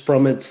just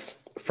from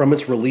its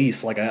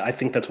release, like I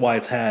think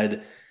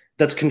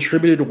that's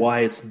contributed to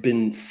why it's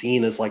been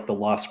seen as like the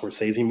lost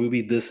Scorsese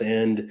movie. This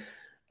and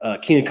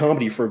King of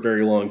Comedy for a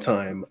very long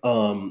time.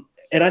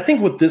 And I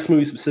think with this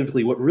movie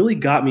specifically, what really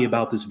got me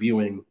about this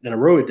viewing, and I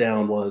wrote it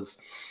down,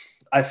 was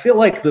I feel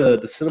like the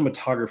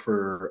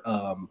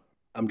cinematographer.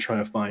 I'm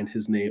trying to find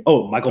his name.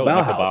 Oh, Michael Oh,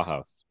 Michael Bauhaus.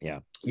 Bauhaus. Yeah.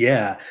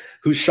 Yeah,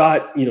 who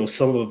shot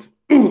some of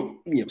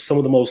some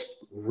of the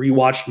most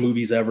rewatched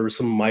movies ever,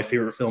 some of my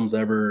favorite films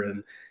ever,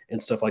 and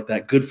stuff like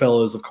that.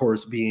 Goodfellas, of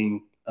course,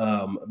 being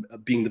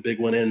the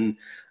big one, and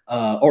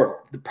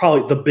or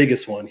probably the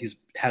biggest one.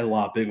 He's had a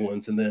lot of big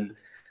ones, and then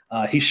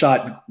he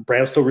shot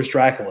Bram Stoker's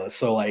Dracula.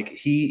 So like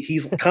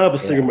he's kind of a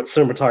Yeah.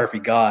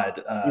 cinematography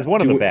god. He's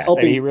one of the best. I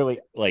mean, he really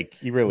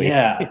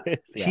Yeah, is.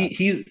 Yeah.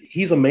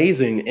 he's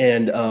amazing,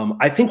 and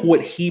I think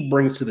what he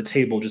brings to the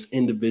table, just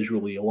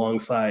individually,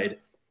 alongside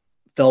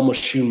Thelma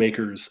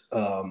Schoonmaker's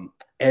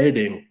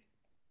editing.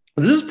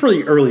 This is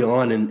pretty early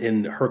on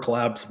in her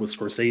collabs with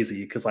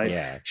Scorsese, because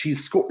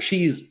she's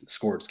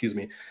scored, excuse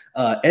me,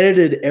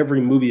 edited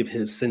every movie of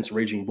his since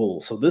Raging Bull.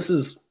 So this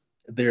is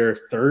their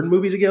third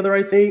movie together,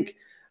 I think,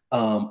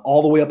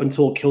 all the way up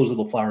until Killers of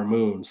the Flower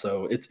Moon.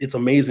 So it's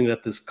amazing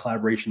that this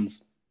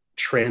collaboration's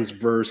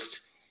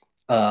transversed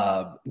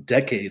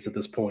decades at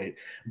this point.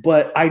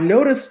 But I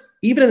noticed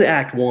even in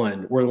Act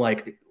One, where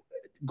like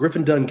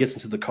Griffin Dunn gets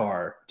into the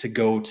car to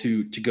go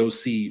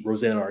see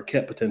Rosanna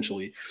Arquette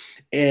potentially,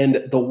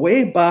 and the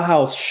way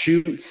Bauhaus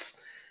shoots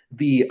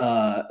the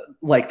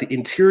like the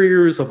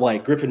interiors of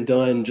like Griffin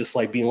Dunn just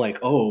like being like,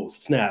 oh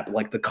snap,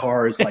 like the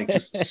car is like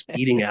just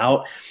speeding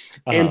out,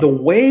 and the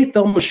way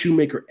Thelma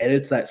Schoonmaker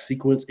edits that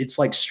sequence, it's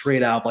like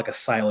straight out of like a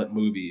silent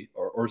movie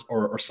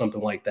or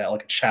something like that,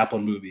 like a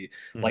Chaplin movie.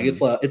 Like it's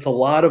a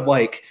lot of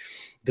like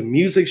the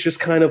music's just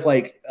kind of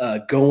like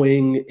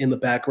going in the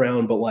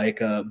background, but like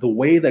the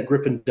way that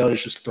Griffin Dunn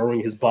is just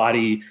throwing his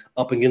body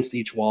up against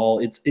each wall,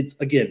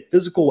 it's again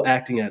physical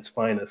acting at its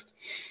finest.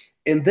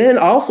 And then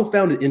I also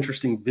found it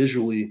interesting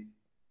visually,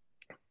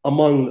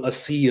 among a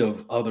sea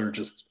of other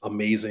just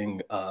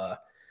amazing,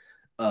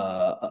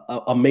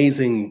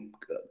 amazing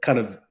kind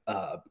of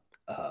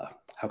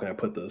how can I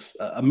put this?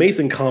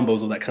 Amazing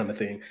combos of that kind of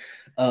thing.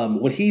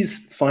 When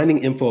he's finding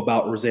info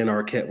about Rosanna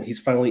Arquette, when he's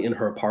finally in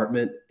her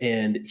apartment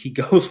and he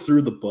goes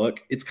through the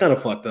book, it's kind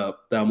of fucked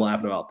up that I'm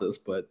laughing about this,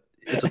 but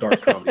it's a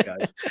dark comedy,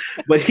 guys.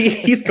 But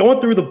he's going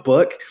through the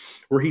book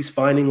where he's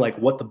finding like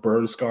what the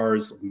burn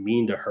scars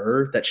mean to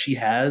her that she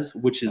has,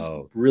 which is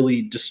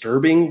really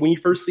disturbing when you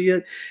first see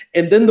it.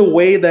 And then the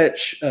way that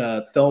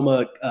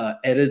Thelma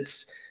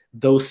edits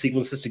those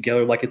sequences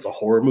together like it's a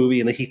horror movie,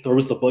 and then he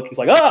throws the book, he's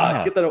like,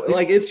 get that away.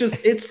 Like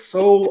it's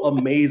so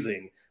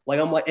amazing. Like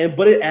I'm like,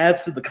 but it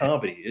adds to the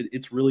comedy.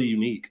 It's really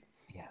unique.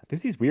 Yeah,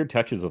 there's these weird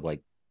touches of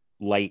like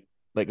light,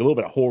 like a little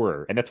bit of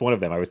horror, and that's one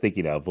of them I was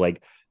thinking of.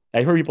 Like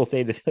I've heard people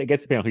say this, I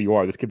guess depending on who you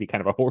are, this could be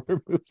kind of a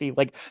horror movie.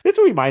 Like this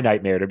would be my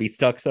nightmare, to be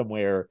stuck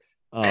somewhere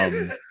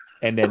and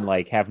then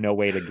like have no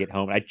way to get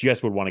home. I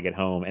just would want to get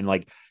home. And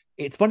like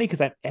it's funny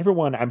because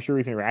everyone I'm sure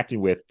he's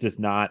interacting with does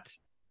not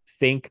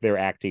think they're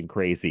acting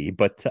crazy,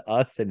 but to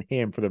us and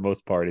him, for the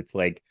most part, it's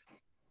like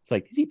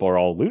these people are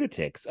all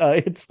lunatics.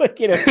 It's like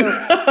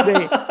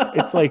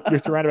it's like you're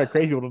surrounded by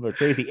crazy people, and they're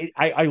crazy.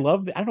 I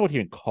love. I don't know what to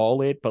even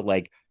call it, but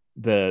like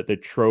the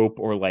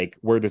trope, or like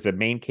where there's a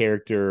main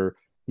character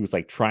who's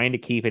like trying to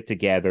keep it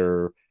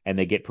together, and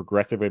they get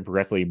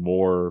progressively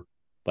more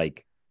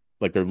like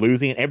they're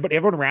losing it. But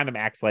everyone around them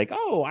acts like,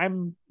 oh,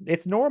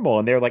 it's normal,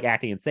 and they're like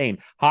acting insane.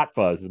 Hot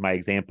Fuzz is my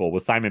example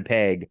with Simon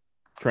Pegg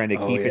trying to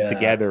keep it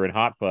together in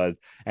Hot Fuzz,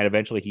 and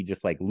eventually he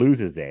just like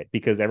loses it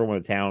because everyone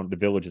in town, the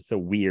village, is so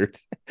weird.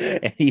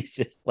 And he's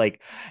just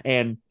like,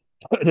 and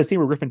the scene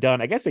where Griffin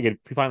Dunn, I guess he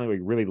finally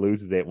like really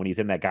loses it when he's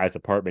in that guy's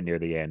apartment near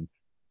the end,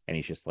 and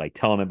he's just like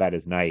telling him about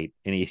his night,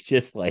 and he's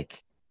just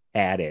like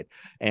at it.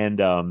 And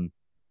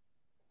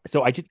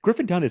so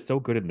Griffin Dunn is so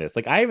good in this.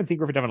 Like I haven't seen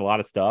Griffin Dunn in a lot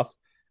of stuff.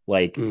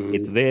 Like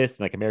it's this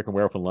and like American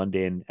Werewolf in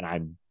London, and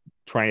I'm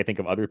trying to think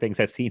of other things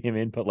I've seen him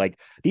in, but like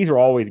these are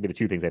always be the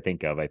two things I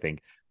think of, I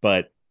think.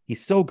 But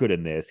he's so good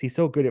in this. He's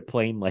so good at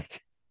playing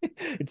like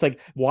it's like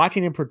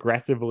watching him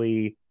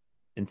progressively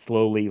and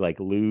slowly like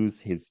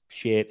lose his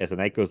shit as the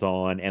night goes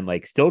on, and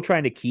like still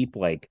trying to keep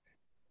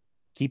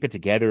it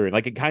together, and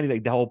like it kind of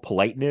like the whole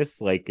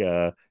politeness, like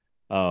there's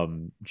so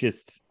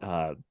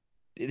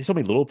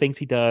many little things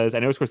he does. I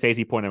know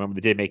Scorsese point I remember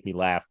that did make me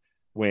laugh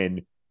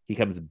when he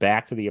comes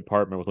back to the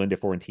apartment with Linda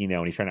Fiorentino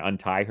and he's trying to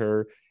untie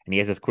her, and he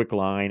has this quick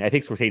line. I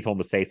think Scorsese told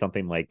him to say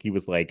something like, he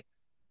was like,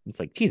 It's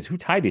like, geez, who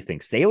tied these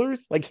things?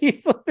 Sailors? Like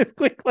he's like this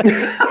quick, like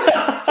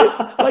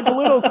just like a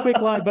little quick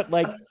line, but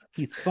like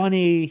he's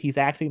funny. He's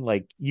acting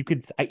like you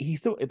could.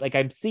 He's so like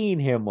I'm seeing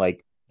him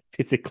like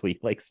physically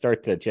like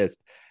start to just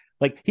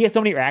like he has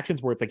so many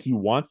reactions where it's like he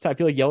wants to. I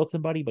feel like yell at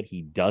somebody, but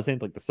he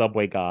doesn't. Like the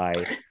subway guy,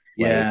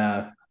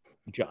 Yeah.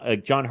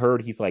 like John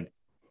Hurd. He's like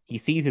he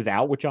sees his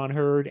out with John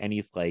Hurd, and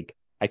he's like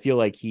I feel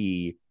like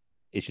he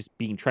is just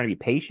being trying to be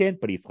patient,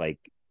 but he's like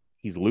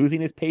he's losing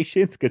his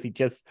patience because he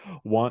just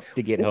wants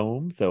to get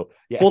home. So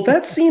yeah. Well,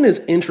 that scene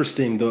is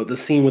interesting though. The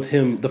scene with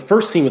him, the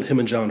first scene with him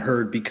and John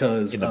Hurd,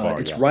 because In the bar,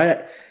 it's yeah.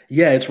 right.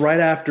 Yeah, it's right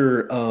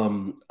after.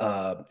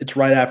 It's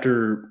right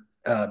after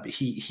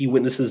he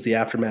witnesses the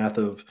aftermath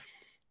of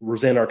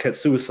Roseanne Arquette's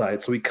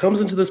suicide. So he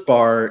comes into this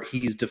bar.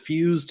 He's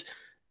diffused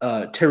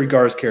Terry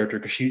Garr's character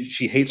because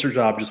she hates her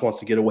job, just wants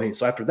to get away.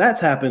 So after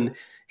that's happened,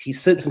 he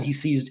sits and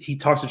he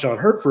talks to John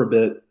Hurt for a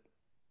bit,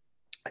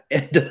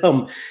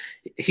 and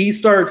he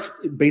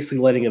starts basically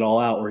letting it all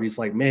out. Where he's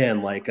like,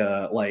 "Man,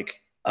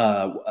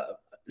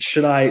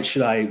 should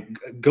I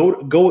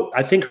go?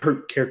 I think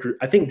her character,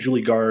 I think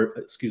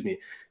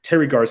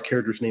Terry Garr's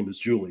character's name is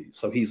Julie.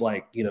 So he's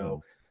like,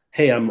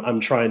 hey, I'm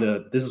trying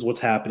to. This is what's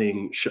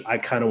happening. I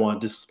kind of want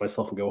to distance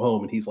myself and go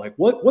home. And he's like,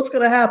 what's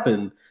gonna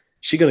happen?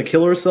 She gonna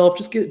kill herself?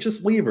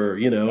 Just leave her,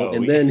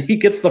 And then he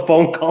gets the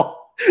phone call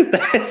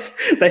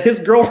that his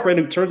girlfriend,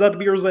 who turns out to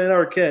be Roseanne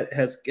Arquette,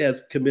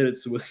 has committed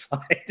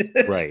suicide.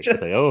 Right.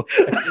 Just, Like, oh.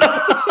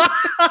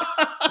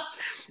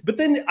 But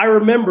then I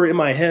remember in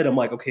my head, I'm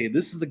like, okay,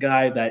 this is the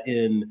guy that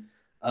in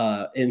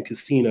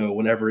Casino,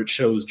 whenever it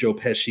shows Joe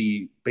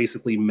Pesci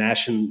basically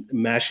mashing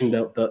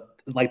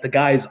the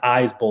guy's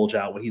eyes bulge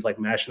out when he's like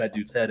mashing that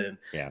dude's head in.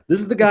 Yeah. This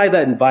is the guy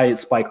that invited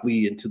Spike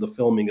Lee into the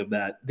filming of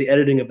the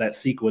editing of that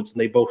sequence, and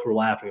they both were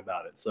laughing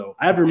about it. So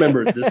I have to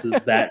remember this is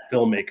that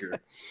filmmaker.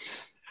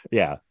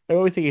 Yeah. I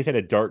always think he's had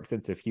a dark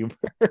sense of humor.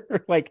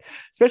 Like,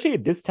 especially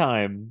at this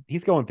time,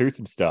 he's going through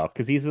some stuff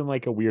because he's in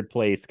like a weird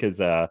place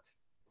because I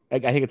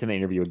think it's in the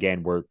interview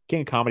again where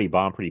King of Comedy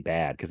bombed pretty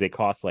bad because it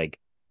cost like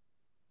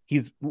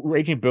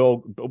Raging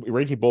Bull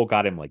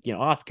got him like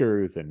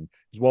Oscars and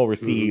was well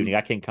received. Mm-hmm. And he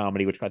got King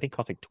Comedy, which I think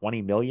cost like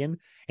 20 million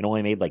and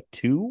only made like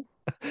 2.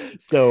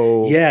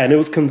 So yeah, and it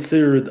was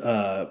considered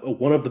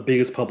one of the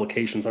biggest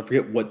publications. I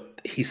forget what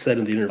he said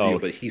in the interview,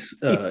 but he's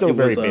still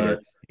very bitter.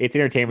 It's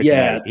Entertainment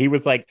Tonight. He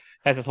was like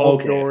has this whole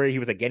story. He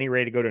was like getting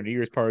ready to go to a New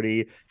Year's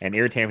party, and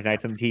Entertainment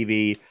Tonight's on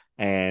TV,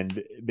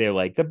 and they're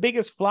like the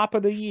biggest flop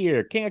of the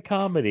year, King of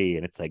Comedy,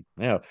 and it's like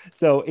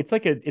So it's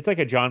like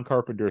a John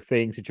Carpenter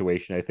thing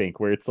situation, I think,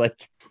 where it's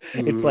like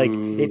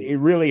it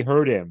really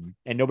hurt him,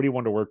 and nobody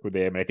wanted to work with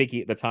him. And I think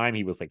at the time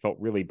he was like felt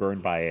really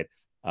burned by it,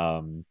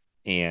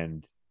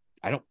 and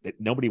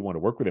nobody wanted to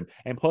work with him.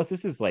 And plus,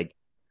 this is like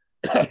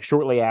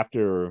shortly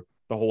after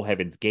the whole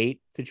Heaven's Gate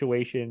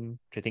situation,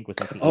 which I think was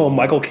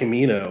Michael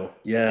Cimino,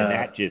 yeah, and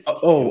that just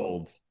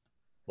killed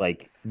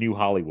like New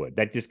Hollywood.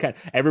 That just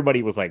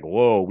everybody was like,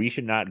 "Whoa, we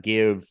should not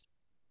give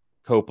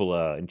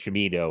Coppola and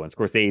Cimino and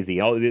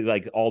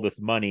Scorsese all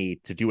this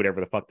money to do whatever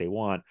the fuck they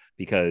want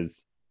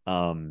because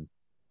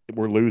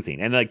we're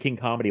losing." And like King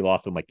Comedy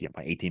lost him like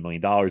 $18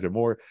 million or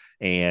more,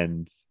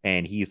 and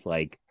he's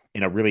like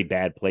in a really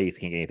bad place,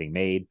 can't get anything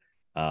made.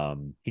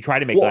 He tried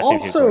to make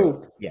because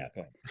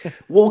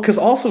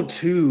also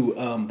too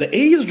the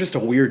 80s are just a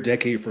weird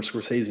decade for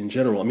Scorsese in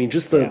general. I mean,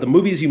 just the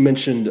movies you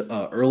mentioned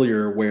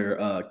earlier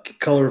where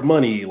Color of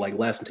Money, like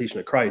Last Temptation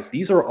of Christ,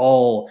 these are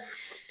all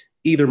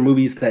either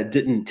movies that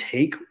didn't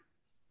take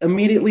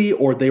immediately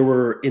or they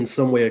were in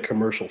some way a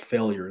commercial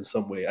failure in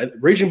some way.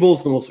 Raging Bull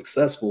is the most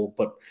successful,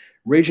 but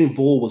Raging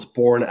Bull was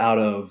born out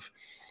of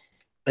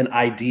an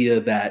idea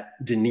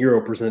that De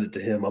Niro presented to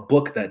him, a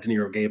book that De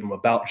Niro gave him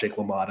about Jake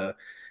LaMotta.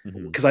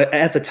 Because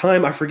at the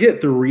time, I forget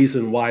the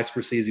reason why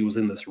Scorsese was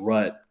in this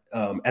rut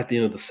at the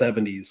end of the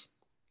 70s,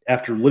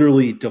 after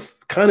literally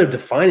kind of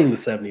defining the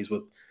 70s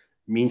with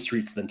Mean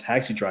Streets, then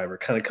Taxi Driver,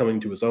 kind of coming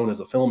to his own as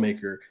a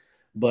filmmaker.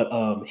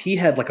 But he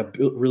had like a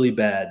really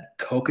bad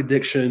coke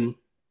addiction.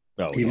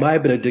 He might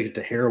have been addicted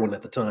to heroin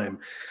at the time.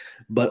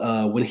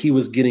 But when he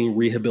was getting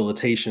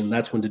rehabilitation,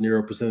 that's when De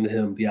Niro presented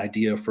him the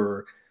idea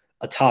for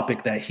a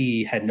topic that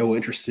he had no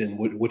interest in,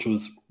 which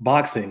was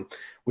boxing,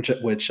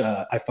 which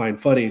I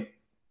find funny.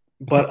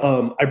 But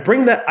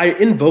I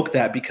invoke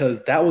that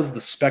because that was the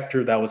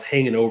specter that was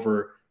hanging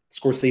over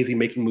Scorsese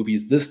making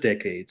movies this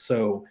decade.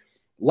 So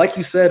like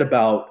you said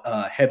about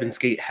Heaven's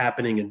Gate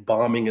happening and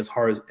bombing as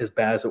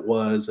bad as it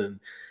was, and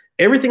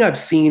everything I've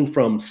seen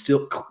from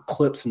still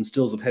clips and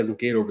stills of Heaven's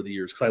Gate over the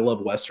years, because I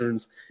love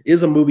Westerns,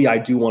 is a movie I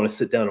do want to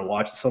sit down and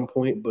watch at some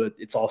point, but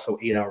it's also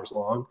 8 hours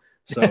long.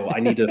 So I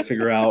need to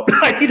figure out.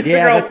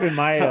 That's been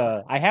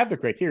my. I have the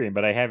Criterion,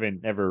 but I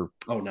haven't ever.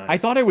 Oh, nice. I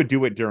thought I would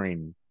do it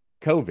during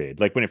COVID,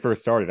 like when it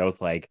first started. I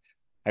was like,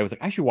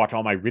 I should watch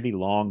all my really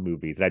long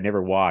movies that I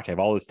never watch. I have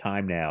all this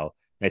time now,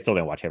 and I still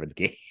don't watch Heaven's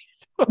Gate.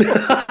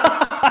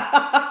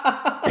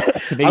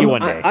 Maybe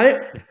one day.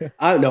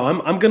 I know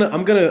I'm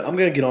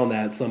gonna get on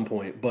that at some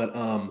point, but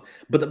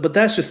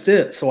that's just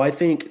it. So I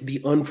think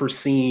the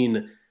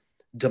unforeseen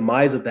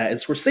demise of that. And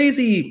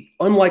Scorsese,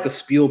 unlike a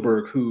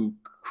Spielberg who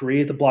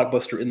created the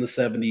blockbuster in the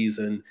 70s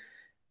and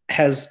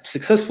has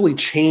successfully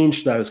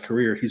changed throughout his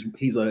career,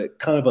 he's a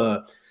kind of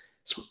a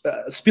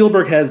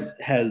Spielberg has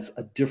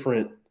a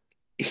different,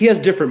 he has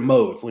different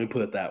modes, let me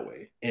put it that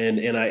way. And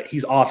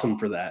he's awesome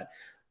for that.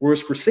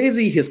 Whereas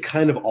Scorsese has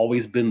kind of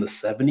always been the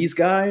 70s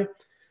guy,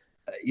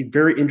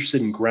 very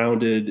interested and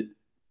grounded,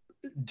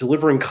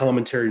 delivering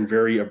commentary in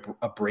very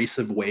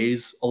abrasive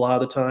ways a lot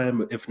of the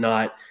time, if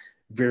not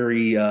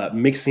very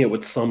mixing it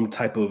with some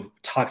type of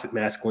toxic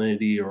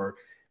masculinity or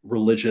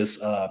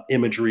religious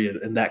imagery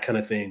and that kind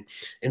of thing.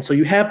 And so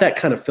you have that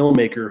kind of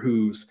filmmaker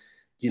who's,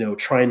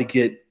 trying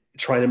to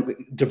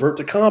divert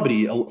to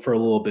comedy for a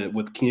little bit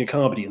with King of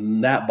Comedy,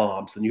 and that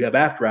bombs. And you have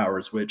After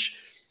Hours, which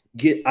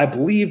I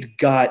believe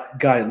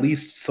got at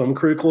least some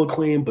critical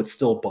acclaim, but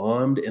still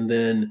bombed. And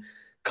then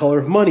Color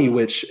of Money,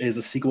 which is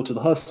a sequel to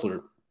The Hustler,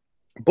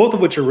 both of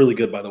which are really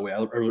good, by the way.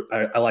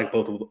 I like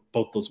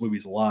both those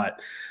movies a lot.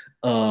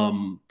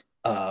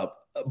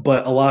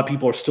 But a lot of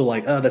people are still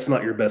like, oh, that's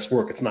not your best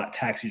work. It's not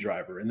Taxi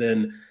Driver. And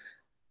then,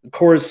 of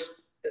course,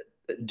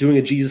 doing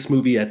a Jesus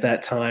movie at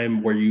that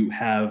time where you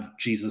have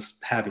Jesus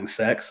having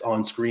sex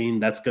on screen,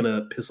 that's going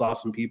to piss off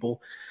some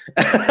people.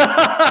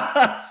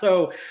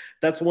 So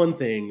that's one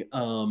thing.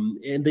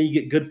 And then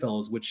you get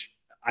Goodfellas, which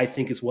I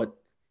think is what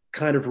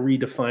kind of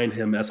redefined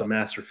him as a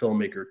master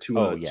filmmaker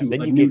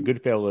then you get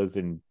Goodfellas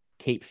and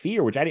Cape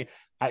Fear, which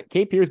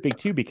Cape Fear is big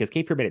too, because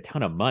Cape Fear made a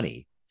ton of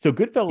money. So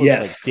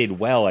Goodfellas did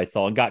well, I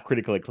saw, and got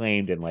critically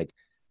acclaimed and like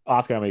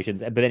Oscar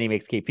nominations, but then he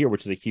makes Cape Fear,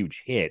 which is a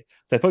huge hit.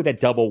 So I feel like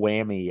that double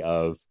whammy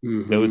of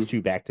those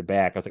two back to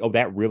back, I was like, oh,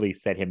 that really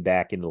set him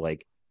back into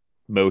like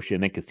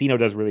motion. Then Casino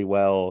does really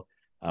well.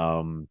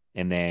 And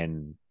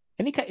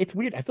it's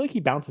weird. I feel like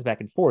he bounces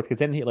back and forth, because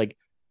then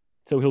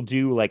he'll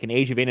do like an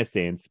Age of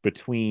Innocence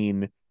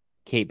between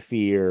Cape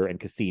Fear and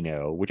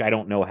Casino, which I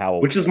don't know how.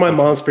 Which is my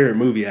mom's favorite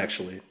movie,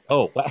 actually.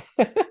 Oh, I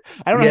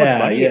don't know how much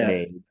money it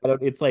made.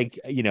 It's like,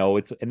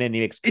 it's, and then he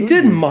makes. It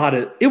did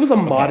modest. It was a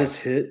modest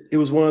hit. It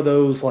was one of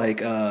those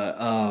like,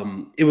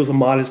 it was a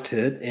modest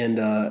hit, and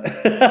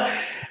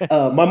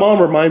my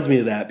mom reminds me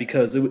of that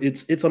because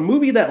it's a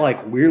movie that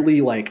like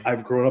weirdly like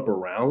I've grown up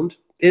around.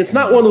 And it's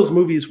not one of those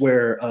movies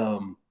where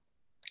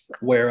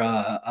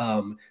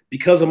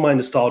because of my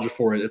nostalgia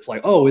for it, it's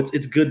like, oh,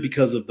 it's good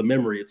because of the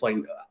memory. It's like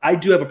I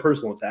do have a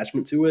personal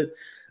attachment to it,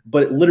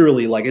 but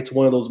literally, like, it's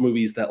one of those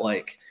movies that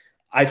like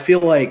I feel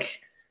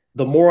like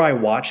the more I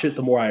watch it,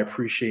 the more I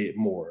appreciate it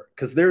more,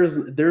 because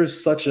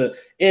there's such a,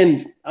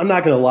 and I'm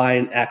not gonna lie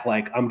and act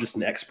like I'm just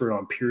an expert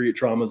on period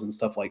dramas and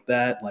stuff like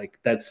that. Like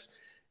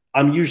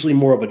I'm usually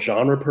more of a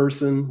genre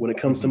person when it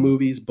comes to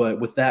movies,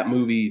 but with that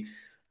movie,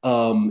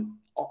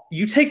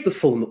 you take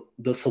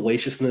the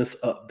salaciousness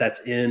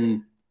that's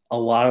in a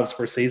lot of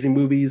Scorsese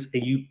movies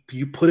and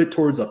you put it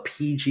towards a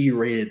PG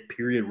rated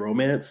period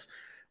romance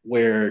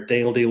where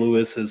Daniel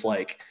Day-Lewis is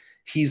like,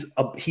 he's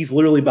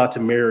literally about to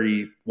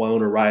marry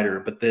Winona Ryder,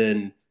 but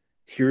then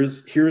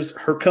here's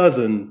her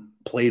cousin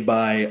played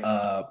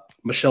by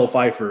Michelle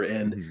Pfeiffer,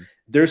 and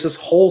there's this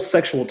whole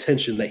sexual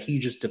tension that he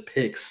just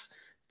depicts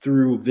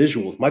through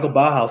visuals. Michael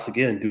Bauhaus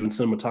again doing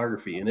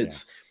cinematography, and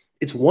it's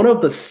one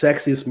of the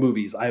sexiest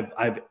movies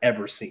I've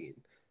ever seen.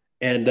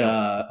 And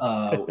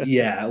and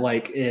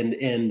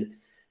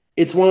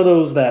it's one of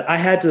those that I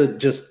had to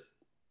just,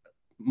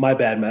 my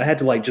bad, Matt, I had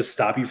to like just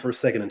stop you for a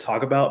second and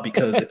talk about,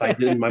 because if I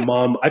didn't,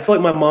 I feel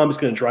like my mom is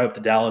going to drive up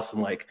to Dallas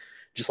and like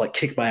just like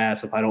kick my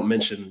ass if I don't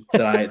mention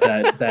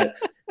that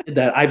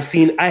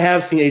I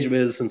have seen Age of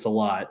Innocence a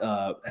lot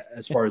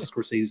as far as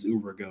Scorsese's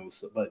oeuvre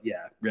goes. But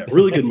yeah,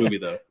 really good movie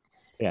though.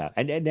 Yeah,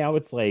 and now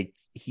it's like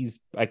he's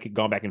like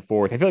gone back and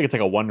forth. I feel like it's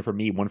like a one for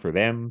me, one for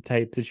them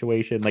type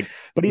situation. Like,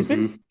 but he's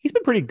been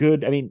pretty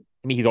good. I mean,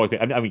 he's always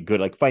been good,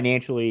 like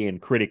financially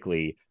and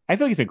critically. I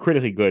feel like he's been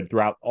critically good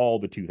throughout all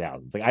the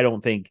 2000s. Like, I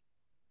don't think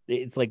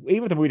it's like,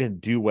 even if the movie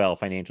doesn't do well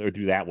financially or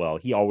do that well,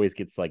 he always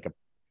gets like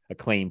a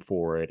claim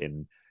for it.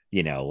 And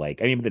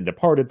like, I mean, The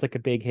Departed's like a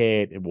big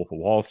hit, and Wolf of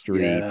Wall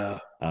Street. Yeah.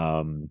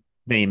 Then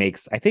he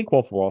makes, I think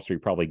Wolf of Wall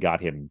Street probably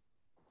got him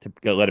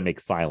to let him make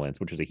Silence,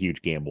 which was a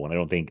huge gamble, and I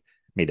don't think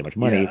made that much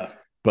money. Yeah.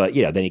 But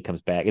then he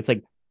comes back. It's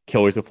like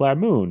Killers of the Flower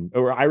Moon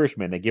or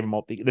Irishman. They give him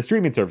all the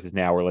streaming services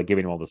now are like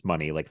giving him all this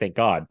money. Like, thank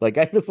God. Like,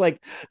 I was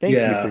like, thank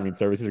you, streaming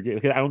services.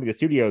 Because I don't think the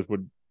studios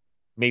would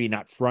maybe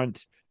not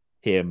front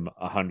him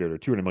 $100 or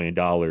 $200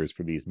 million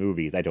for these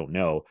movies. I don't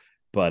know.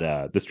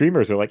 But the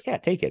streamers are like, yeah,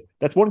 take it.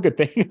 That's one good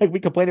thing. Like,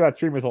 we complain about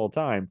streamers all the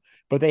time,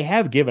 but they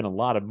have given a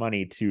lot of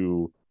money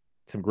to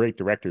some great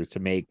directors to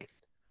make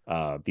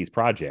these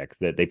projects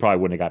that they probably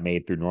wouldn't have got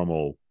made through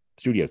normal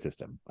studio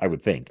system, I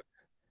would think.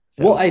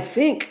 So. Well, I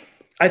think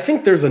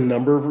there's a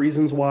number of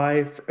reasons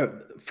why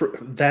for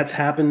that's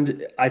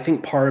happened. I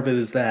think part of it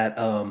is that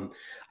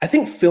I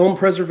think film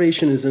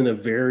preservation is in a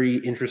very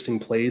interesting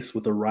place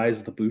with the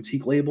rise of the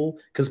boutique label.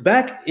 Because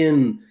back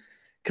in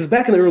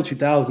the early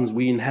 2000s,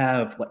 we didn't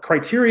have, like,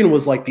 Criterion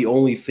was like the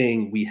only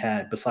thing we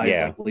had besides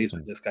like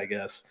Laserdisc, I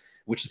guess,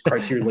 which is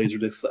Criterion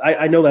Laserdisc.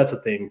 I know that's a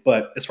thing,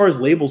 but as far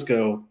as labels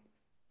go,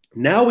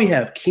 Now we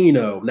have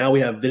Kino. Now we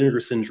have Vinegar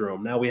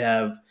Syndrome. Now we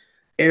have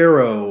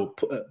Arrow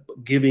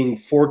giving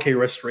 4K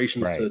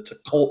restorations Right. to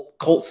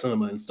cult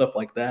cinema and stuff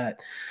like that.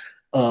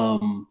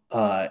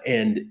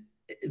 And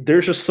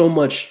there's just so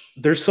much.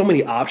 There's so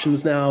many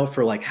options now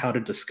for like how to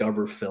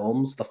discover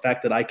films. The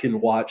fact that I can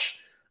watch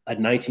a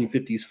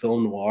 1950s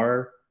film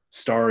noir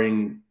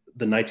starring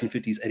the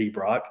 1950s Eddie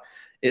Brock.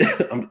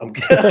 I'm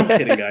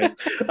kidding, guys.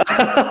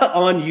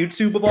 On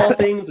YouTube, of all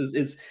things,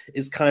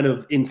 is kind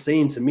of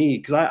insane to me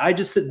because I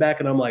just sit back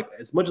and I'm like,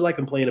 as much as I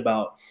complain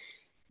about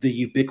the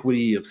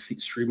ubiquity of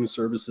streaming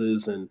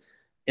services and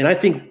I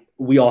think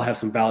we all have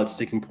some valid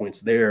sticking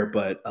points there,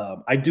 but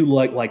I do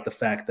like the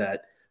fact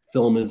that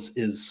film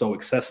is so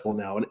accessible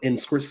now, and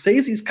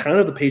Scorsese's kind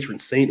of the patron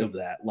saint of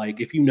that.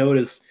 Like if you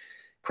notice,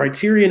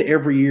 Criterion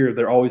every year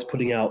they're always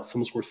putting out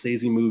some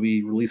Scorsese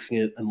movie, releasing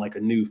it in like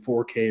a new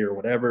 4K or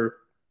whatever.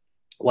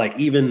 Like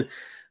even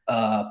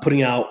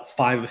putting out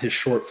 5 of his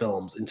short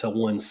films into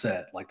one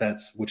set, like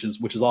which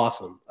is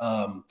awesome.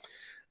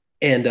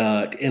 And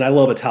I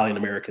love Italian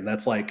American.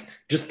 That's like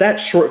just that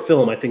short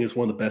film. I think is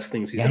one of the best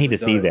things he's I ever need to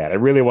done. see that. I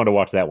really want to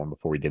watch that one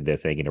before we did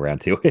this. Hanging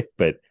around to it,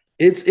 but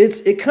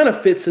it kind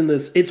of fits in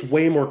this. It's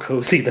way more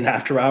cozy than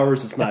After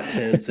Hours. It's not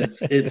tense.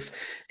 It's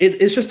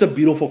just a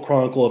beautiful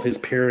chronicle of his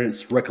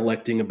parents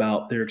recollecting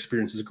about their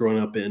experiences growing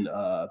up in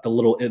the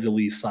Little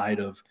Italy side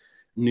of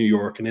New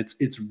York, and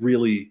it's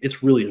really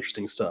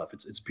interesting stuff.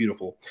 It's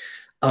beautiful.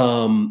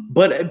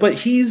 But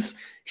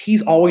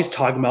he's always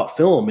talking about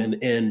film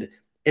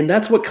and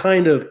that's what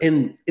kind of,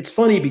 and it's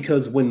funny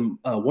because when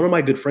one of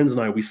my good friends and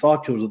I, we saw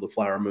Killers of the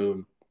Flower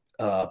Moon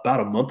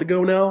about a month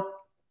ago now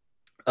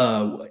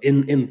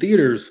in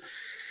theaters,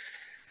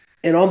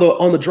 and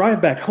on the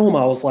drive back home,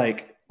 I was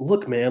like,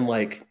 look, man,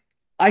 like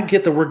I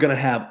get that we're gonna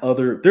have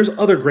there's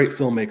other great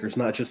filmmakers,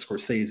 not just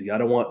Scorsese. I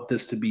don't want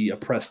this to be a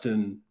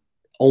Preston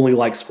only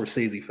like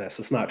Scorsese fest.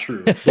 It's not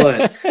true,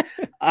 but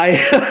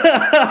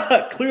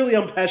I clearly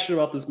I'm passionate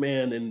about this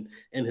man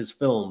and his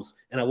films,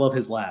 and I love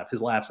his laugh.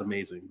 His laugh's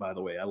amazing, by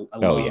the way. I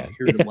love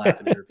hearing him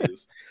laugh in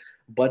interviews.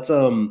 But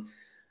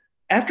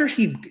after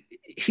he's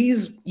in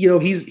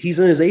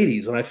his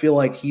 80s, and I feel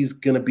like he's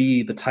gonna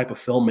be the type of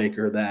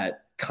filmmaker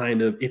that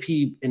kind of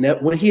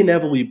when he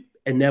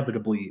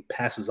inevitably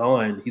passes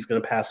on, he's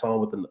gonna pass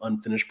on with an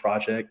unfinished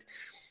project.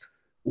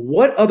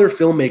 What other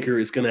filmmaker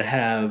is gonna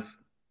have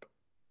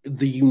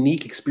the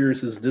unique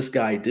experiences this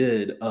guy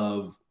did,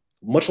 of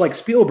much like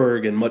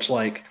Spielberg and much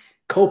like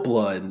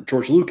Coppola and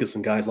George Lucas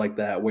and guys like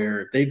that,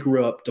 where they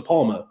grew up, De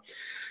Palma,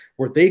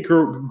 where they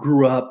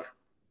grew up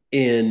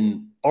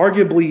in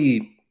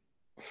arguably,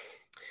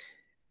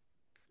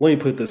 let me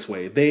put it this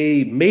way,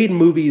 they made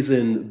movies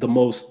in the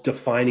most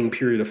defining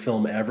period of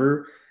film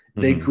ever.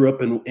 Mm-hmm. They grew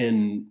up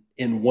in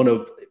one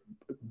of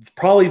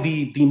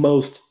probably the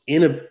most I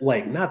don't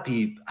want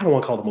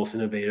to call it the most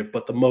innovative,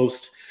 but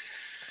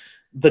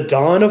the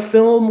dawn of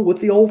film with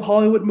the old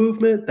Hollywood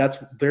movement. That's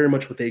very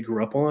much what they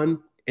grew up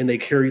on, and they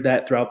carry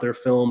that throughout their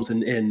films.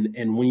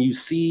 And when you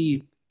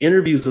see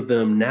interviews of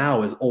them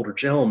now as older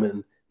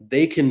gentlemen,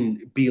 they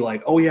can be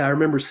like, oh yeah, I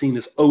remember seeing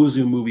this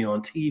Ozu movie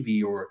on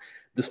TV, or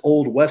this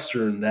old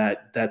Western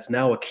that's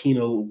now a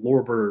Kino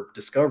Lorber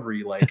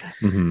discovery. Like,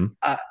 mm-hmm.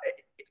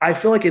 I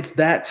feel like it's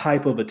that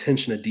type of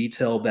attention to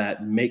detail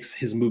that makes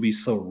his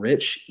movies so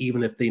rich,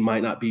 even if they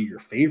might not be your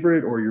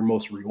favorite or your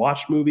most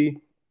rewatched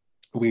movie.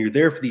 When you're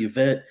there for the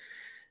event,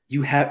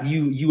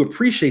 you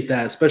appreciate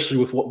that, especially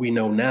with what we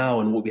know now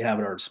and what we have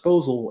at our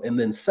disposal. And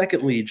then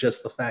secondly,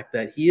 just the fact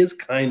that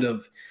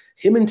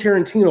him and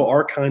Tarantino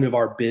are kind of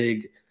our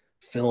big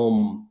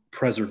film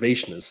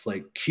preservationists,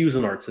 like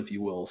Cuisinarts, if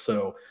you will.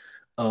 So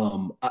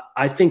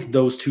I think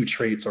those two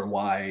traits are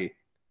why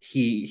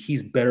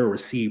he's better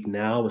received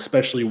now,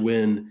 especially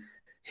when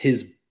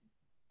his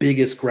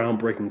biggest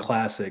groundbreaking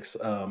classics.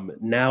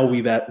 Now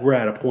we're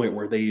at a point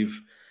where they've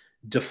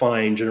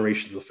defined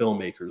generations of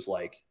filmmakers,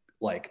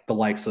 like the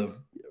likes of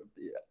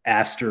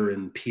Astor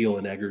and Peele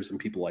and Eggers and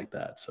people like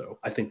that. So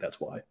I think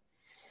that's why.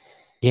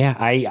 Yeah,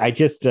 I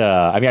just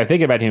I'm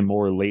thinking about him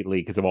more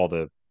lately because of all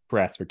the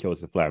press for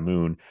Killers of the Flower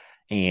Moon,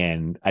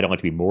 and I don't want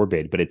to be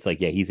morbid, but it's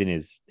like, yeah, he's in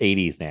his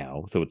 80s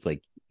now, so it's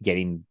like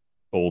getting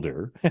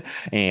older.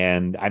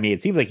 And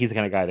it seems like he's the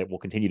kind of guy that will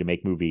continue to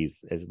make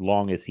movies as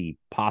long as he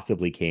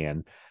possibly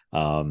can.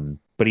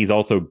 But he's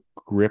also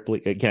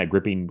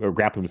grappling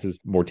with his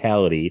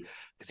mortality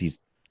because he's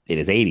in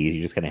his 80s.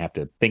 You're just going to have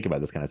to think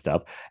about this kind of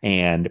stuff.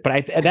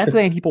 But that's the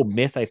thing people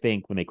miss, I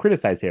think, when they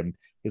criticize him.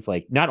 It's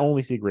like, not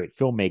only is he a great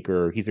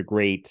filmmaker, he's a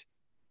great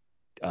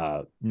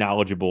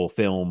knowledgeable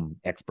film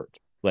expert.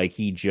 Like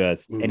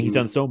and he's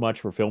done so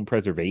much for film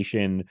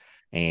preservation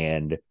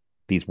and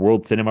these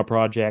world cinema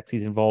projects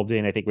he's involved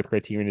in, I think with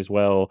Criterion as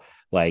well.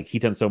 Like,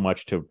 he's done so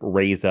much to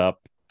raise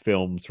up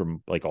films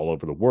from like all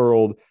over the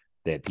world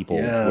that people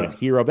wouldn't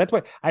hear of. That's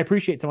what I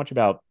appreciate so much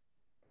about,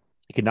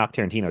 you can knock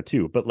Tarantino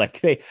too, but like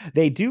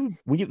they do,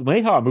 when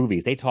they talk about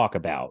movies, they talk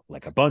about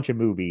like a bunch of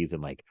movies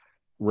and like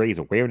raise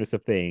awareness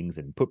of things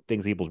and put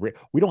things in people's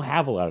we don't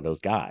have a lot of those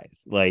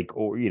guys, like,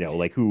 or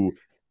like who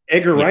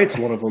Edgar Wright's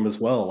one of them as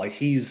well. Like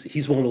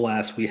he's one of the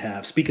last we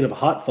have. Speaking of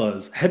Hot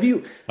Fuzz, have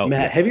you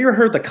ever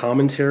heard the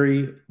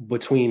commentary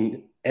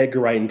between Edgar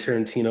Wright and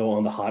Tarantino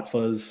on the Hot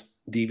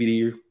Fuzz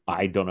DVD?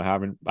 I don't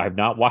know I've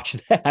not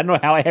watched that. I don't know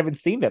how I haven't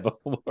seen that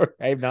before.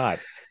 I have not.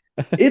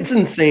 It's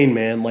insane,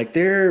 man. Like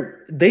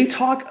they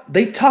talk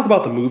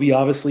about the movie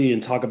obviously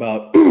and talk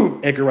about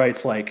Edgar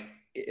Wright's like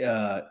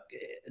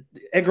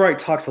Edgar Wright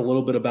talks a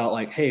little bit about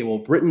like, hey, well,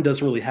 Britain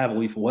doesn't really have a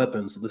lethal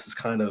weapon, so this is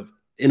kind of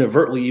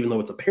inadvertently, even though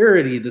it's a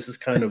parody, this is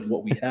kind of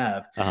what we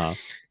have.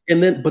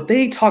 And then, but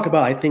they talk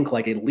about, I think,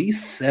 like at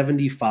least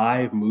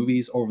 75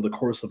 movies over the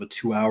course of a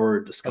 2-hour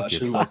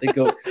discussion. Like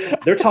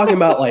they're talking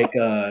about like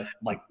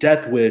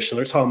Death Wish, and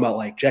they're talking about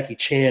like Jackie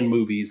Chan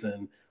movies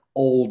and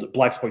old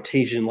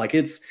blaxploitation. Like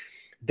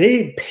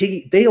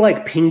they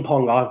like ping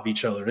pong off of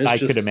each other. And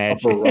it's just could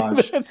imagine. A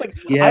barrage. It's like,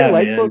 I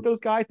like both those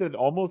guys, but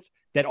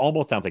that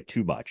almost sounds like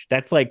too much.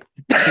 That's like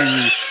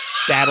two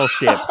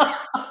battleships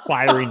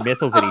firing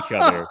missiles at each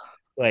other.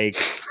 Like,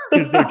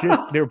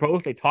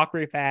 because they talk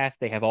very fast.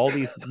 They have all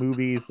these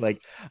movies.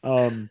 Like,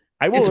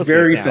 it's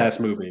very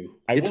fast moving.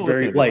 It's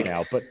very like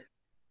now, but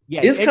yeah,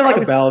 it's kind of like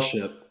a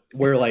battleship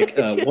where like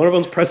one of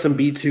them's pressing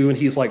B2 and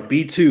he's like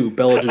B2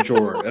 Bella de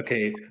Jour.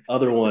 Okay,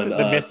 other one.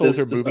 The missiles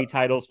are movie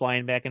titles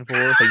flying back and forth.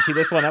 Like, you see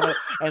this one,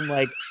 and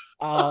like,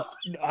 I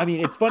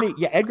mean, it's funny.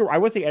 Yeah, I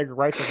would say Edgar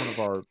Wright's one of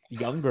our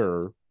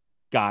younger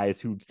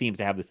guys who seems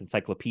to have this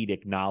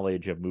encyclopedic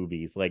knowledge of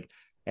movies. Like,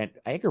 and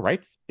Edgar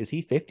Wright's, is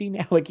he 50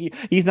 now? Like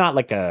he's not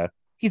like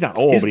he's not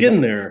old. He's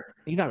getting there.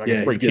 He's not like a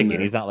spring chicken.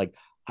 He's not like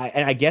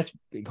I guess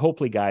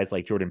hopefully guys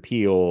like Jordan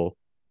Peele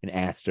and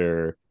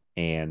Astor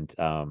and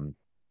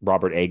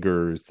Robert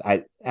Eggers.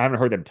 I haven't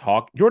heard them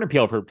talk. Jordan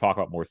Peele I've heard talk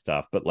about more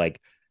stuff, but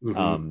like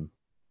you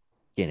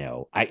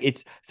know,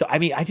 Scorsese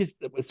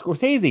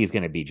is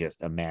going to be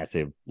just a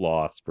massive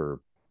loss for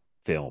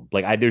film.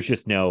 Like there's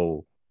just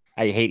no.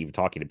 I hate even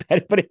talking about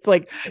it, but it's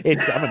like I'm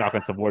gonna knock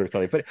on some wood or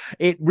something. But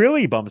it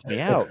really bums me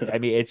out. I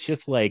mean, it's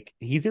just like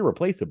he's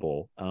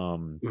irreplaceable.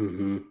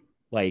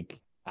 Like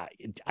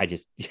I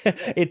just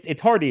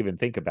it's hard to even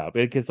think about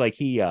because like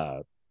he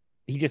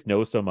just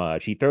knows so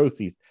much. He throws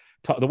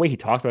the way he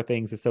talks about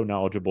things is so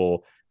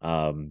knowledgeable.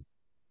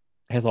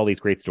 Has all these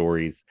great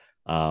stories.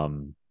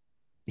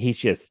 He's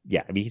just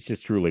he's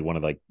just truly one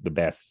of like the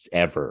best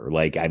ever.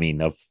 Like I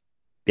mean of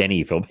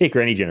any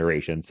filmmaker, any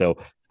generation. So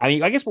I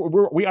mean, I guess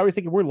we always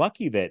think we're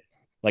lucky that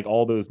like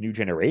all those new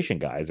generation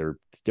guys are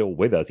still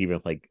with us. Even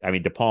if, like, I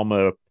mean, De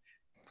Palma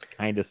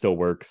kind of still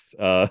works.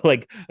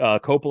 Like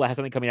Coppola has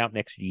something coming out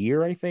next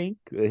year, I think.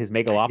 His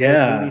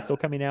Megalopolis movie is still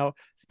coming out.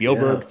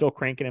 Spielberg's still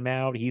cranking him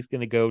out. He's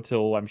going to go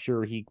till I'm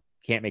sure he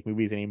can't make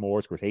movies anymore.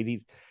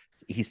 Scorsese's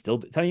he's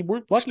still. I mean,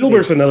 we're lucky.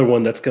 Spielberg's another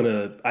one that's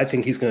gonna. I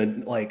think he's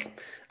gonna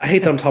like. I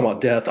hate that I'm talking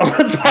about death on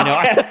this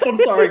podcast. I'm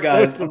sorry,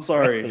 guys. I'm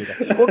sorry.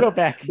 We'll go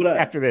back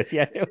after this.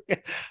 Yeah.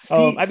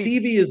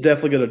 Stevie is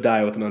definitely gonna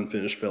die with an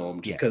unfinished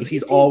film, just because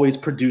he's always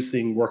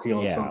producing, working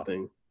on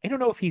something. I don't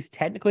know if he's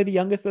technically the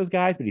youngest of those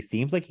guys, but he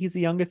seems like he's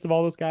the youngest of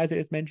all those guys I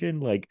just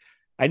mentioned. Like,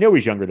 I know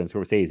he's younger than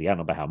Scorsese. I don't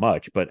know by how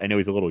much, but I know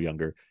he's a little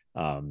younger.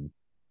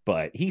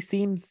 But he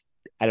seems.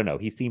 I don't know.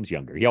 He seems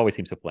younger. He always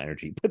seems so full of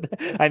energy. But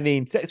I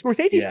mean,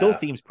 Scorsese still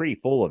seems pretty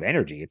full of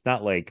energy. It's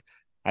not like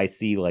I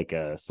see like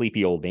a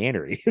sleepy old man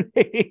or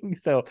anything.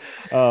 So,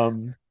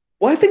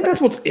 well, I think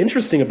that's what's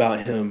interesting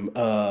about him.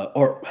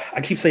 Or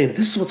I keep saying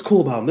this is what's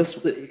cool about him.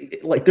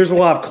 There's a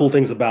lot of cool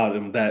things about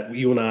him that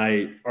you and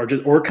I are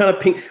just. We're kind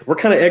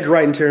of Edgar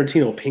Wright and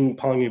Tarantino ping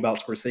ponging about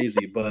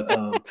Scorsese. But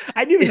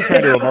I knew he was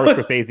trying to remark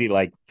Scorsese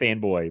like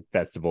fanboy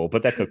festival,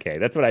 but that's okay.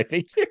 That's what I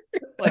think.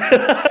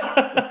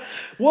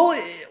 Well,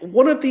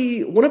 one of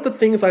the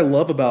things I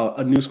love about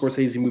a new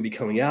Scorsese movie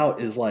coming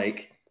out is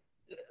like,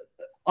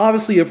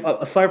 obviously,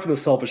 aside from the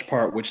selfish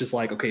part, which is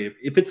like, okay,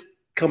 if it's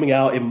coming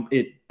out,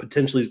 it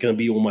potentially is going to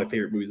be one of my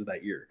favorite movies of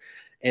that year.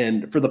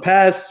 And for the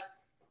past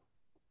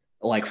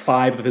like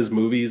 5 of his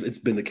movies, it's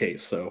been the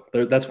case. So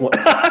that's one.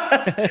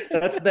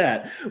 that's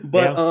that.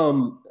 But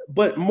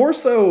but more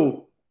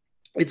so.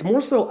 It's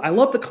more so. I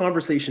love the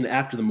conversation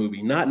after the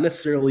movie, not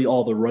necessarily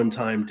all the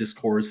runtime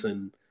discourse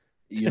and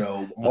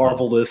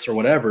marvelous or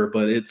whatever.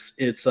 But it's.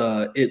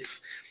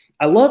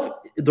 I love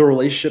the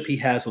relationship he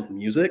has with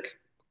music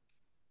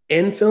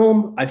and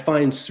film. I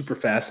find super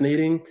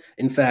fascinating.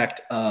 In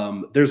fact,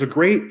 there's a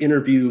great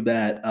interview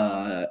that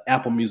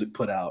Apple Music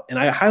put out, and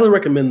I highly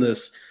recommend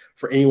this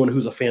for anyone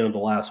who's a fan of The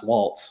Last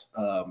Waltz,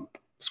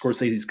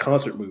 Scorsese's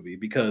concert movie,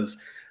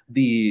 because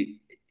the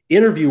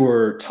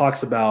interviewer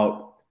talks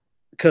about.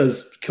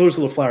 Because Killers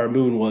of the Flower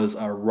Moon was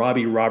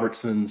Robbie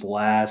Robertson's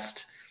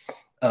last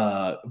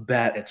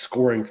bat at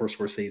scoring for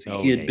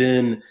Scorsese. He had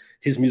been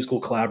his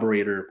musical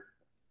collaborator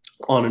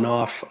on and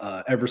off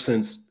ever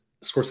since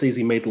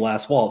Scorsese made The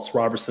Last Waltz.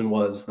 Robertson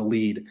was the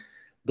lead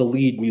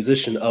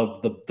musician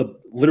of the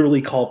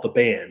literally called the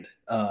band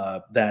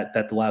that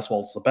The Last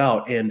Waltz is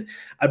about. And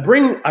I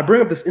bring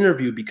up this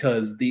interview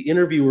because the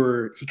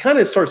interviewer, he kind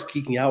of starts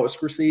geeking out with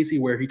Scorsese,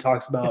 where he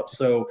talks about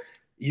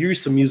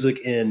use some music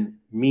in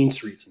Mean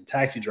Streets and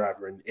Taxi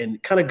Driver,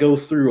 and kind of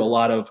goes through a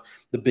lot of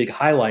the big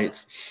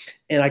highlights.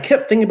 And I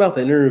kept thinking about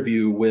the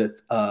interview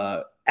with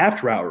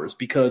After Hours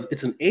because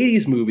it's an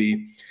 80s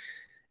movie,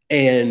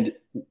 and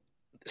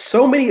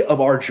so many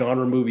of our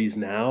genre movies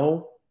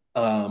now,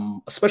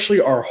 especially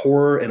our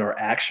horror and our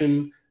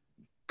action,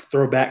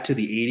 throw back to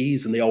the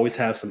 80s, and they always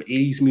have some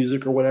 80s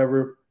music or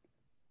whatever.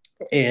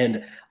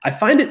 And I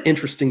find it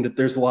interesting that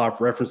there's a lot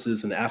of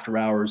references in After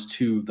Hours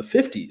to the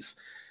 50s.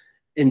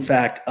 In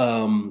fact,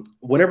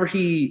 whenever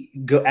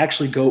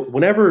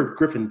whenever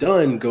Griffin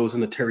Dunn goes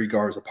into Terry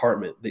Garr's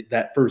apartment,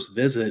 that first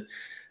visit,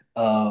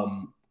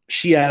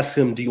 she asks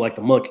him, "Do you like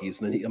the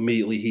monkeys?" And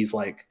then he's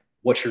like,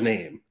 "What's your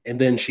name?" And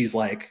then she's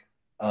like,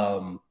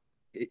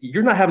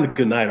 "You're not having a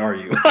good night, are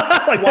you?"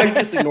 Like, why you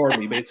just ignore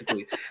me?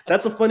 Basically,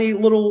 that's a funny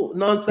little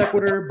non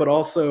sequitur, but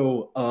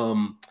also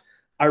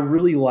I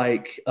really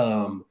like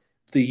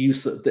the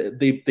use of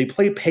they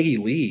play Peggy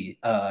Lee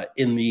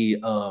in the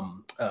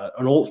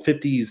an old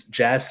 50s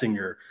jazz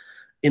singer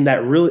in that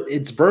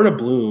it's Verna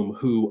Bloom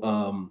who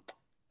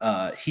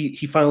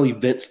he finally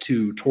vents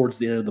to towards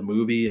the end of the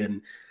movie,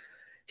 and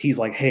he's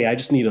like, "Hey, I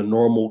just need a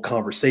normal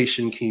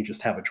conversation. Can you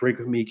just have a drink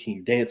with me? Can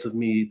you dance with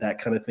me?" That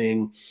kind of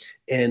thing.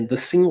 And the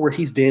scene where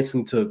he's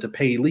dancing to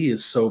Peggy Lee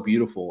is so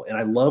beautiful. And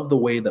I love the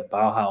way that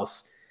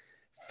Bauhaus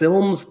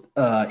films.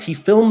 He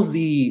films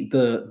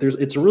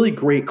it's a really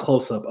great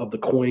close-up of the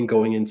coin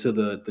going into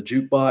the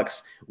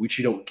jukebox, which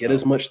you don't get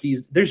as much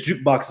there's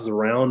jukeboxes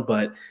around,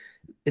 but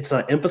it's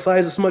not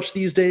emphasized as much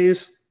these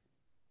days.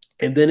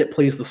 And then it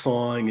plays the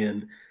song,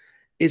 and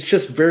it's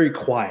just very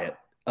quiet.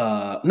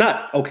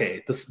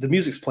 The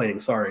music's playing.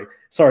 Sorry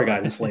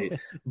guys, it's late.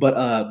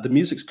 But the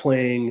music's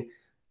playing.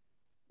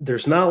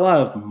 There's not a lot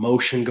of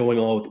motion going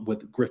on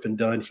with Griffin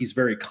Dunn. He's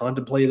very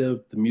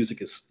contemplative. The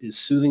music is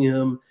soothing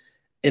him,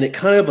 and it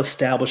kind of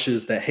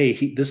establishes that,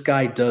 hey, this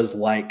guy does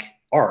like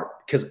art.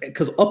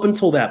 Because up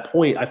until that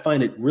point, I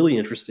find it really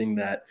interesting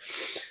that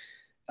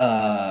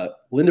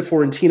Linda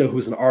Fiorentino,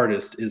 who's an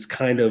artist, is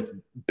kind of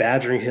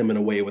badgering him in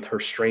a way with her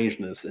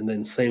strangeness, and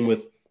then same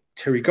with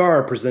Terry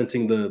Garr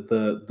presenting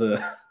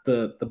the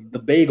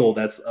bagel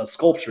that's a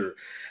sculpture,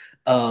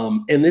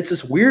 and it's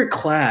this weird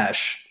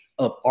clash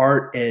of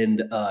art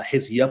and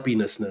his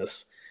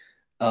yuppiness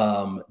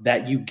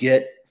that you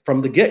get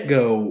from the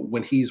get-go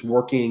when he's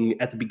working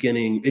at the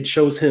beginning. It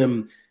shows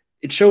him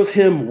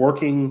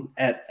working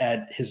at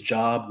his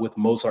job with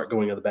Mozart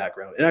going in the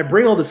background. And I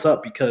bring all this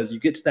up because you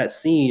get to that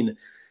scene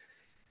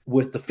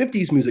with the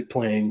 50s music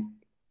playing,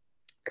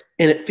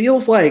 and it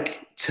feels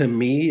like, to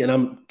me, and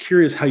I'm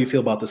curious how you feel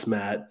about this,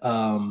 Matt,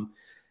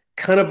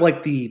 kind of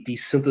like the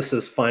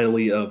synthesis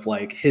finally of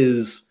like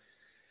his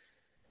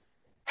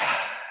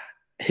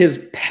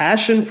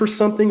passion for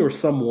something or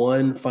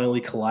someone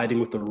finally colliding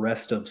with the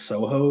rest of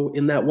Soho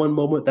in that one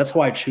moment. That's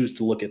how I choose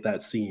to look at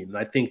that scene, and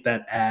I think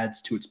that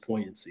adds to its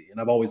poignancy.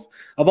 And I've always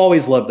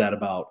loved that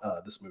about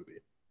this movie.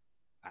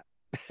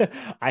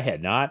 I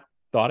had not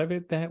thought of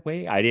it that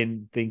way. I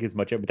didn't think as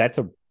much of it. That's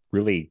a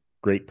really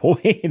great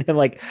point. And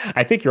like,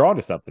 I think you're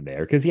onto something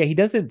there, because he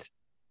doesn't.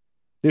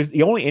 There's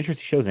the only interest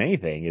he shows in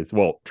anything is,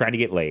 well, trying to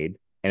get laid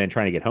and then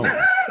trying to get home,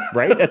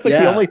 right? That's like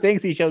the only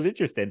things he shows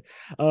interest in.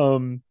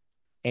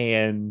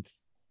 And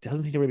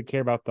doesn't seem to really care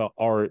about the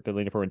art that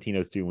Linda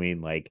Fiorentino's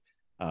doing. Like,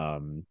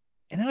 and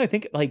now I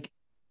think, like,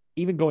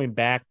 even going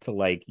back to,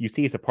 like, you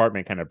see his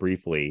apartment kind of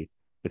briefly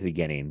at the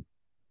beginning.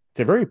 It's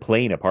a very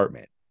plain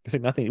apartment. There's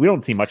like nothing. We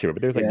don't see much of it,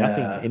 but there's like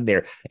nothing in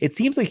there. It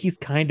seems like he's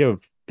kind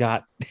of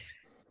got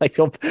like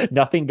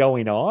nothing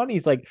going on.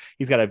 He's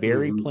got a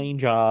very plain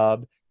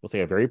job. We'll say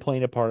a very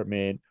plain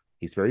apartment.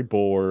 He's very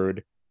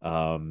bored.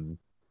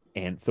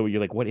 And so you're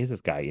like, what is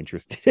this guy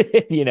interested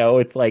in?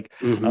 It's like,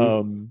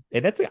 and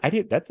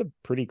that's a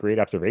pretty great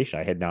observation.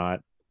 I had not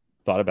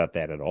thought about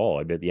that at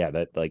all. But yeah,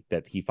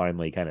 that he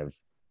finally kind of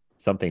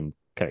something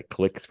kind of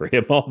clicks for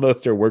him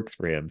almost, or works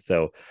for him.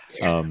 So,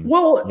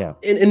 yeah.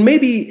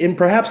 And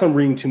perhaps I'm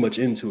reading too much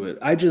into it.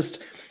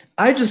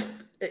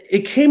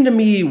 It came to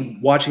me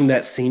watching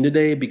that scene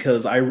today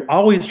because I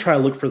always try to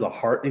look for the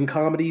heart in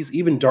comedies,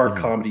 even dark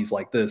comedies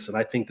like this. And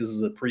I think this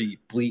is a pretty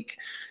bleak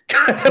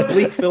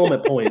film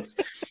at points.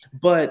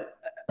 But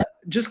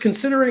just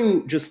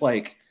considering, just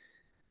like,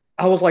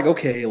 I was like,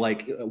 okay,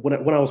 like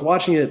when I was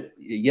watching it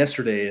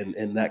yesterday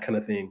and that kind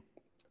of thing,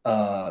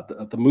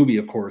 the movie,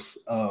 of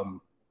course,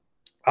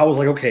 I was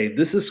like, okay,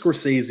 this is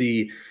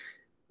Scorsese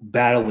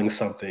battling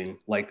something.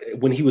 Like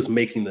when he was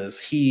making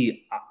this,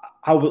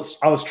 I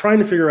was trying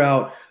to figure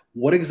out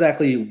what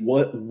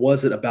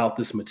was it about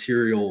this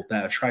material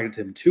that attracted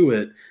him to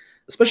it,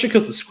 especially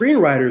because the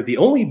screenwriter, the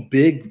only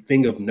big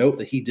thing of note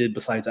that he did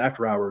besides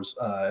After Hours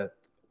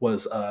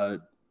was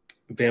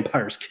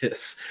Vampire's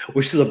Kiss,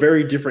 which is a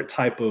very different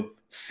type of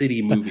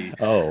city movie.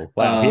 Oh,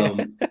 wow.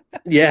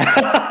 Yeah.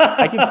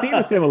 I can see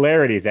the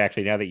similarities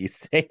actually now that you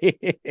say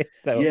it.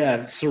 So, yeah,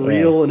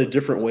 surreal in a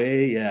different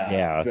way.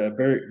 Yeah.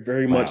 Very,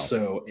 very much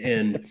so.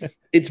 And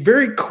it's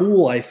very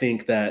cool, I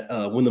think, that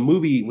when the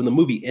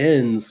movie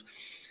ends,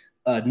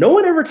 no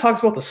one ever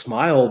talks about the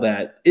smile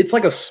that it's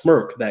like a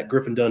smirk that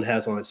Griffin Dunn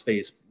has on his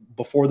face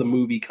before the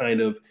movie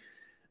kind of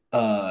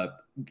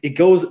it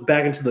goes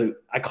back into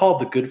I call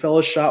it the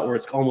Goodfellas shot, where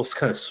it's almost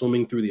kind of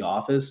swimming through the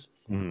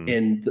office,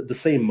 and the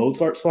same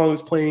Mozart song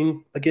is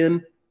playing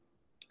again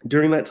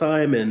during that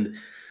time. And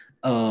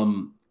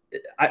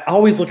I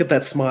always look at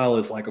that smile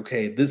as like,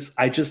 okay, this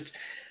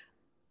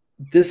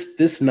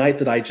night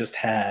that I just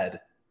had,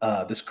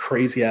 this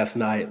crazy ass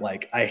night,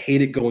 like I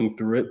hated going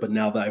through it, but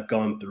now that I've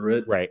gone through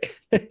it, right,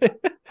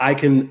 I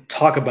can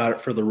talk about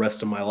it for the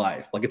rest of my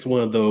life. Like it's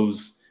one of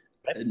those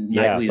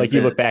nightly like events.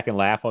 you look back and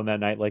laugh on that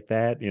night like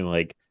that, you know,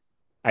 like,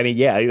 I mean,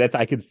 yeah,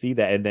 I could see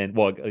that. And then,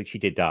 well, she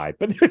did die,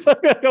 but there's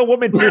like a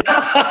woman too.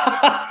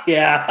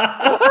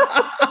 Yeah.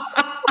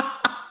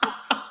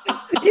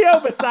 You know,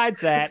 besides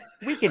that,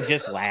 we can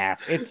just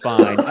laugh. It's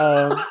fine.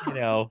 You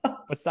know,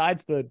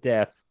 besides the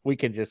death, we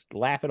can just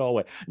laugh it all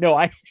away. No,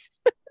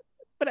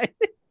 but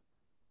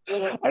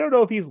I don't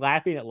know if he's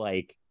laughing at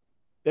like,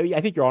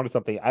 I think you're onto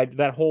something.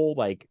 That whole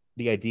like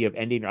the idea of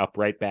ending up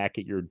right back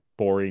at your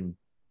boring,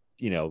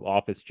 you know,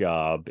 office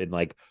job, and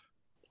like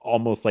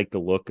almost like the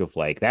look of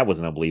like, that was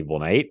an unbelievable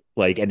night.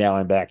 Like, and now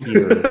I'm back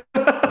here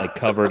like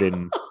covered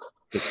in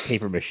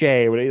paper mache.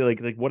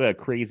 Like what a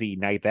crazy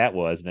night that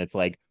was. And it's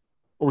like,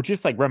 or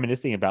just like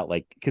reminiscing about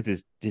like,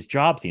 because his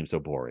job seems so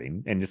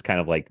boring and just kind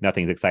of like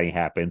nothing exciting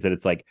happens. And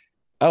it's like,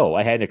 oh,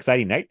 I had an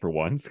exciting night for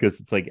once, because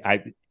it's like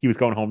he was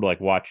going home to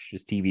like watch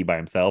his TV by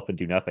himself and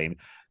do nothing.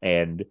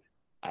 And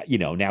you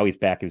know, now he's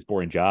back at his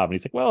boring job, and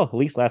he's like, well, at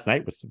least last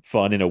night was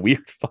fun in a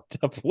weird, fucked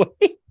up way.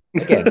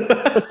 Again,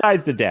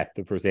 besides the death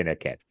of Rosanna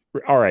Kent,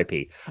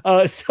 R.I.P.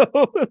 So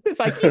it's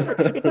like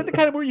it's like the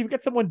kind of where you've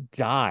got someone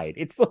died.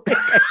 It's like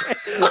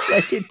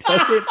it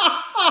doesn't.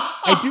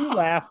 I do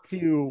laugh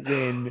too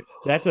when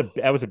that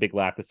was a big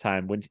laugh this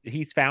time when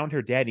he's found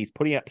her dead. He's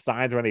putting up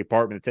signs around the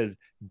apartment that says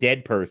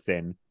 "dead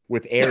person"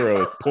 with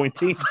arrows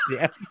pointing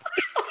down.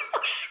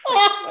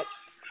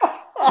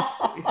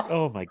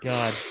 Oh my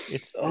god,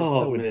 it's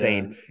so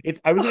insane.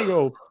 I was gonna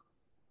go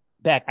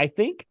back. I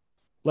think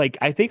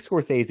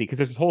Scorsese, because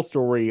there's this whole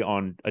story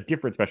on a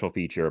different special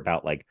feature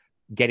about like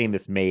getting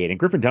this made, and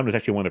Griffin Dunn was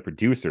actually one of the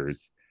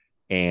producers,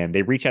 and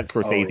they reached out to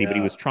Scorsese, but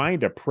he was trying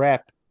to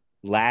prep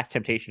Last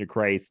Temptation of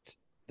Christ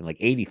in like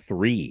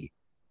 '83,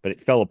 but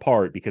it fell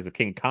apart because of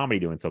King of Comedy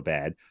doing so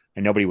bad,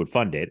 and nobody would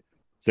fund it,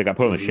 so it got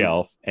put on the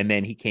shelf. And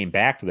then he came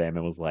back to them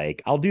and was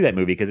like, "I'll do that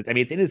movie," because it's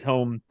in his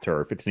home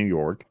turf. It's New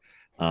York.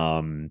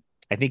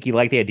 I think he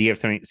liked the idea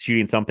of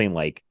shooting something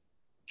like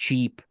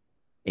cheap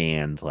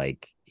and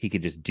like he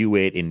could just do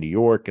it in New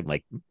York and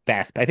like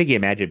fast. I think he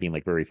imagined it being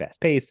like very fast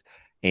paced,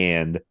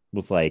 and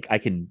was like, I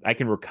can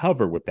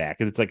recover with that,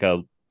 because it's like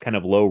a kind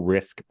of low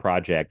risk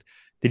project.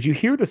 Did you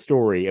hear the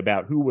story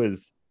about who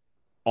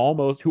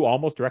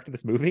almost directed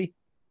this movie?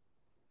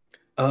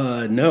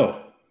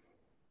 No.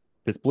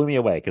 This blew me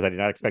away, because I did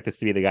not expect this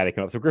to be the guy that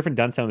came up. So Griffin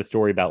Dunn telling the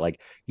story about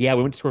like, yeah,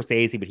 we went to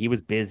Scorsese, but he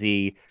was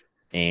busy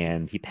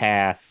and he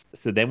passed.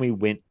 So then we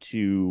went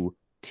to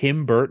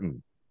Tim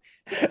Burton,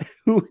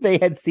 who they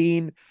had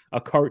seen a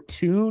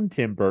cartoon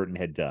Tim Burton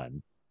had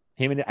done.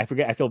 Him and I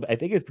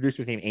think his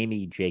producer's name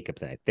Amy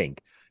Jacobson. I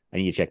think I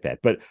need to check that,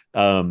 but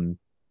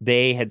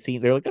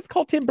they're like, let's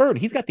call Tim Burton.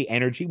 He's got the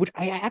energy, which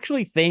I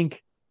actually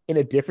think in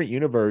a different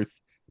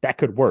universe that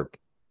could work.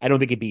 I don't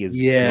think it'd be as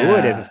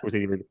good as a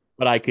Scorsese,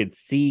 but I could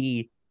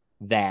see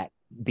that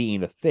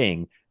being a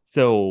thing.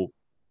 So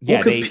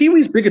yeah, because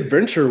Pee-wee's Big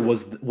Adventure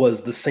was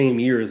the same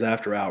year as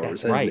After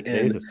Hours, right?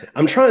 And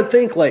I'm trying to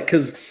think like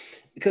because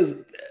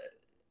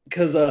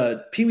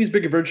Pee-wee's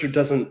Big Adventure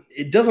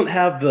doesn't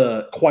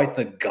have quite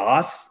the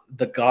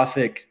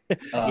gothic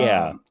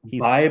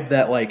vibe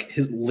that like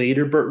his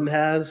later Burton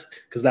has,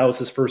 because that was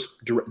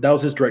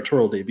his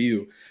directorial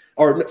debut,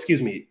 or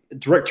excuse me,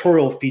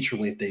 directorial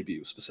feature-length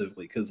debut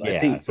specifically, because I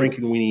think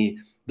Frankenweenie,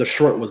 the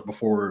short, was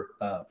before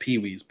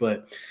Pee-wee's,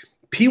 but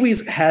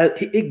Pee-wee's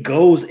it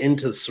goes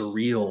into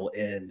surreal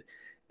and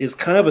is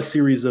kind of a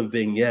series of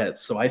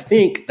vignettes. So I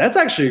think that's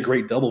actually a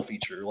great double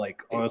feature.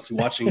 Like honestly,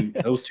 watching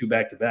those two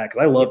back to back,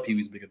 because I love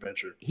Pee-wee's Big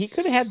Adventure. He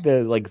could have had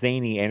the like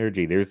zany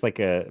energy. There's like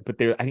I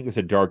think there's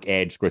a dark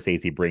edge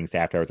Scorsese brings to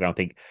After Hours. I don't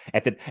think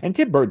and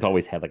Tim Burton's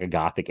always had like a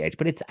gothic edge,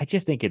 but I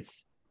just think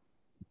it's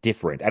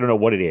different. I don't know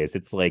what it is.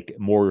 It's like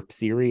more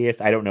serious.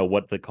 I don't know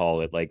what to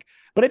call it. Like,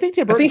 but I think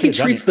Tim Burton, he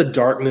treats the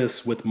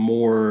darkness with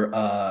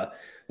more.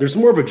 There's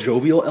more of a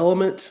jovial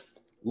element,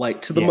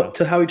 like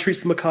to how he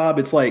treats the macabre.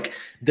 It's like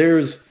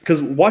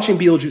because watching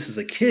Beetlejuice as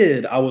a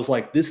kid, I was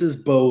like, this is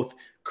both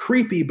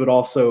creepy but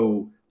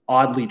also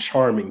oddly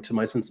charming to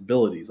my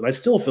sensibilities, and I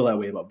still feel that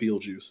way about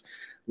Beetlejuice.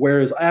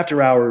 Whereas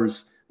After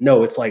Hours,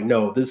 no, it's like,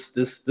 no,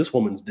 this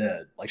woman's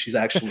dead. Like she's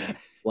actually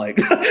like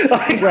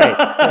right.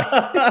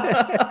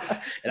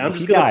 And I'm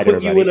just gonna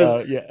put you in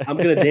I'm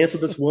gonna dance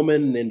with this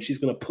woman, and she's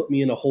gonna put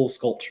me in a whole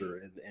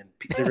sculpture, and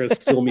they're gonna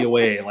steal me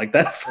away. Like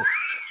that's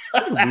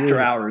After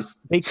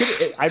Hours.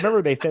 I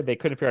remember they said they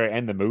couldn't figure out how to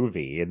end the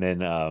movie, and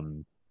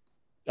then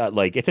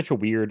like it's such a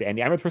weird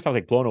ending. I remember the first time I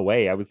was like blown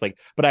away. I was like,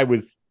 but I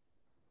was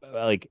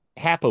like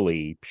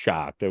happily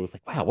shocked. I was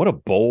like, wow, what a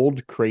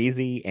bold,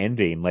 crazy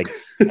ending. Like,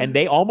 and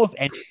they almost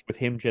ended with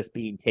him just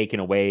being taken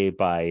away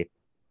by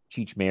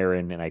Cheech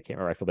Marin, and I can't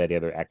remember, I forgot the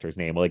other actor's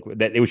name. Like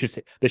that, it was just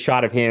the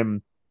shot of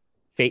him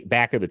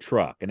back of the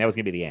truck, and that was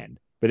gonna be the end.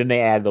 But then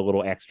they added the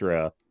little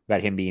extra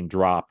about him being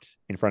dropped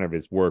in front of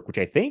his work, which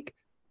I think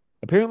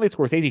apparently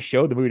Scorsese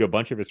showed the movie to a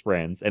bunch of his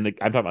friends, and I'm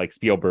talking about like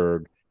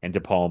Spielberg and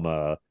De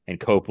Palma and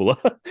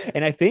Coppola,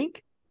 and I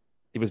think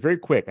it was very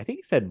quick. I think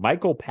he said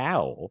Michael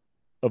Powell,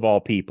 of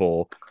all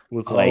people,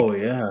 was like, Oh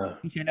yeah.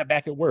 "You end up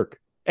back at work."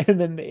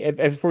 And then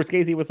if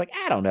Scorsese was like,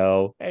 "I don't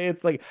know,"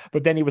 it's like,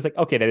 but then he was like,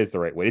 "Okay, that is the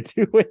right way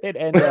to do it."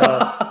 And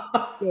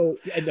so,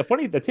 and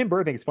the Tim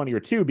Burton thing is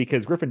funnier too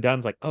because Griffin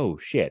Dunn's like, "Oh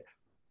shit,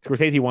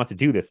 Scorsese wants to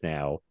do this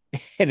now,"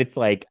 and it's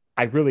like,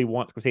 I really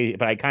want Scorsese,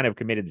 but I kind of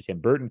committed to Tim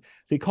Burton.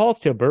 So he calls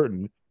Tim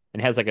Burton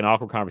and has like an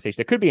awkward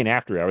conversation. It could be an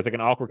after hours, like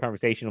an awkward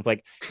conversation of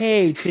like,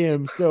 "Hey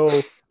Tim, so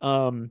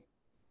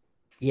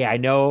yeah, I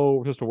know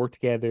we're supposed to work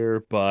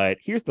together, but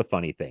here's the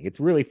funny thing. It's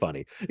really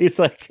funny. It's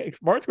like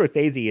Martin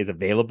Scorsese is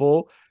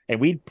available, and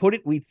we'd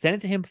sent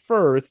it to him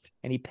first,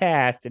 and he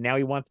passed, and now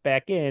he wants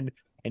back in.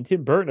 And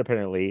Tim Burton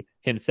apparently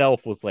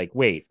himself was like,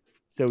 wait,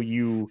 so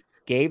you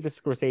gave the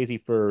Scorsese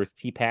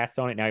first, he passed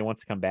on it, now he wants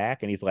to come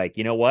back, and he's like,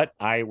 you know what?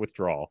 I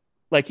withdraw.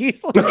 Like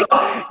he's like,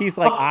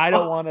 I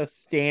don't want to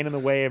stand in the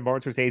way of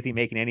Martin Scorsese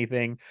making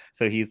anything.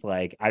 So he's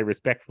like, I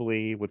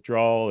respectfully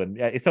withdraw. And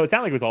so it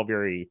sounded like it was all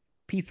very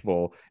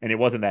peaceful and it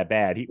wasn't that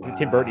bad.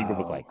 Tim Burton even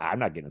was like, I'm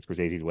not getting in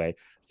Scorsese's way.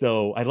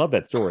 So I love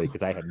that story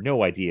because I had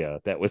no idea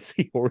that was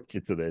the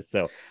origins of this.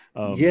 So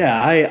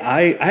yeah,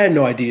 I had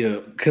no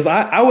idea because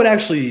I would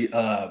actually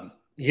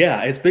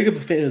yeah, as big of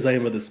a fan as I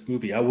am of this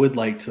movie, I would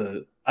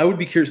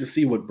be curious to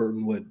see what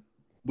Burton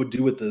would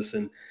do with this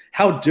and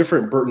how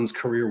different Burton's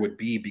career would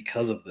be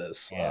because of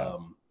this. Yeah.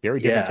 Very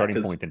different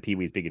starting point than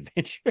Pee-wee's Big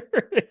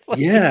Adventure. It's like,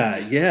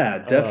 yeah,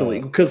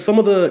 definitely. Because a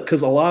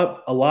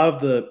lot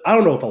of the, I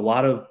don't know if a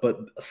lot of, but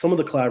some of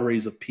the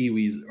collaborators of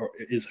Pee-wee's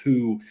is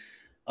who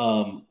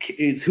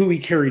he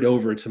carried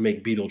over to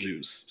make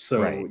Beetlejuice.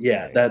 So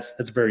right.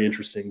 That's very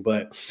interesting.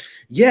 But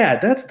yeah,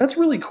 that's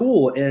really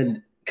cool.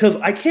 And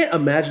because I can't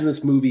imagine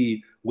this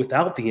movie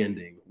without the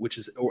ending,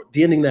 or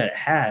the ending that it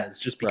has,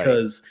 just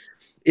because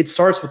it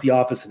starts with The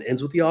Office and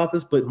ends with The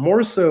Office, but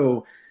more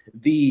so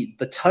the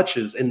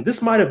touches, and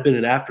this might have been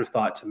an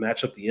afterthought to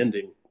match up the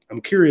ending. I'm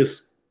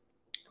curious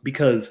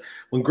because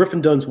when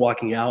Griffin Dunn's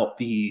walking out,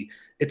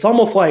 it's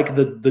almost like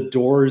the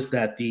doors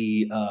that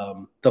the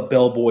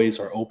bellboys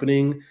are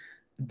opening,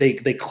 they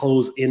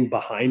close in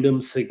behind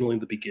him, signaling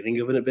the beginning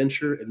of an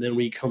adventure. And then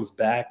when he comes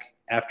back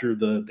after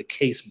the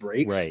case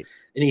breaks,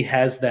 and he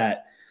has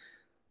that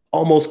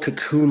almost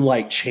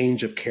cocoon-like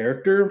change of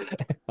character.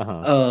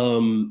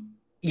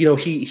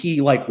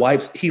 He like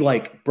wipes, he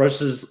like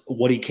brushes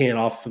what he can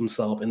off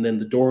himself, and then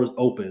the doors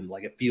open.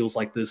 Like it feels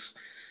like this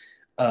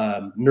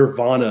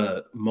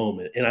Nirvana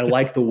moment. And I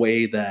like the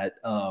way that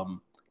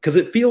because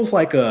it feels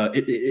like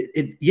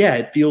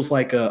it feels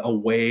like a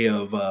way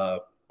of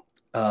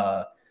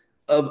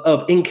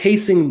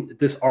encasing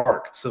this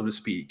arc, so to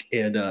speak.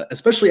 And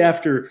especially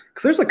after,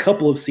 because there's a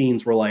couple of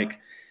scenes where like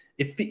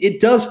it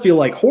does feel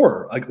like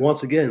horror. Like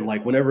once again,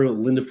 like whenever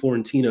Linda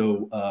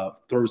Florentino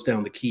throws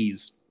down the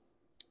keys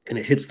and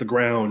it hits the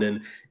ground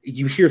and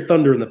you hear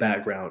thunder in the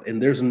background.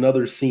 And there's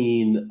another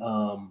scene,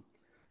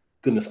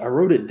 goodness, I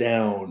wrote it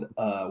down,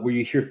 where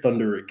you hear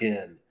thunder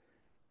again.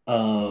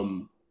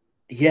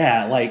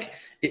 Yeah, like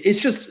it's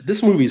just,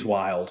 this movie's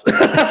wild.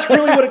 That's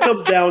really what it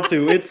comes down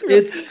to.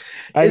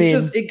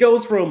 It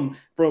goes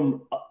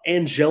from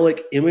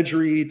angelic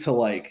imagery to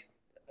like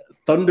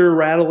thunder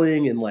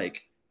rattling and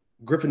like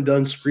Griffin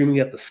Dunn screaming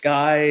at the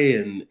sky.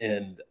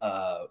 And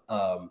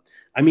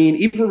I mean,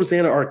 even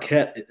Rosanna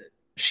Arquette,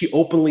 she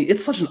openly,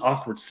 it's such an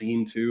awkward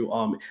scene too.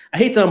 I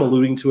hate that I'm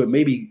alluding to it.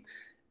 Maybe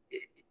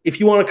if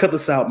you want to cut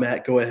this out,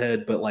 Matt, go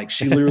ahead. But like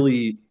she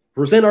literally,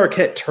 Rosanna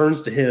Arquette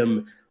turns to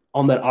him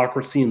on that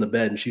awkward scene in the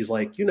bed, and she's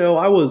like,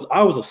 I was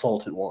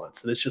assaulted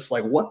once. And it's just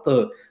like, what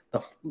the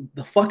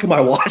fuck am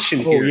I watching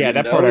here? Yeah,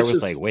 that part I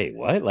was like, wait,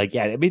 what? Like,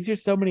 yeah, I mean,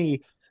 there's so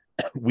many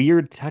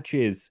weird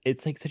touches.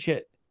 It's like such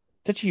a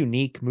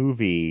unique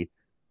movie.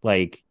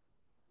 Like,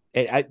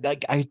 I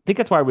think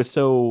that's why I was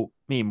so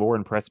more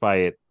impressed by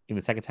it in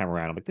the second time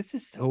around. I'm like, this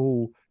is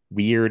so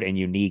weird and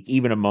unique,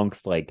 even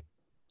amongst like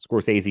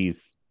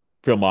Scorsese's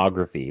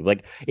filmography.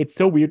 Like, it's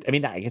so weird. I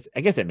mean, I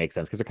guess it makes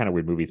sense because they're kind of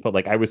weird movies, but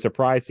like I was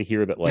surprised to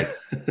hear that like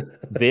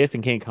this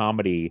and King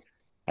Comedy,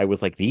 I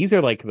was like, these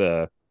are like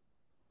the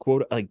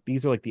quote, like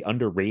these are like the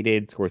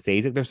underrated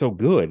Scorsese. They're so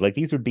good. Like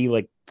these would be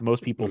like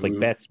most people's like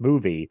best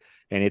movie.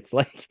 And it's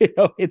like,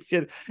 it's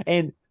just,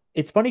 and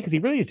it's funny because he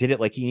really just did it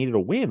like he needed a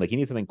win. Like he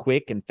needed something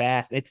quick and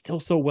fast. And it's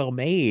still so well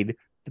made.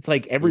 It's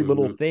like every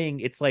little thing.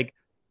 It's like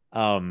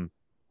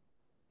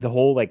the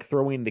whole like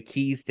throwing the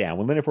keys down.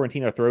 When Linda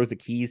Florentino throws the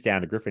keys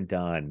down to Griffin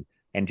Dunn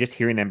and just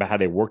hearing them about how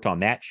they worked on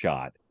that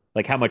shot,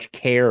 like how much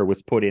care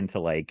was put into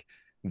like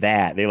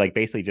that. They like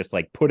basically just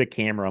like put a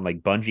camera on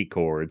like bungee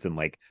cords and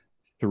like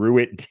threw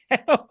it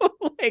down.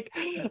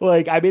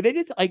 like I mean they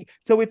just like,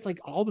 so it's like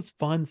all this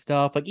fun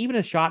stuff. Like even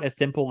a shot as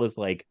simple as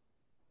like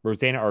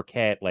Rosanna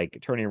Arquette like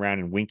turning around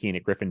and winking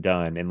at Griffin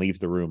Dunn and leaves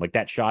the room. Like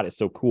that shot is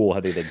so cool how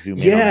they like zoom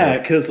in on Yeah, her.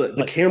 because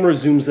the camera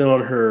zooms in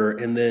on her,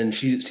 and then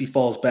she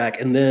falls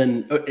back, and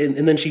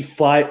then she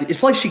flies.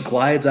 It's like she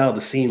glides out of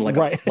the scene like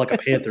Right. a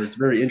panther. It's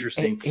very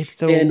interesting. It's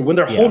so And when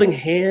they're yeah. holding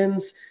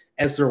hands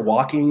as they're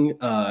walking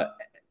out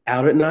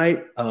at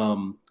night,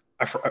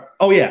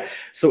 oh yeah,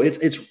 so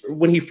it's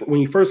when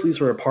he first leaves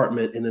her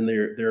apartment, and then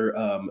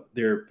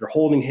they're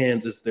holding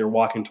hands as they're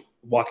walking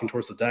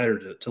towards the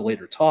diner to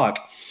later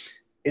talk,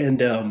 and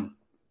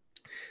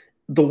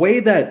the way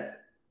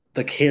that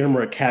the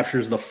camera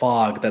captures the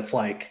fog that's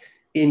like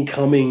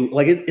incoming,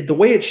 like the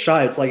way it's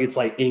shot, it's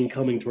like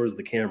incoming towards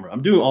the camera.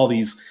 I'm doing all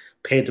these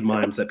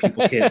pantomimes that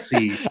people can't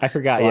see. I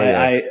forgot. So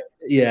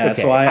Okay,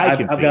 so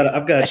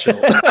I've got to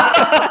chill.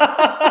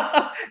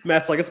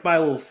 Matt's like, it's my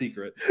little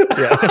secret.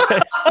 Yeah,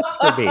 it's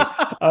for me.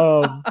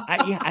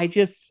 I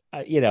just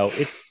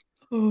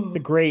it's a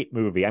great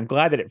movie. I'm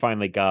glad that it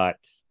finally got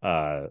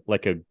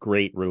like a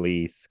great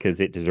release because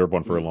it deserved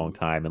one for a long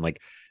time. And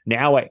like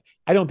now I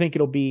don't think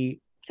it'll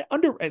be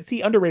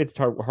underrated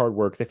hard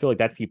work, because I feel like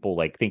that's people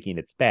like thinking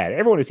it's bad.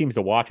 Everyone who seems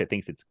to watch it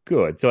thinks it's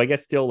good. So I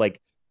guess still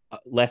like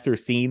lesser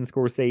seen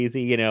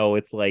Scorsese,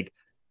 it's like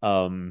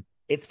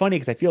it's funny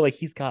because I feel like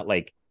he's got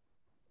like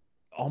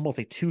almost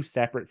like two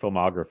separate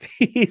filmographies.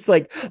 It's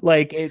like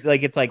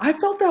I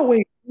felt that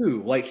way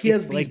too. Like he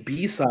has these like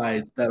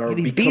B-sides that are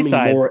these becoming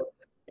B-sides more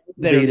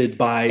elevated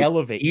by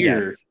elevate ear.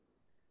 yes.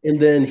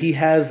 And then he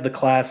has the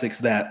classics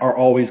that are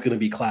always going to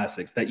be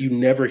classics that you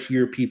never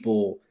hear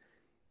people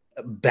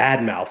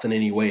badmouth in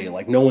any way.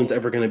 Like no one's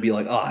ever going to be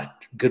like,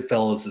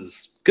 Goodfellas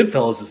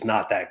is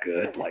not that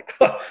good. Like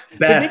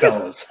bad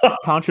fellas.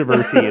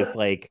 Controversy is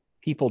like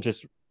people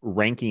just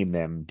ranking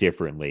them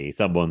differently.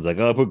 Someone's like,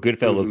 oh, put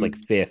Goodfellas like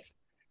fifth,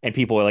 and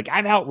people are like,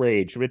 I'm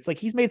outraged. But it's like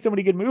he's made so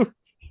many good movies.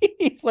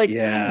 He's like,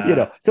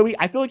 So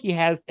I feel like he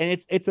has, and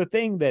it's a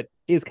thing that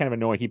is kind of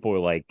annoying. People are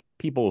like,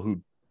 people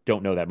who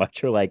don't know that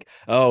much are like,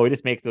 oh, it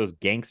just makes those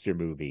gangster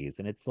movies,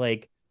 and it's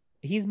like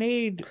he's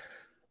made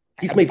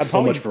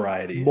so much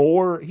variety.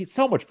 He's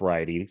so much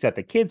variety. He's got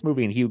the kids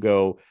movie in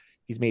Hugo.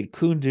 He's made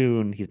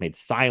Kundun. He's made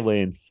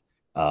Silence.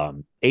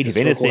 Age of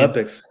Innocence.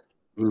 Epics.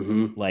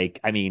 Like,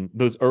 I mean,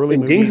 those early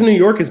movies. Gangs in New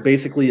York is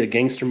basically a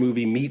gangster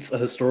movie meets a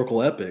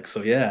historical epic.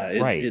 So yeah,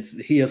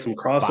 he has some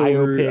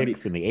crossover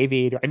biopics and The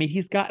Aviator. I mean,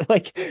 he's got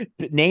like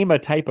name a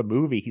type of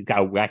movie. He's got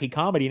a wacky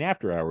comedy and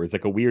After Hours,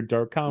 like a weird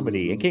dark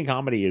comedy. And King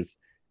Comedy is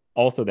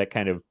also that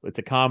kind of, it's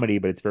a comedy,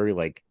 but it's very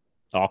like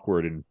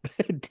awkward and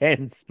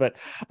tense. But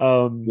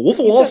Wolf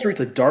of Wall Street's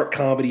a dark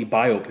comedy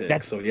biopic.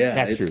 That's true.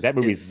 That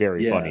movie's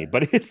very funny,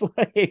 but it's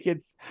like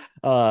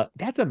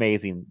that's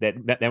amazing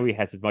that movie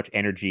has as much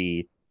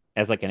energy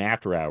as like an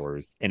After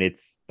Hours, and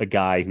it's a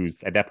guy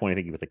who's at that point I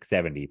think he was like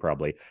 70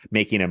 probably,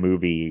 making a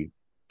movie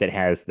that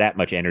has that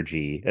much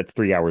energy that's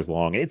 3 hours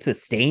long, and it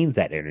sustains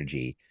that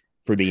energy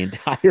for the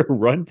entire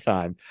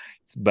runtime.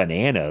 It's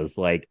bananas.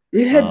 Like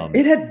it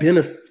had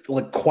been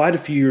quite a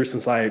few years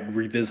since I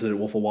revisited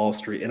Wolf of Wall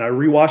Street, and I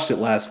rewatched it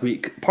last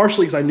week,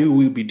 partially because I knew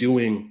we would be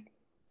doing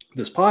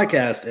this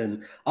podcast,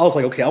 and I was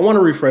like, okay, I want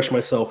to refresh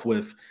myself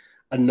with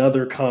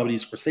another comedy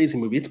Scorsese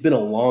movie. It's been a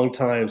long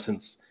time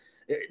since,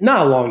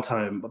 not a long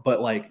time,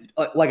 but like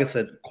I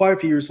said, quite a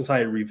few years since I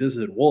had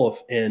revisited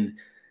Wolf, and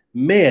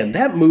man,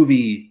 that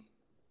movie,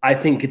 I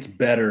think it's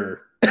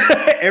better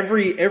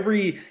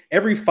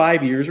every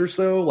 5 years or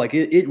so. Like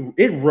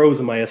it rose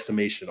in my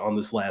estimation on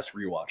this last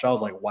rewatch. I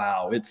was like,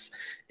 wow,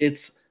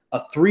 it's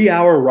a 3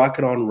 hour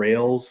rocket on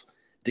rails.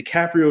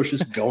 DiCaprio's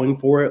just going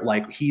for it.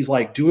 Like he's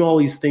like doing all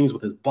these things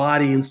with his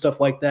body and stuff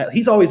like that.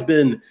 He's always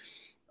been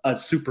a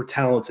super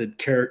talented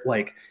character,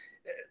 like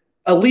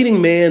a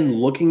leading man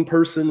looking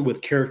person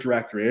with character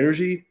actor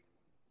energy.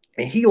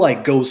 And he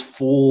like goes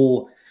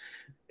full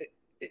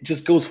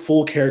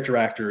character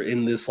actor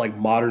in this like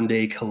modern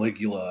day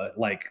Caligula,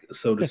 like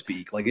so to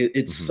speak. Like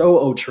it's so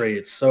outre,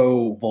 it's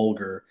so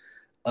vulgar,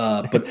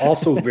 but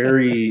also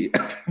very,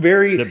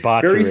 very,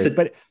 debaucherous.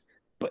 very.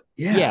 But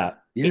yeah.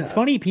 It's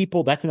funny,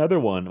 people. That's another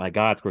one. My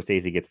God,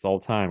 Scorsese gets all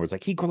the time. Where it's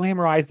like he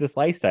glamorized this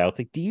lifestyle. It's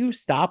like, do you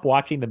stop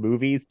watching the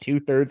movies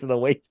 2/3 of the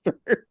way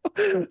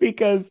through?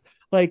 Because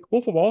like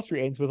Wolf of Wall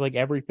Street ends with like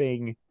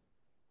everything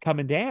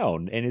coming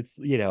down, and it's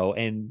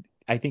and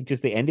I think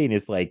just the ending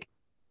is like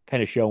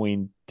kind of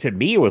showing, to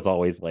me, it was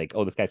always like,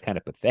 oh, this guy's kind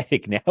of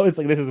pathetic now. It's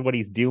like this is what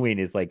he's doing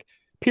is like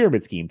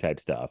pyramid scheme type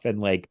stuff, and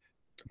like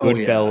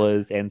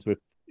Goodfellas ends with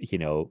Ray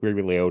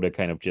Liotta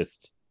kind of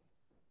just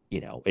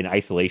in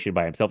isolation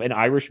by himself. And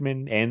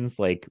Irishman ends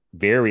like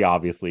very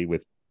obviously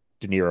with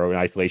De Niro in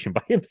isolation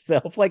by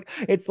himself. Like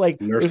it's like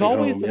there's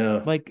always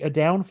like a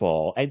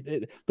downfall.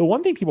 And the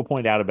one thing people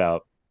point out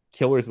about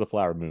Killers of the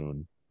Flower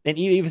Moon, and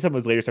even some of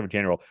his later stuff in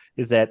general,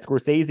 is that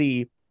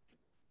Scorsese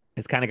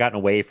has kind of gotten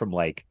away from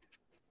like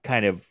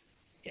kind of,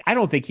 I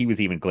don't think he was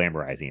even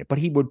glamorizing it, but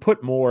he would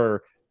put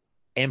more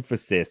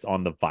emphasis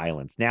on the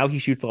violence. Now he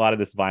shoots a lot of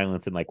this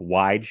violence in like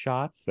wide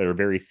shots that are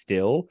very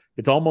still.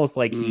 It's almost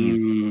like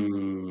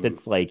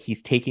that's like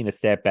he's taking a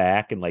step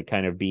back and like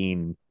kind of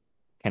being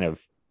kind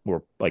of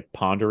more like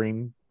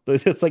pondering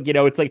It's like,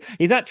 it's like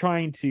he's not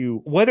trying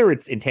to, whether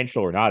it's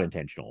intentional or not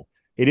intentional.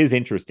 It is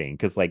interesting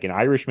because, like, in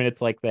Irishman,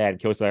 it's like that. In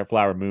Kill with a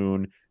Flower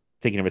Moon,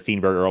 thinking of a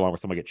scene very early on where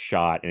someone gets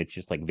shot, and it's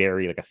just like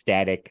very like a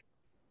static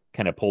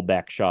kind of pulled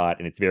back shot,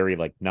 and it's very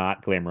like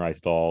not glamorized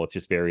at all. It's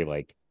just very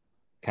like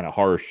kind of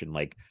harsh, and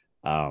like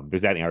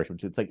there's that in the Irishman.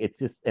 It's like it's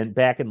just, and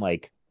back in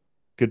like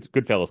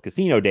Goodfellas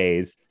Casino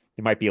days,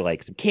 it might be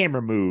like some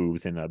camera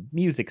moves and a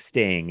music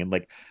sting, and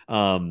like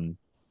and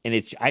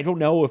it's, I don't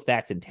know if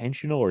that's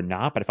intentional or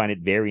not, but I find it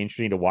very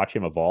interesting to watch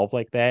him evolve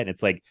like that. And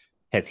it's like,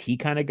 has he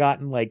kind of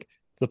gotten like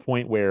to the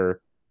point where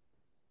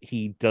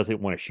he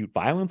doesn't want to shoot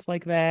violence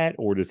like that,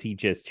 or does he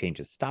just change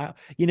his style?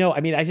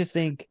 I mean, I just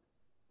think,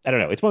 I don't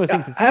know. It's one of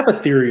those things. I have a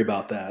theory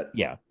about that.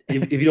 Yeah.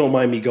 If you don't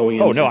mind me going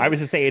into Oh, no, I was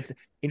just saying it's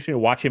interesting to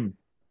watch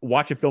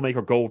a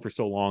filmmaker go for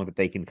so long that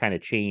they can kind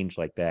of change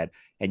like that.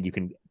 And you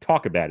can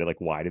talk about it.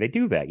 Like, why do they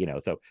do that?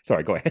 So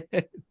sorry, go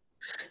ahead.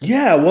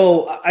 Yeah,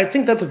 well, I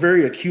think that's a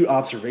very acute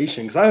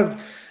observation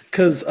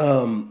because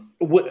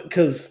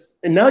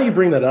and now you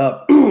bring that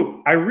up,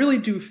 I really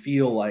do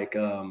feel like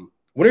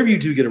whenever you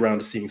do get around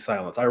to seeing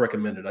Silence, I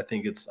recommend it. I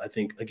think it's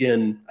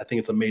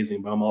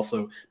amazing, but I'm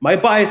also, my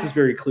bias is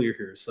very clear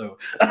here. So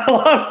a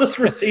lot of the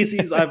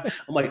Scorsese's, I'm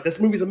like, this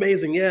movie's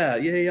amazing.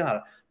 Yeah.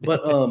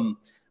 But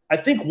I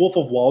think Wolf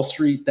of Wall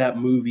Street, that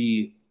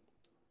movie,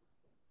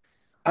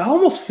 I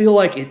almost feel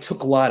like it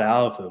took a lot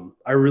out of him.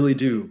 I really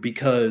do,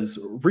 because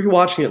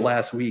rewatching it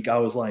last week, I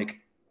was like,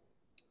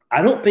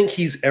 I don't think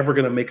he's ever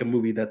going to make a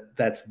movie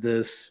that's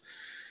this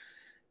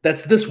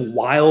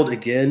wild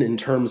again, in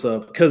terms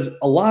of, because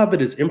a lot of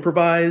it is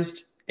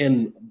improvised,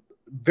 and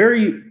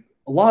a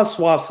lot of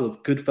swaths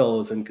of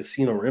Goodfellas and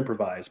Casino are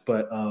improvised,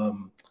 but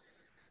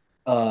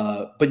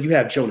you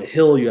have Jonah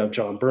Hill, you have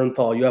John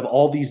Bernthal, you have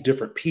all these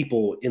different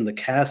people in the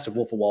cast of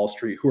Wolf of Wall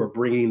Street who are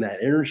bringing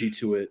that energy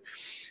to it.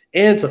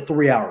 And it's a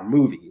 3-hour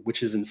movie,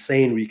 which is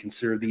insane when you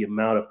consider the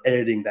amount of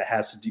editing that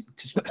has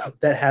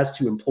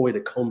to employ to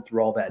comb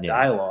through all that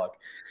dialogue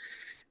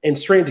and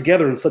straighten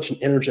together in such an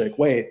energetic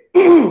way.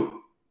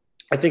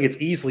 I think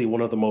it's easily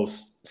one of the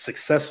most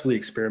successfully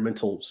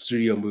experimental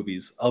studio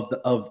movies of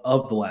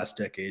the last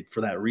decade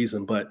for that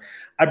reason. But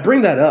I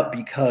bring that up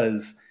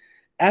because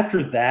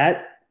after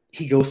that,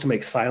 he goes to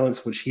make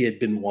Silence, which he had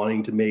been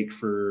wanting to make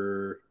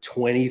for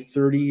 20,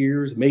 30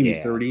 years, maybe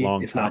 30,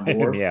 if not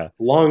more.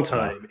 Long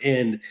time. Yeah.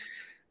 And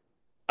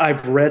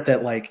I've read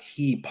that like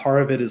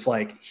part of it is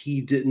like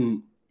he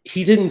didn't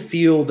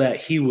feel that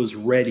he was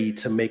ready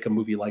to make a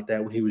movie like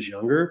that when he was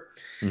younger.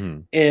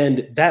 Mm-hmm.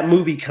 And that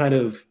movie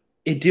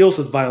it deals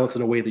with violence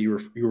in a way that you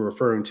were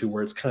referring to,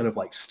 where it's kind of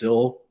like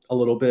still a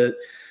little bit.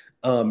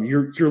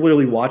 You're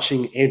literally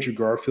watching Andrew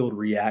Garfield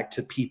react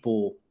to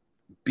people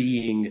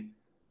being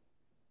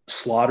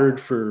slaughtered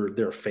for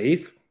their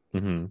faith.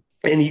 Mm-hmm.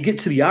 And you get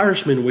to The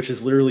Irishman, which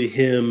is literally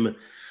him.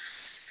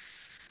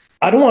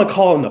 I don't want to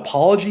call it an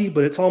apology,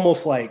 but it's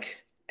almost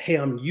like, hey,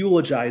 I'm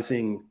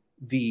eulogizing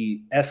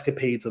the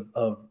escapades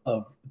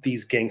of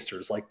these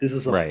gangsters. Like, this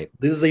is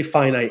a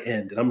finite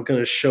end, and I'm going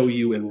to show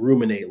you and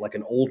ruminate like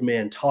an old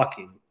man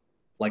talking,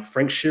 like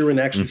Frank Sheeran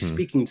actually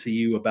speaking to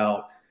you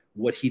about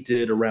what he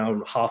did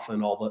around Hoffa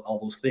and all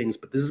those things.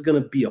 But this is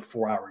going to be a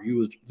 4-hour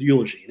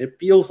eulogy. And it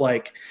feels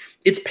like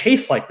it's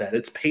paced like that.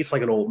 It's paced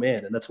like an old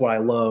man. And that's what I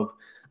love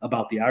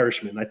about The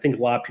Irishman. I think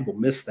a lot of people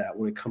miss that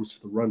when it comes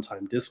to the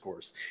runtime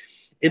discourse.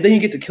 And then you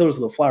get to Killers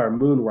of the Flower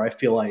Moon, where I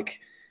feel like,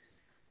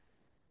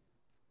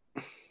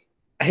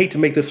 I hate to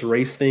make this a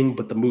race thing,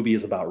 but the movie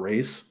is about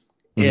race.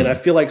 Mm-hmm. And I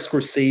feel like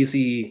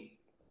Scorsese,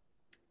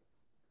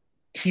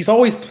 he's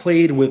always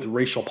played with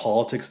racial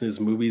politics in his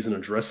movies and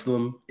addressed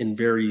them in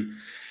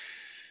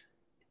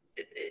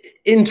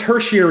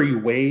tertiary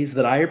ways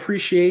that I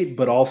appreciate,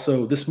 but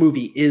also this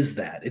movie is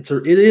that. It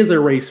is a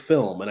race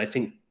film, and I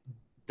think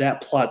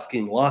that plot's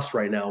getting lost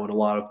right now in a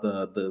lot of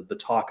the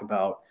talk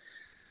about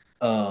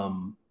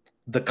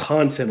the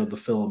content of the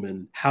film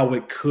and how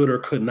it could or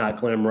could not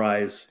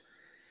glamorize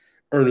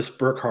Ernest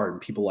Burkhart and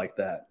people like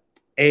that.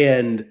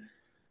 And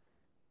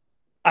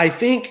I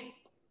think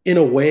in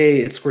a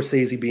way it's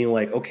Scorsese being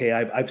like, okay,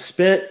 I've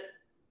spent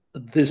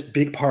this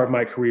big part of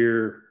my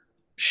career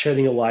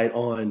shedding a light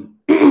on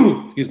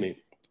excuse me,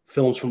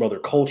 films from other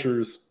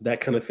cultures,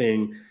 that kind of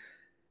thing,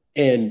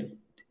 and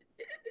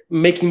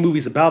making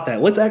movies about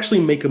that. Let's actually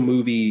make a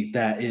movie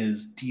that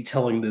is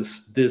detailing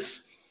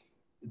this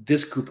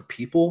group of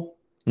people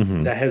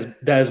that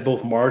is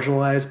both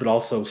marginalized but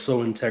also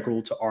so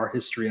integral to our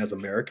history as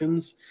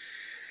Americans.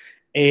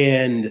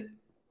 And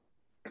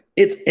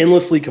it's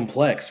endlessly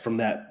complex from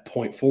that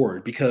point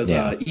forward, because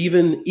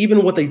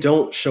even what they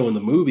don't show in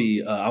the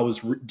movie, I was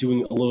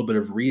doing a little bit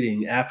of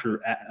reading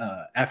after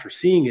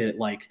seeing it.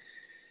 Like,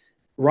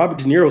 Robert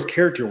De Niro's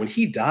character, when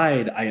he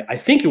died, I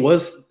think it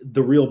was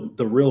the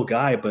real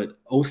guy, but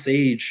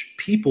Osage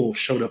people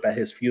showed up at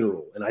his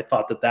funeral, and I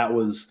thought that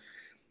was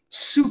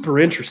super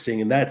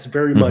interesting, and that's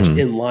very much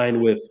in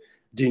line with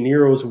De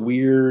Niro's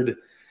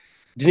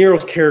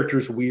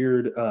character's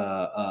weird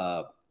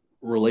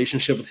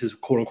relationship with his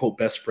quote unquote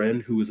best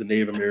friend, who was a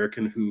Native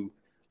American who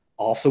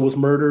also was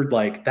murdered,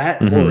 like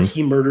that, Mm-hmm. or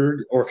he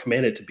murdered or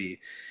commanded to be.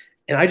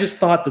 And I just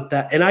thought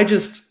and I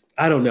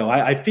don't know.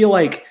 I feel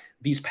like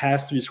these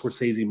past 3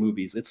 Scorsese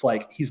movies, it's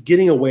like he's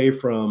getting away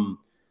from,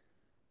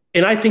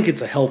 and I think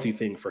it's a healthy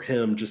thing for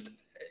him, just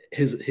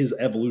his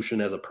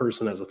evolution as a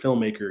person, as a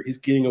filmmaker. He's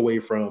getting away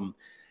from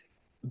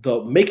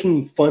the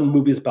making fun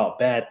movies about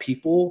bad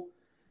people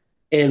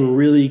and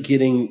really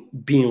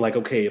being like,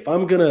 okay,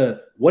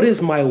 what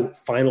is my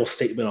final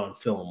statement on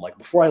film? Like,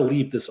 before I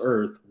leave this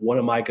earth, what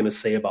am I going to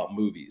say about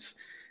movies?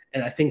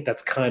 And I think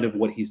that's kind of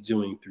what he's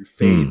doing through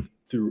faith,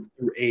 through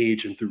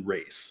age, and through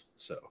race.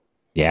 So.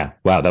 Yeah.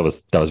 Wow. That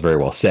was very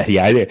well said.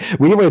 Yeah. We didn't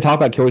really talk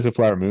about Killers of the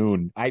Flower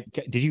Moon.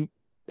 Did you?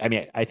 I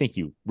mean, I think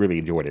you really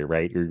enjoyed it,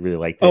 right? You really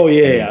liked it. Oh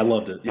yeah, I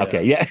loved it. Yeah.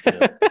 Okay. Yeah.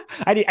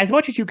 As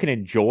much as you can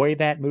enjoy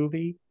that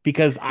movie,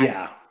 because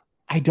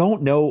I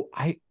don't know.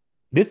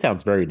 This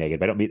sounds very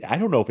negative. I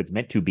don't know if it's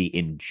meant to be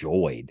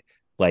enjoyed.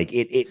 Like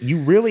you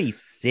really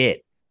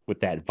sit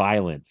with that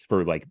violence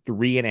for like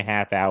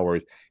 3.5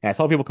 hours. And I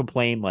saw people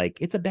complain like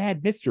it's a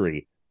bad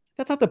mystery.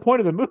 That's not the point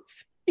of the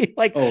movie.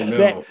 Like, oh no,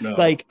 that, no.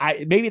 Like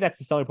maybe that's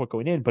the selling point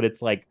going in, but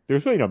it's like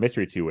there's really no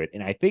mystery to it.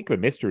 And I think the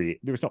mystery,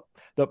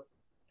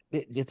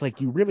 it's like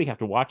you really have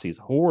to watch these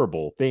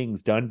horrible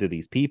things done to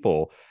these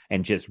people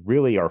and just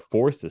really are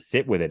forced to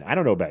sit with it. I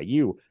don't know about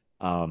you.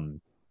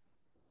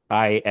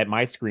 At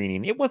my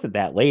screening, it wasn't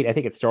that late. I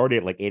think it started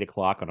at like 8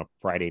 o'clock on a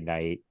Friday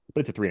night,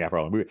 but it's a 3.5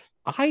 hour movie.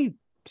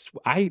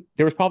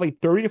 There was probably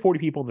 30 to 40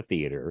 people in the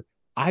theater.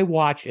 I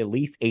watched at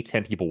least 8 to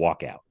 10 people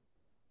walk out.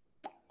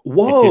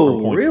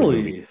 Whoa,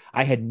 really?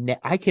 I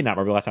cannot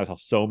remember the last time I saw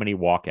so many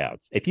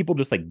walkouts and people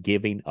just like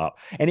giving up.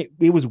 And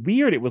it was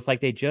weird. It was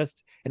like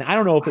and I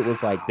don't know if it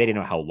was like they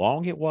didn't know how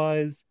long it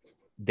was.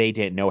 They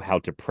didn't know how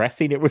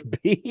depressing it would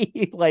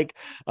be. Like,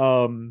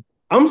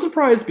 I'm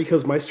surprised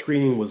because my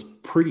screening was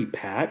pretty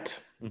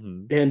packed.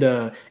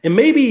 Mm-hmm. And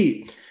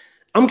maybe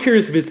I'm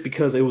curious if it's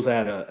because it was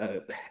at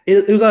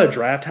a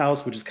draft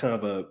house, which is kind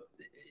of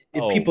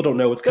if people don't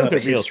know, it's kind of a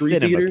history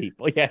theater.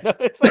 People. Yeah, no,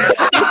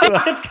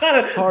 it's kind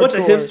of a bunch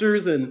of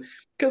hipsters, and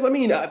because I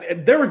mean,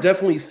 there were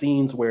definitely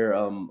scenes where,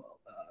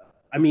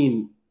 I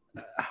mean,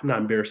 I'm not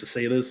embarrassed to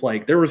say this,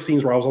 like there were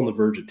scenes where I was on the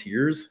verge of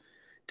tears,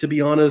 to be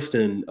honest,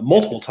 and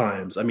multiple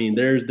times. I mean,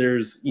 there's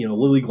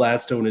Lily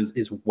Gladstone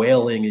is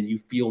wailing, and you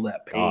feel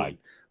that pain.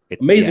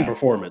 Amazing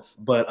performance,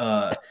 but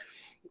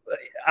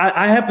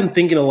I have been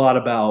thinking a lot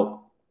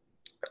about.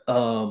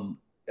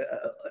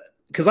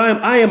 Because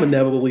I am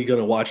inevitably going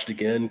to watch it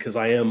again because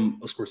I am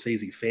a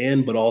Scorsese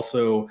fan, but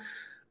also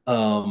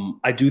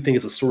I do think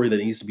it's a story that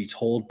needs to be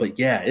told. But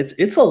yeah,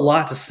 it's a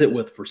lot to sit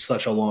with for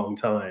such a long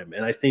time,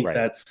 and I think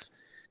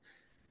that's,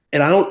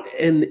 and I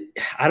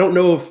don't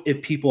know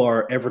if people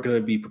are ever going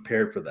to be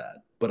prepared for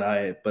that. But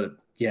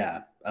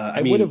yeah,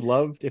 I mean, would have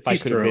loved if I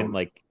could have been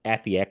like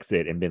at the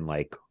exit and been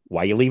like,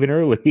 "Why are you leaving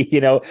early?"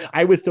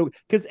 I was so,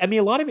 because I mean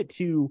a lot of it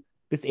too.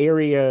 This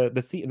area,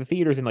 the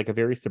theater's in like a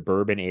very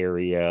suburban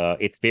area.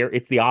 It's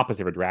the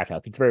opposite of a draft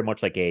house. It's very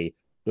much like the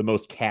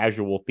most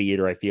casual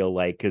theater, I feel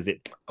like, because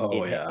it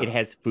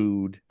has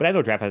food. But I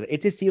know draft house.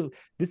 It just feels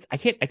this.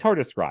 It's hard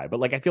to describe, but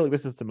like I feel like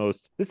this is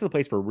the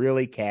place for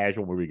really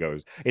casual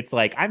moviegoers. It's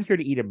like I'm here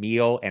to eat a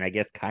meal and I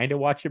guess kind of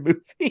watch a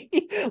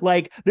movie.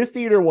 Like this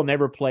theater will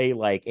never play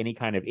like any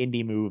kind of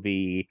indie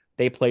movie.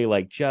 They play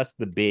like just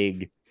the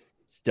big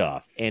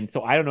stuff. And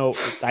so I don't know.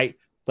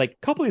 A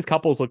couple of these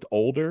couples looked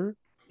older.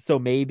 So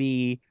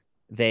maybe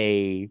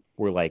they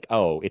were like,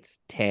 "Oh, it's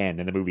 10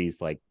 and the movie's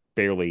like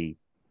barely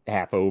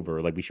half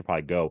over. Like we should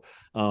probably go."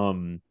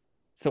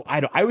 So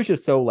I was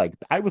just so like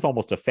I was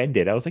almost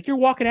offended. I was like, "You're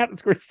walking out in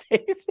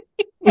Scorsese."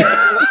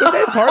 But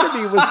then part of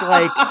me was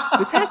like,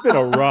 "This has been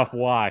a rough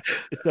watch."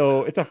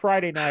 So it's a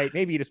Friday night.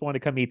 Maybe you just want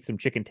to come eat some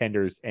chicken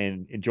tenders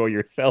and enjoy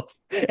yourself,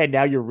 and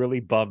now you're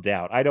really bummed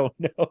out. I don't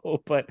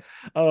know, but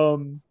I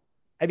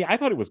mean, I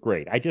thought it was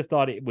great. I just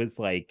thought it was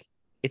like.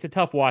 It's a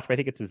tough watch, but I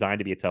think it's designed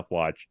to be a tough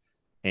watch.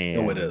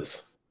 And it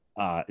is.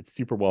 It's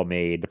super well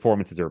made. The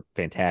performances are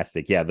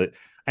fantastic. Yeah,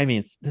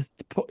 it's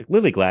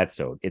Lily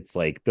Gladstone. It's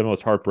like the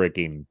most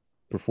heartbreaking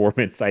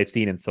performance I've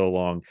seen in so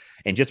long.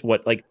 And just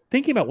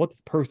thinking about what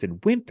this person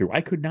went through, I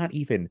could not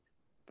even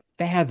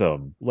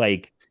fathom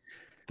like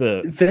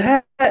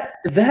that.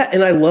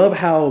 And I love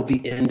how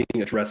the ending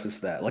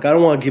addresses that. Like, I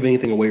don't want to give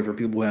anything away for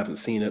people who haven't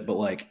seen it, but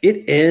like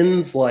it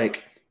ends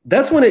like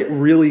that's when it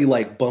really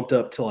like bumped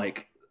up to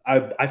like.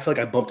 I feel like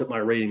I bumped up my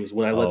ratings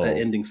when I let that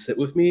ending sit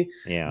with me.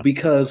 Yeah.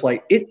 Because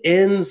like it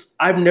ends,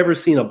 I've never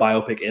seen a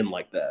biopic end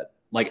like that,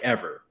 like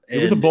ever.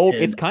 It was a bold,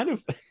 it's kind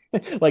of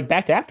like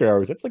Back to After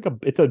Hours.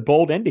 It's a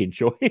bold ending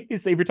choice.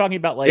 If you're talking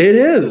about like it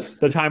is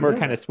the timer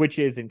kind of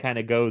switches and kind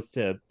of goes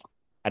to,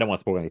 I don't want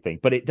to spoil anything,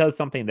 but it does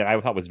something that I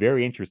thought was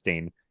very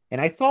interesting. And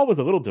I saw was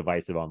a little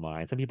divisive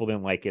online. Some people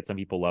didn't like it. Some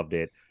people loved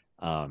it.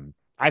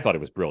 I thought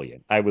it was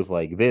brilliant. I was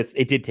like,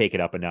 it did take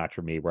it up a notch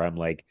for me where I'm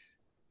like,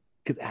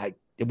 because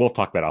we'll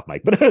talk about off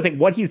mic, but I think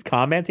what he's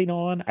commenting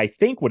on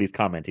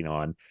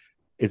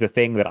is a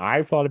thing that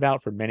I've thought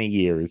about for many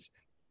years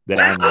that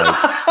I'm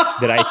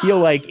like, that I feel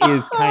like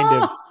is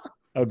kind of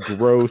a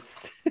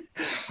gross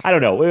I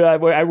don't know.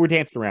 We're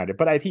dancing around it,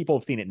 but people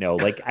have seen it. No,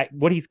 like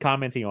what he's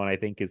commenting on, I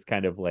think, is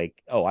kind of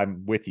like, oh,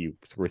 I'm with you,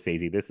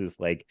 Scorsese. This is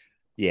like,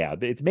 yeah,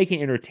 it's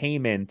making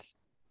entertainment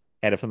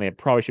out of something that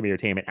probably should be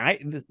entertainment. I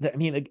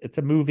mean, like, it's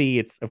a movie.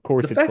 It's of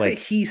course, The it's fact that like,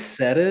 he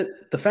said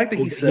it, the fact that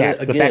he said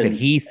yes, it the fact that again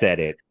he said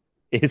it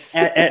is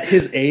at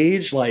his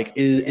age, like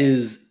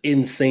is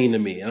insane to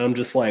me. And I'm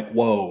just like,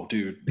 whoa,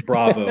 dude,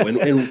 bravo.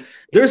 And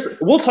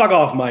we'll talk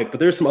off mic,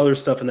 but there's some other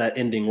stuff in that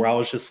ending where I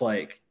was just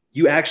like,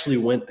 you actually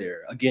went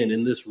there again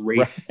in this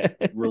race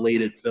right.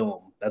 related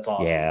film. That's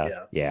awesome. Yeah,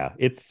 Yeah. yeah,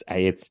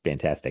 it's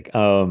fantastic.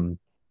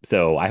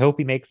 So I hope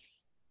he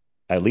makes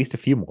at least a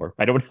few more.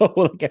 I don't know.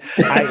 Like,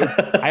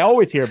 I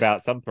always hear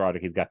about some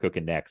product he's got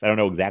cooking next. I don't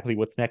know exactly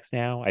what's next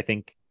now. I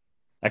think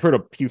I've heard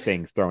a few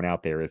things thrown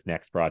out there as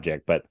next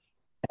project, but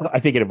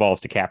I think it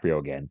involves DiCaprio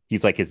again.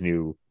 He's like his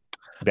new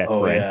best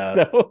Oh friend. yeah.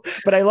 So,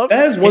 but I love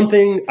That is one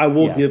thing I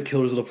will yeah. give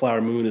Killers of the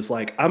Flower Moon is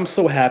like I'm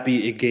so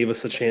happy it gave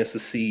us a chance to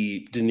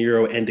see De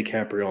Niro and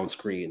DiCaprio on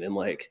screen. And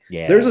like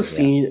there's a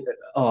scene,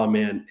 oh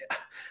man,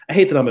 I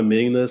hate that I'm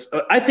admitting this.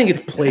 I think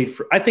it's played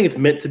for I think it's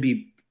meant to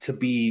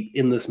be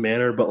in this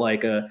manner, but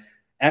like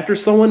after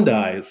someone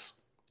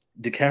dies,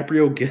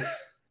 DiCaprio get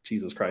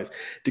Jesus Christ.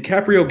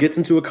 DiCaprio gets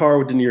into a car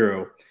with De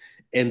Niro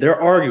and they're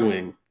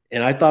arguing.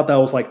 And I thought that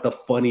was like the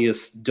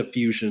funniest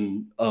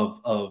diffusion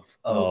of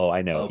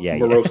I know. of Yeah,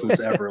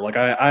 moroseness ever. Like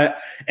I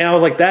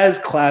was like, that is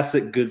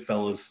classic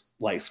Goodfellas,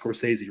 like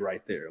Scorsese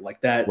right there. Like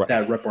that right.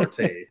 that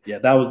repartee. Yeah,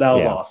 that was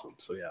awesome.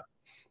 So yeah.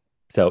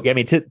 So yeah, I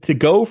mean to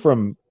go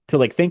from to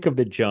like think of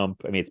the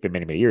jump. I mean, it's been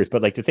many years,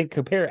 but like to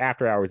compare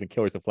After Hours and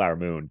Killers of Flower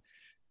Moon,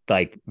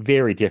 like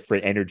very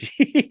different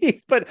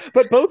energies, but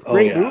both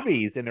great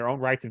movies in their own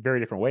rights in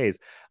very different ways.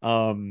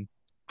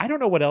 I don't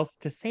know what else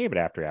to say about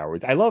After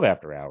Hours. I love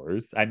After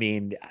Hours. I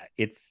mean,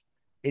 it's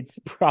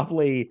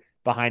probably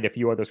behind a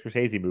few other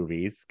Scorsese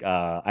movies.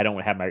 I don't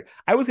have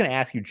I was going to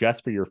ask you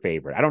just for your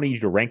favorite. I don't need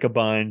you to rank a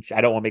bunch. I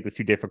don't want to make this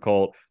too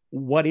difficult.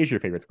 What is your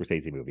favorite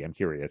Scorsese movie? I'm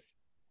curious.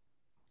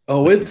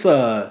 Oh, it's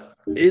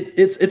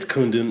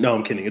Kundun. No,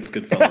 I'm kidding. It's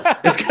Goodfellas.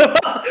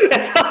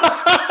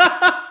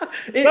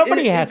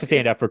 Somebody has to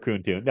stand up for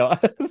Kundun. No,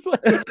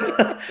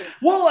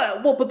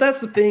 well, but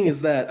that's the thing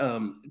is that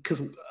because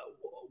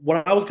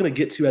what I was going to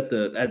get to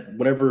at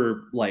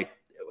whenever like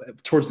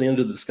towards the end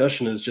of the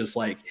discussion is just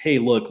like, hey,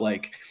 look,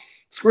 like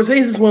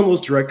Scorsese is one of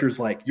those directors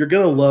like you're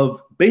gonna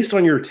love based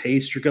on your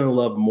taste. You're gonna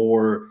love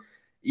more.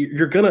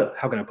 You're gonna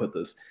how can I put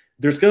this?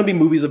 There's gonna be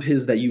movies of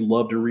his that you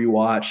love to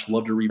rewatch,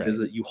 love to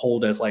revisit. Right. You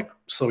hold as like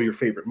some of your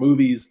favorite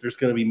movies. There's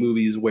gonna be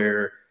movies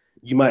where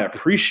you might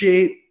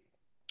appreciate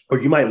or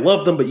you might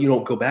love them, but you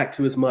don't go back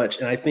to as much.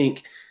 And I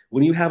think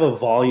when you have a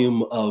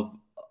volume of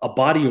a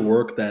body of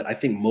work that I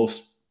think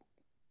most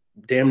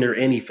damn near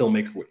any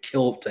filmmaker would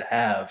kill to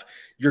have,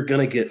 you're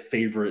going to get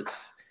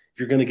favorites.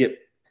 You're going to get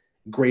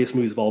greatest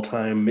movies of all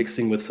time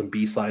mixing with some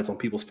B-sides on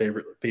people's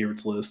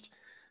favorites list.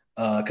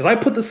 Because I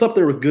put this up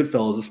there with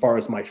Goodfellas as far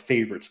as my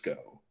favorites go.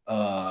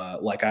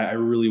 Like I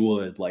really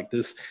would like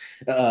this.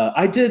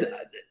 I did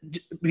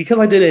because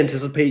I did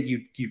anticipate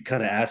you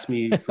kind of asked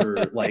me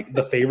for like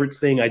the favorites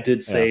thing. I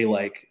did say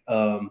like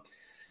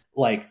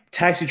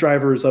Taxi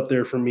Driver is up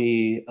there for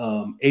me.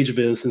 Age of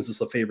Innocence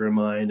is a favorite of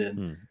mine.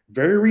 And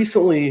very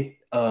recently,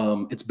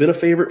 it's been a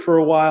favorite for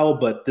a while,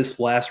 but this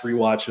last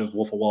rewatch of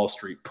Wolf of Wall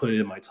Street put it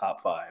in my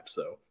top 5.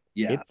 So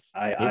yeah,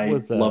 I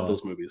love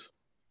those movies.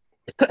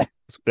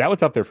 That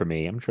was up there for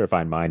me. I'm sure to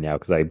find mine now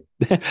because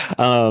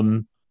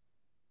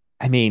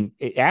I mean,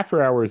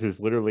 After Hours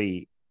is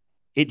literally,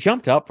 it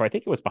jumped up. I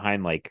think it was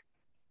behind like,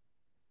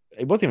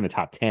 it wasn't even the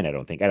top 10. I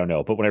don't think. I don't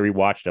know. But when I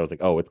rewatched it, I was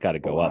like, oh, it's got to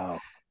go up.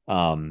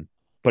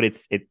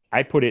 But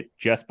I put it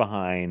just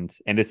behind,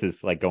 and this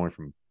is like going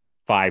from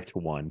 5 to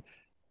 1.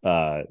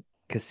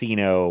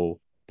 Casino,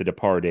 The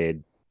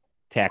Departed,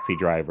 Taxi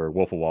Driver,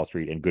 Wolf of Wall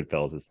Street, and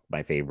Goodfellas is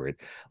my favorite.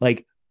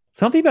 Like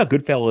something about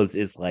Goodfellas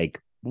is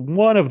like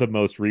one of the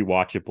most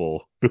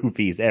rewatchable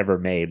movies ever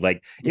made.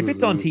 Like if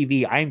it's on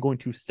TV, I am going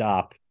to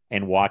stop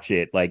and watch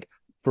it like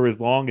for as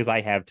long as I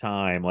have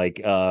time.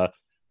 Like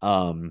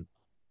and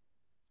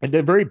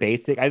they're very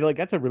basic. I like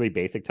that's a really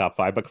basic top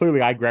 5, but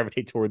clearly I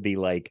gravitate toward the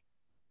like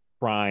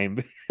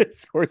prime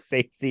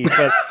Scorsese,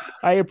 but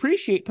I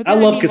appreciate. But I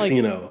love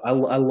Casino. Like,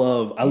 I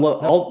love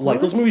all like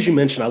those movies you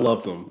mentioned. I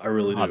love them. I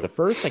really do. The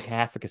first like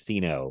half of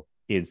Casino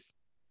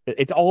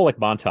it's all like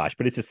montage,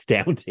 but it's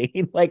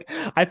astounding. Like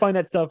I find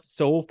that stuff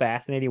so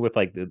fascinating with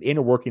like the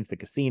inner workings of the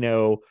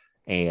casino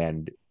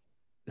and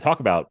talk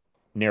about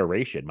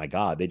narration. My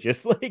God, they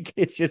just like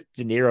it's just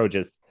De Niro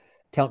just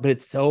but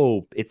it's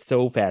so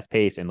fast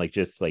paced and like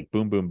just like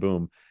boom, boom,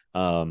 boom.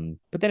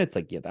 But then it's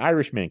like The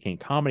Irishman, King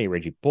Comedy,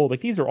 Reggie Bull.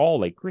 Like these are all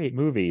like great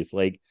movies.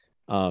 Like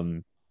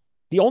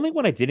the only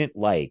one I didn't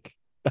like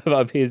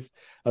of his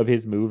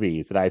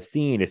movies that I've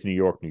seen is New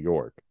York, New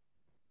York.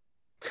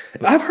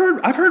 I've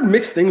heard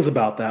mixed things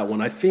about that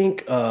one. I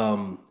think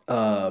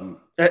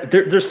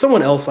there's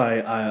someone else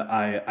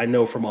I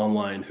know from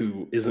online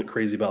who isn't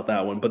crazy about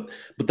that one, but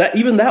that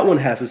even that one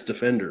has its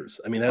defenders.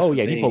 I mean, that's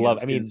people love.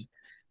 I mean,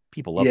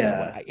 people love that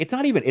one. Yeah.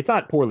 It's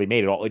not poorly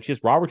made at all. It's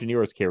just Robert De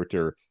Niro's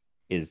character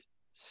is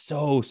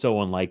so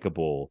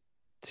unlikable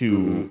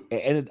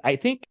and I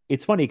think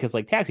it's funny because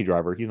like Taxi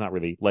Driver, he's not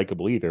really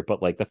likable either.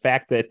 But like the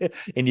fact that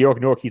in New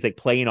York, he's like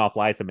playing off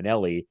Liza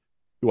Minnelli,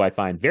 who I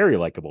find very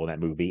likable in that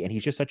movie, and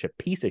he's just such a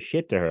piece of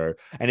shit to her,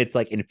 and it's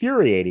like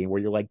infuriating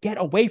where you're like, get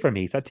away from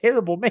me, he's a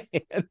terrible man.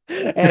 And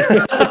it's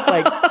just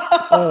like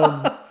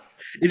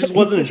it just he's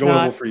wasn't just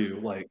enjoyable for you.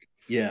 Like,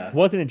 yeah.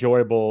 wasn't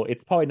enjoyable.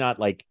 It's probably not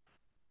like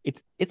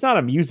it's not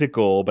a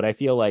musical, but I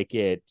feel like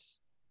I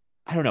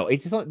don't know.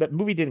 It's just that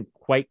movie didn't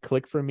quite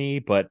click for me,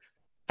 but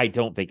I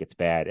don't think it's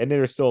bad. And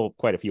there are still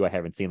quite a few I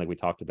haven't seen, like we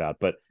talked about,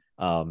 but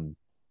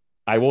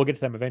I will get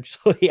to them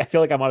eventually. I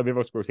feel like I'm on a bit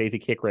of a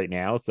Scorsese kick right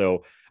now,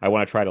 so I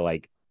want to try to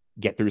like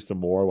get through some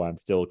more while I'm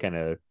still kind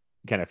of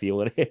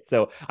feeling it.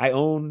 So I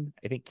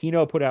think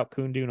Kino put out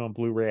Kundun on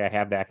Blu-ray. I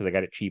have that because I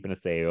got it cheap in a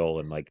sale,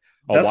 and like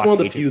That's one of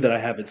the few that I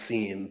haven't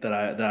seen that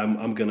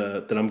I'm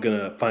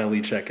gonna finally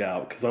check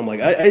out because I'm like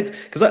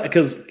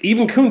because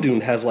even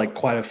Kundun has like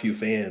quite a few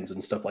fans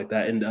and stuff like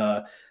that, and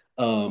I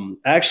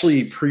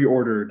actually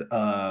pre-ordered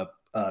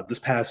this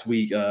past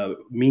week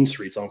Mean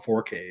Streets on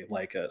 4K,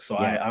 like so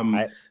yes,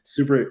 I'm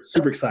super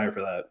excited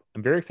for that.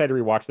 I'm very excited to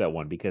rewatch that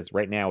one because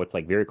right now it's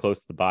like very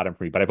close to the bottom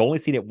for me, but I've only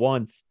seen it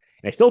once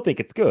and I still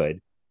think it's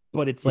good.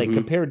 But it's like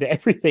compared to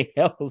everything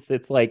else,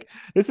 it's like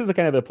this is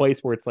kind of the place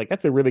where it's like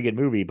that's a really good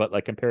movie, but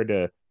like compared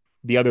to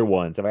the other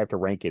ones, if I have to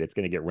rank it, it's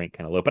going to get ranked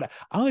kind of low. But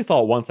I only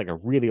saw it once, like a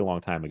really long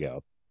time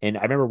ago, and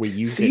I remember we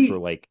used it for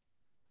like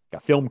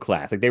a film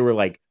class. Like they were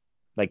like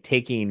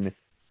taking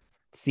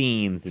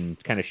scenes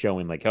and kind of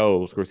showing like,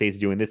 oh, Scorsese's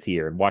doing this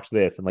here, and watch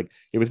this, and like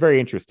it was very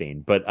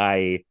interesting. But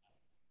I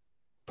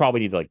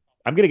probably need to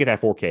I'm gonna get that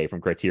 4K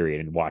from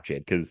Criterion and watch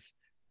it because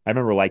I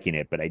remember liking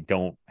it, but I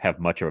don't have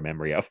much of a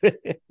memory of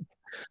it.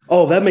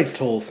 Oh, that makes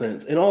total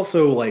sense. And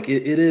also, like,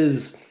 it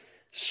is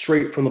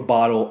straight from the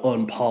bottle,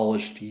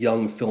 unpolished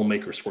young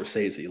filmmaker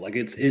Scorsese. Like,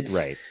 it's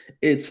right.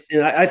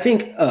 And I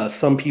think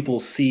some people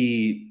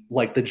see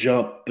like the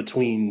jump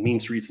between Mean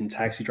Streets and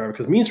Taxi Driver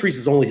because Mean Streets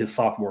is only his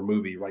sophomore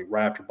movie, right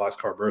after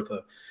Boxcar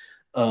Bertha.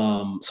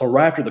 So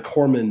right after the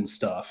Corman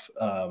stuff,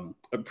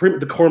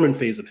 the Corman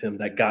phase of him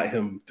that got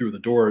him through the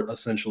door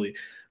essentially.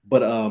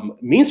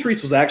 But Mean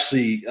Streets was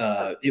actually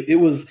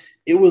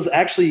it was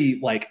actually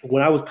like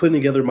when I was putting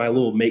together my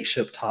little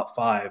makeshift top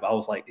 5, I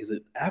was like, is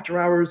it After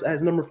Hours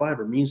as number 5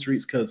 or Mean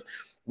Streets? Because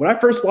when I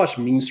first watched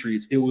Mean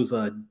Streets, it was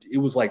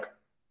like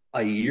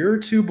a year or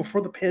two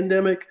before the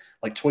pandemic,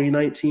 like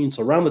 2019.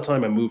 So around the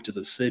time I moved to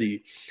the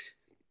city,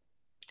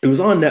 it was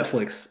on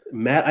Netflix.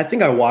 Matt, I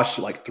think I watched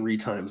it like 3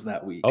 times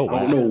that week. Oh, wow.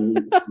 I don't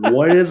know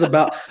what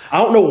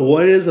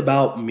it is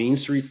about Mean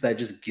Streets that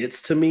just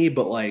gets to me,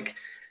 but like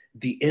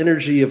the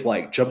energy of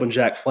like Jumpin'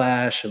 Jack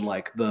Flash and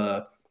like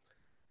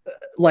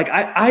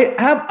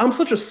I'm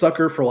such a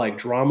sucker for like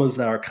dramas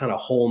that are kind of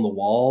hole in the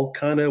wall,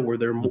 kind of where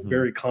they're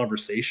very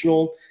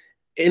conversational,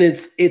 and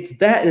it's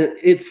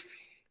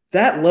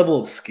that level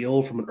of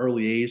skill from an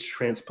early age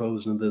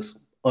transposed into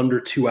this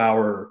under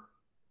 2-hour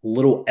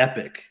little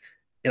epic,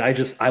 and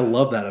I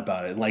love that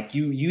about it. Like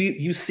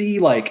you see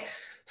like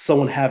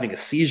someone having a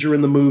seizure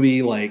in the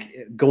movie,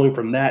 like going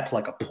from that to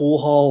like a pool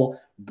hall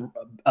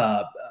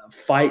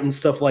fight and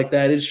stuff like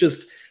that. It's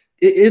just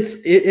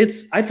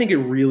I think it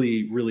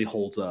really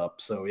holds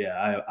up. So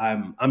yeah,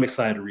 I'm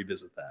excited to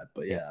revisit that.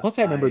 But yeah. Plus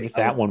I remember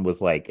that one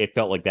was like it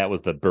felt like that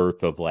was the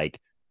birth of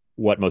like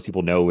what most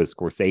people know as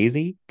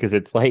Scorsese, because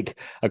it's like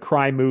a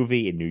crime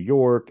movie in New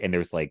York and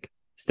there's like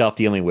stuff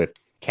dealing with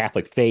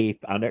Catholic faith.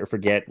 I'll never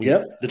forget.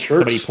 The church.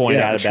 Somebody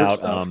pointed out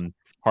about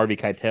Harvey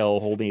Keitel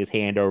holding his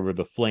hand over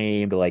the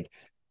flame to like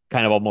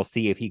kind of almost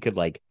see if he could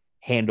like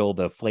handle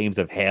the flames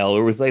of hell.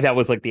 It was like that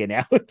was like the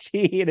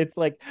analogy, and it's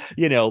like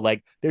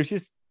like there's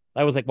just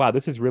I was like, wow,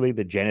 this is really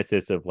the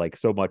genesis of like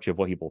so much of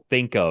what people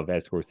think of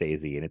as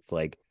Scorsese, and it's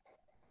like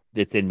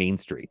it's in Mean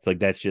Streets. Like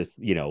that's just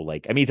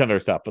like I mean, some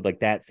other stuff, but like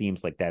that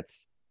seems like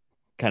that's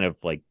kind of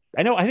like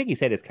I think he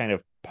said it's kind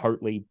of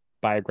partly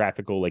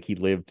biographical, like he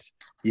lived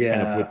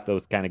kind of with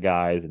those kind of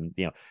guys, and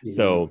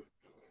so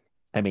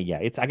I mean, yeah,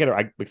 I'm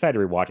excited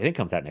to rewatch. I think it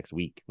comes out next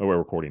week when we're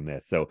recording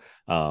this, so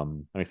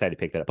I'm excited to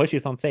pick that up. Plus,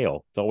 it's on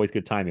sale. It's always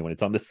good timing when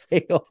it's on the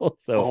sale.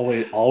 So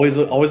always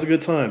a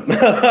good time.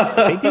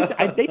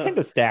 they tend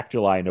to stack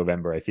July and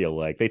November. I feel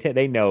like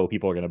they know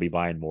people are going to be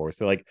buying more,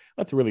 so like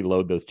let's really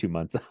load those 2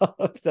 months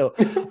up. So,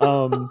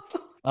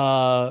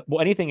 well,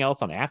 anything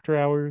else on After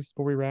Hours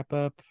before we wrap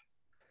up?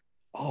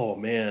 Oh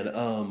man,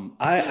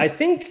 I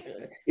think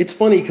it's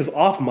funny because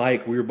off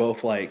mic we were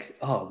both like,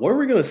 "Oh, what are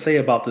we gonna say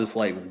about this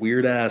like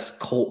weird ass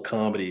cult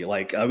comedy?"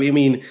 Like, I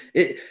mean,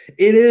 it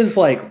is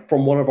like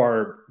from one of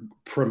our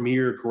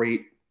premier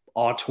great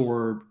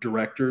auteur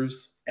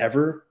directors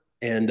ever,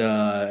 and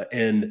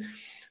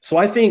so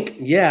I think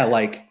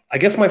like I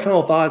guess my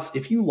final thoughts: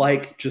 if you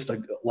like just a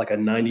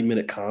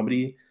 90-minute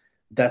comedy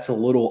that's a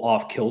little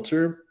off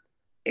kilter,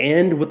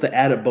 and with the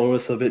added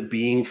bonus of it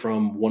being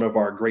from one of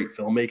our great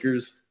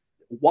filmmakers.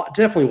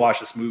 Definitely watch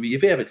this movie.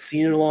 If you haven't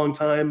seen it in a long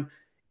time,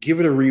 give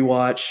it a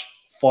rewatch,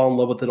 fall in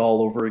love with it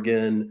all over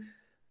again.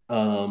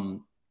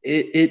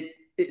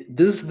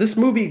 This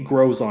movie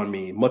grows on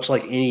me, much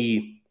like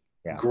any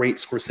great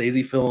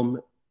Scorsese film.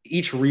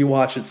 Each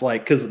rewatch, it's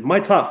like, because my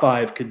top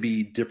five could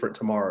be different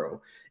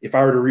tomorrow. If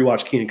I were to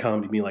rewatch Keenan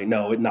Comedy, be like,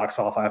 no, it knocks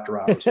off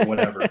After Hours or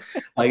whatever.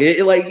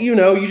 Like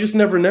you just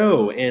never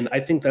know. And I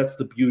think that's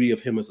the beauty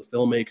of him as a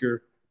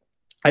filmmaker.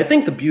 I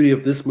think the beauty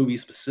of this movie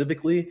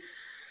specifically,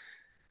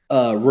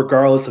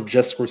 regardless of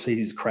just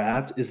Scorsese's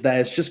craft, is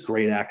that it's just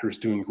great actors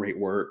doing great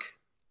work.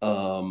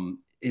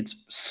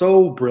 It's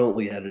so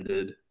brilliantly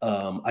edited.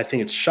 I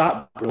think it's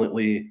shot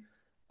brilliantly.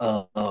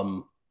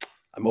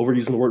 I'm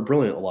overusing the word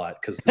brilliant a lot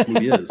because this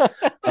movie is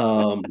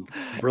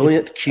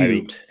brilliant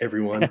cubed,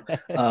 everyone.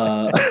 It's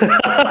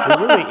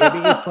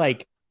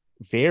like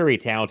very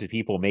talented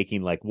people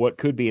making like what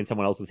could be in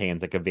someone else's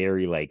hands, like a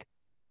very like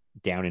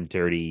down and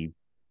dirty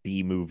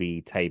B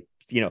movie type,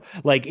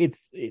 like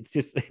it's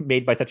just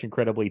made by such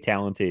incredibly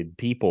talented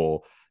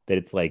people that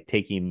it's like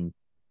taking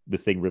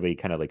this thing really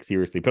kind of like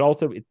seriously, but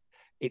also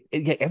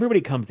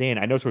everybody comes in.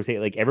 I know Scorsese,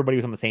 like everybody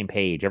was on the same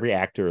page. Every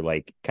actor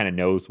like kind of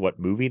knows what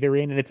movie they're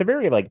in, and it's a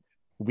very like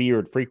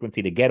weird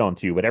frequency to get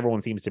onto, but everyone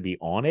seems to be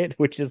on it,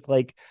 which is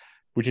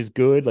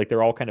good. Like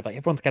they're all kind of like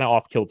everyone's kind of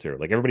off kilter.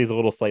 Like everybody's a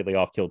little slightly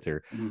off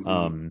kilter.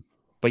 Mm-hmm.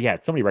 But yeah,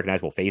 it's so many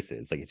recognizable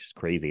faces. Like it's just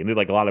crazy. And there's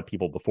like a lot of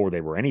people before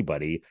they were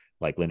anybody,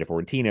 like Linda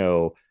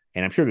Fiorentino.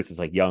 And I'm sure this is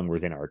like young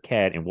Rosanna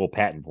Arquette and Will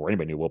Patton before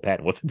anybody knew Will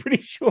Patton was. I'm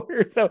pretty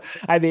sure. So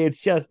I mean, it's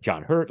just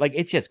John Hurt. Like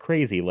it's just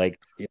crazy. Like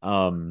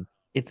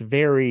it's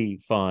very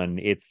fun.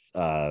 It's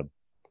so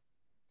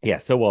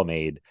well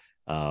made.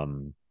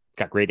 It's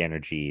got great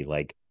energy.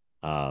 Like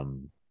I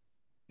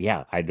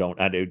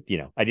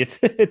just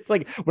it's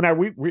like when I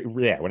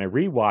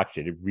rewatched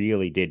it, it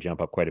really did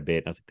jump up quite a bit.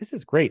 And I was like, this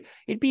is great.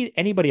 It'd be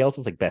anybody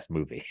else's like best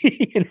movie,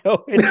 It's like,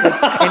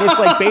 and it's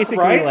like basically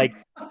right? Like,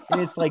 and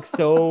it's like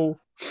so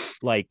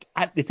like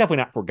it's definitely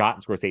not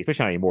forgotten Scorsese,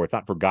 especially not anymore. It's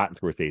not forgotten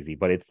Scorsese,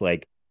 but it's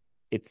like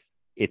it's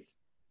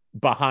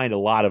behind a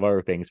lot of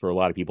other things for a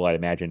lot of people, I'd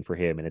imagine, for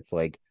him, and it's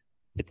like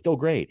it's still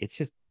great. It's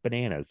just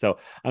bananas. So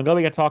I'm glad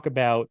we got to talk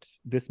about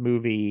this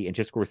movie and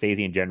just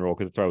Scorsese in general,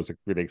 because that's what I was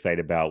really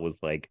excited about,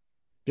 was like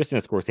just in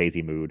a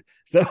Scorsese mood.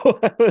 So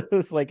I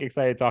was like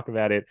excited to talk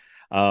about it.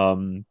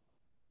 And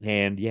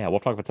yeah,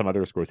 we'll talk about some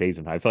other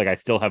Scorsese. I feel like I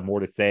still have more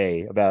to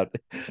say about,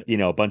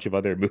 a bunch of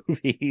other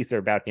movies or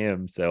about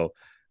him. So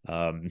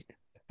Kundun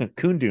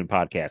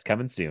podcast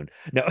coming soon.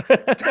 No,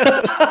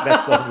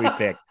 that's what we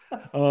picked.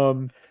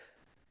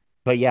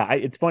 But yeah,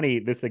 it's funny.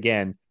 This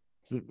again,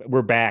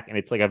 we're back, and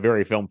it's like a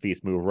very film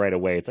feast move right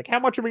away. It's like, how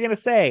much are we gonna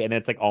say? And then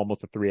it's like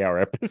almost a 3-hour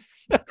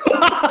episode.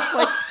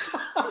 Like,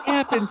 it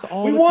happens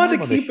all the time. We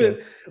wanted to keep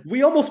it.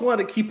 We almost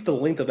wanted to keep the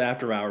length of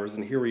After Hours,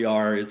 and here we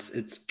are.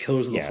 It's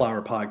Killers of the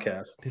Flower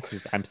podcast.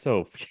 I'm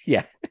so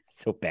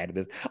bad at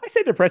this. I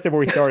said to Preston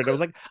before we started, I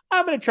was like,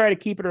 I'm gonna try to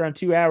keep it around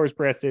 2 hours,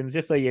 Preston,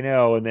 just so you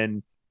know. And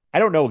then I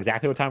don't know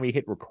exactly what time we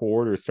hit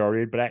record or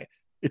started, but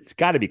it's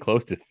got to be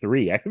close to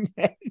 3, I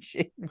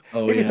imagine.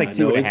 Maybe it's like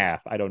 2.5.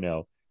 I don't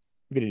know.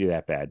 I'm gonna do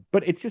that bad,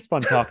 but it's just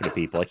fun talking to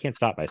people. I can't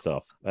stop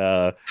myself.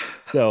 But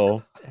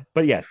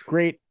yes,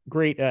 great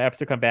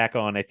episode come back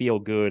on. I feel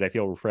good. I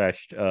feel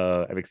refreshed.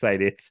 I'm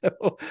excited.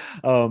 So,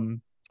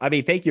 I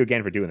mean, thank you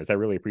again for doing this. I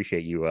really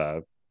appreciate you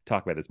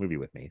talking about this movie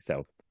with me.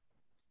 So.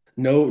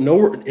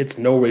 No, it's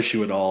no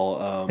issue at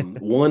all.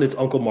 One, it's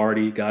Uncle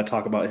Marty. Gotta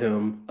talk about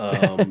him.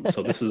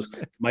 So this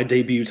is my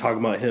debut talking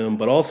about him.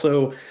 But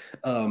also,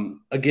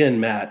 again,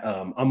 Matt,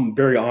 I'm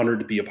very honored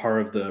to be a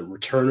part of the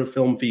return of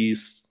Film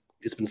Feast.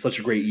 It's been such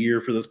a great year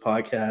for this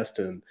podcast,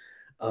 and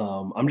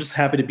I'm just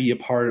happy to be a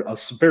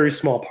very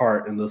small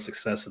part in the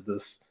success of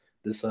this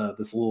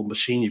little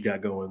machine you've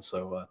got going.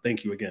 So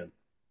thank you again.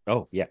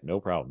 Oh yeah, no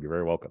problem. You're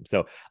very welcome.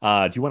 So,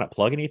 do you want to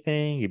plug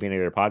anything? You been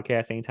any other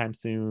podcast anytime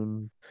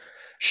soon?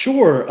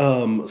 Sure.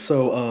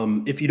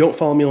 If you don't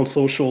follow me on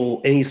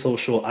any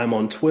social, I'm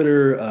on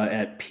Twitter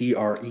at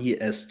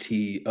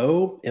PRESTOMIT,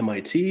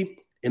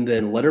 and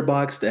then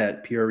Letterboxd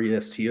at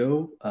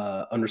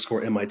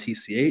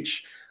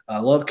PRESTO_MITCH. I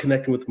love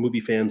connecting with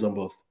movie fans on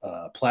both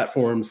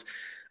platforms.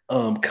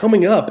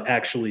 Coming up,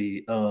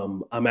 actually,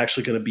 I'm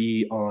actually going to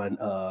be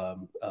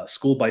on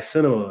School by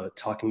Cinema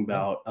talking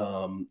about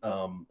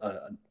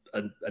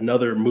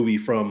another movie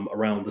from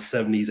around the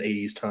 70s,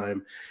 80s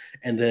time.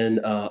 And then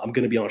I'm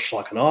going to be on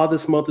Schlock and Awe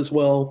this month as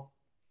well.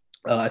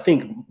 I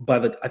think by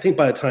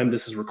the time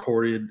this is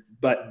recorded,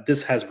 but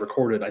this has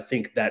recorded, I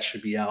think that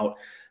should be out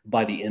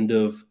by the end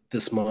of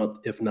this month,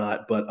 if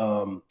not. But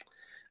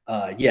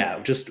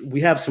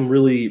we have some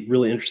really,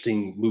 really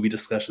interesting movie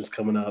discussions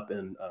coming up,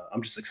 and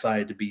I'm just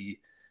excited to be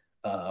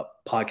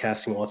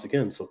podcasting once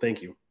again. So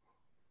thank you.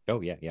 Oh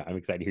yeah. I'm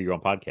excited to hear you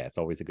on podcast.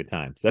 Always a good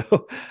time.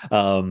 So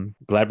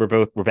glad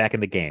we're back in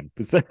the game.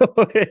 So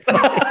it's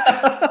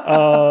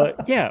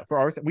like, for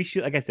ours, we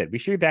should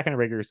be back on a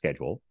regular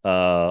schedule.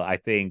 I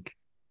think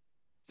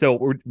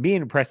so. Me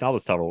and Preston, I'll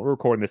just tell we're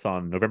recording this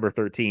on November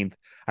 13th.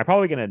 I'm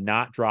probably gonna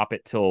not drop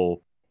it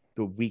till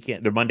the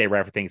weekend, the Monday right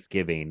after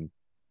Thanksgiving.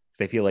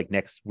 because I feel like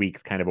next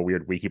week's kind of a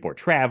weird week. People are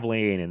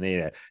traveling, and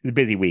it's a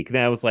busy week. And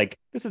then I was like,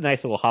 this is a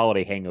nice little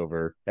holiday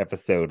hangover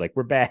episode. Like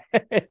we're back.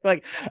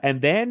 Like,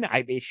 and then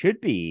it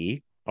should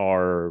be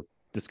our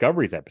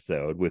Discoveries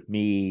episode with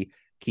me,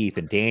 Keith,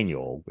 and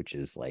Daniel, which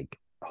is like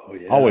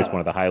always one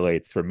of the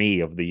highlights for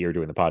me of the year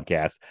doing the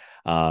podcast.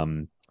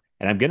 And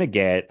I'm gonna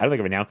get, I don't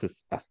think I've announced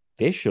this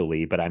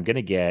officially, but I'm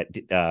gonna get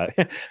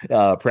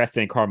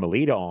Preston and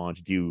Carmelita on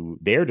to do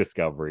their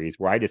discoveries,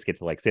 where I just get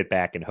to like sit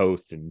back and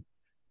host and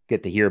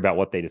get to hear about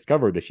what they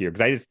discovered this year.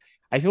 Because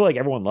I feel like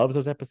everyone loves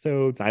those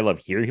episodes. I love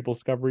hearing people's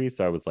discoveries.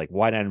 So I was like,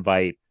 why not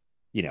invite,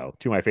 two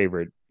of my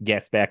favorite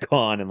guests back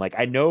on? And like,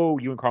 I know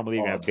you and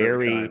Carmelita have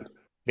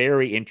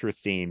very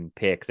interesting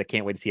picks. I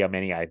can't wait to see how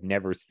many I've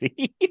never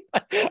seen.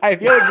 I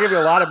feel like there's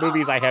a lot of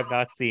movies I have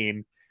not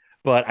seen,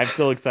 but I'm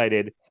still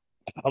excited.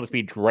 I'll just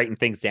be writing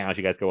things down as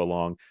you guys go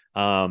along.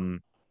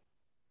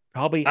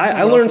 Probably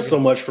I learned so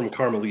much from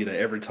Carmelita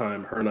every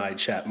time her and I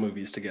chat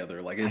movies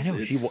together. Like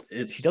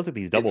she does like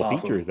these double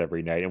features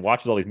every night and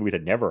watches all these movies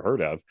I'd never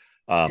heard of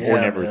or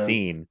never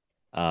seen.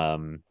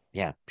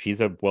 Yeah,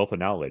 she's a wealth of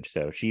knowledge.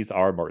 So she's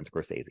our Martin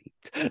Scorsese.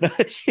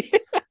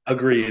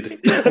 Agreed.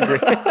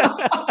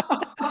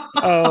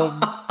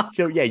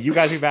 So yeah, you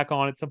guys be back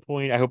on at some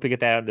point. I hope to get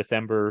that out in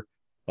December.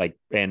 Like,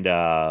 and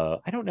I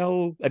don't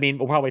know. I mean,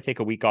 we'll probably take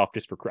a week off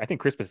just for. I think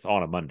Christmas is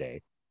on a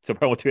Monday, so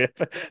probably won't do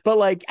it. But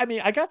like, I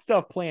mean, I got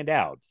stuff planned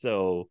out,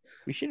 so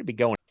we shouldn't be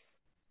going.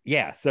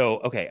 Yeah. So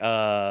okay.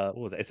 What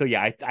was it? So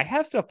yeah, I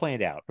have stuff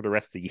planned out for the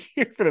rest of the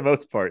year for the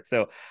most part.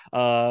 So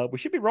we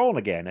should be rolling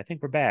again. I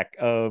think we're back.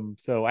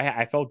 So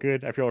I felt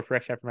good. I feel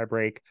refreshed after my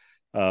break.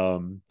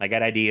 I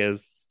got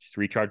ideas. Just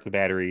recharge the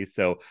batteries.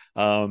 So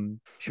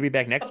should be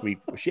back next week.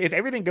 If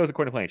everything goes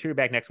according to plan, should be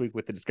back next week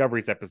with the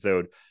Discoveries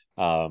episode.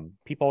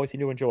 People always seem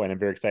to enjoy, and I'm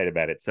very excited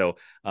about it. So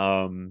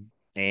and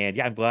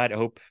yeah, I'm glad. I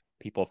hope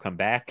people have come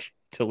back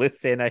to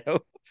listen. I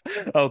hope.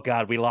 Oh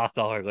God, we lost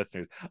all our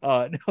listeners.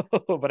 No,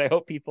 but I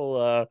hope people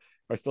are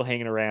still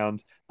hanging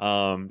around.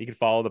 You can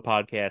follow the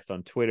podcast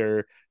on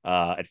Twitter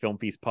at Film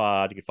Feast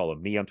Pod. You can follow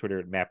me on Twitter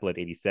at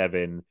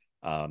MattBled87.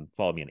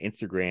 Follow me on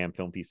Instagram,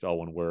 Film Feast, all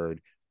one word.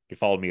 You can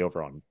follow me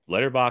over on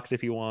Letterboxd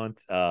if you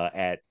want.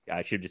 I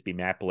should just be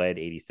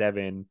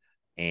MattBled87.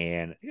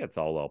 And I think that's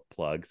all I'll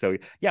plug. So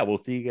yeah, we'll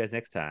see you guys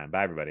next time.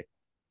 Bye, everybody.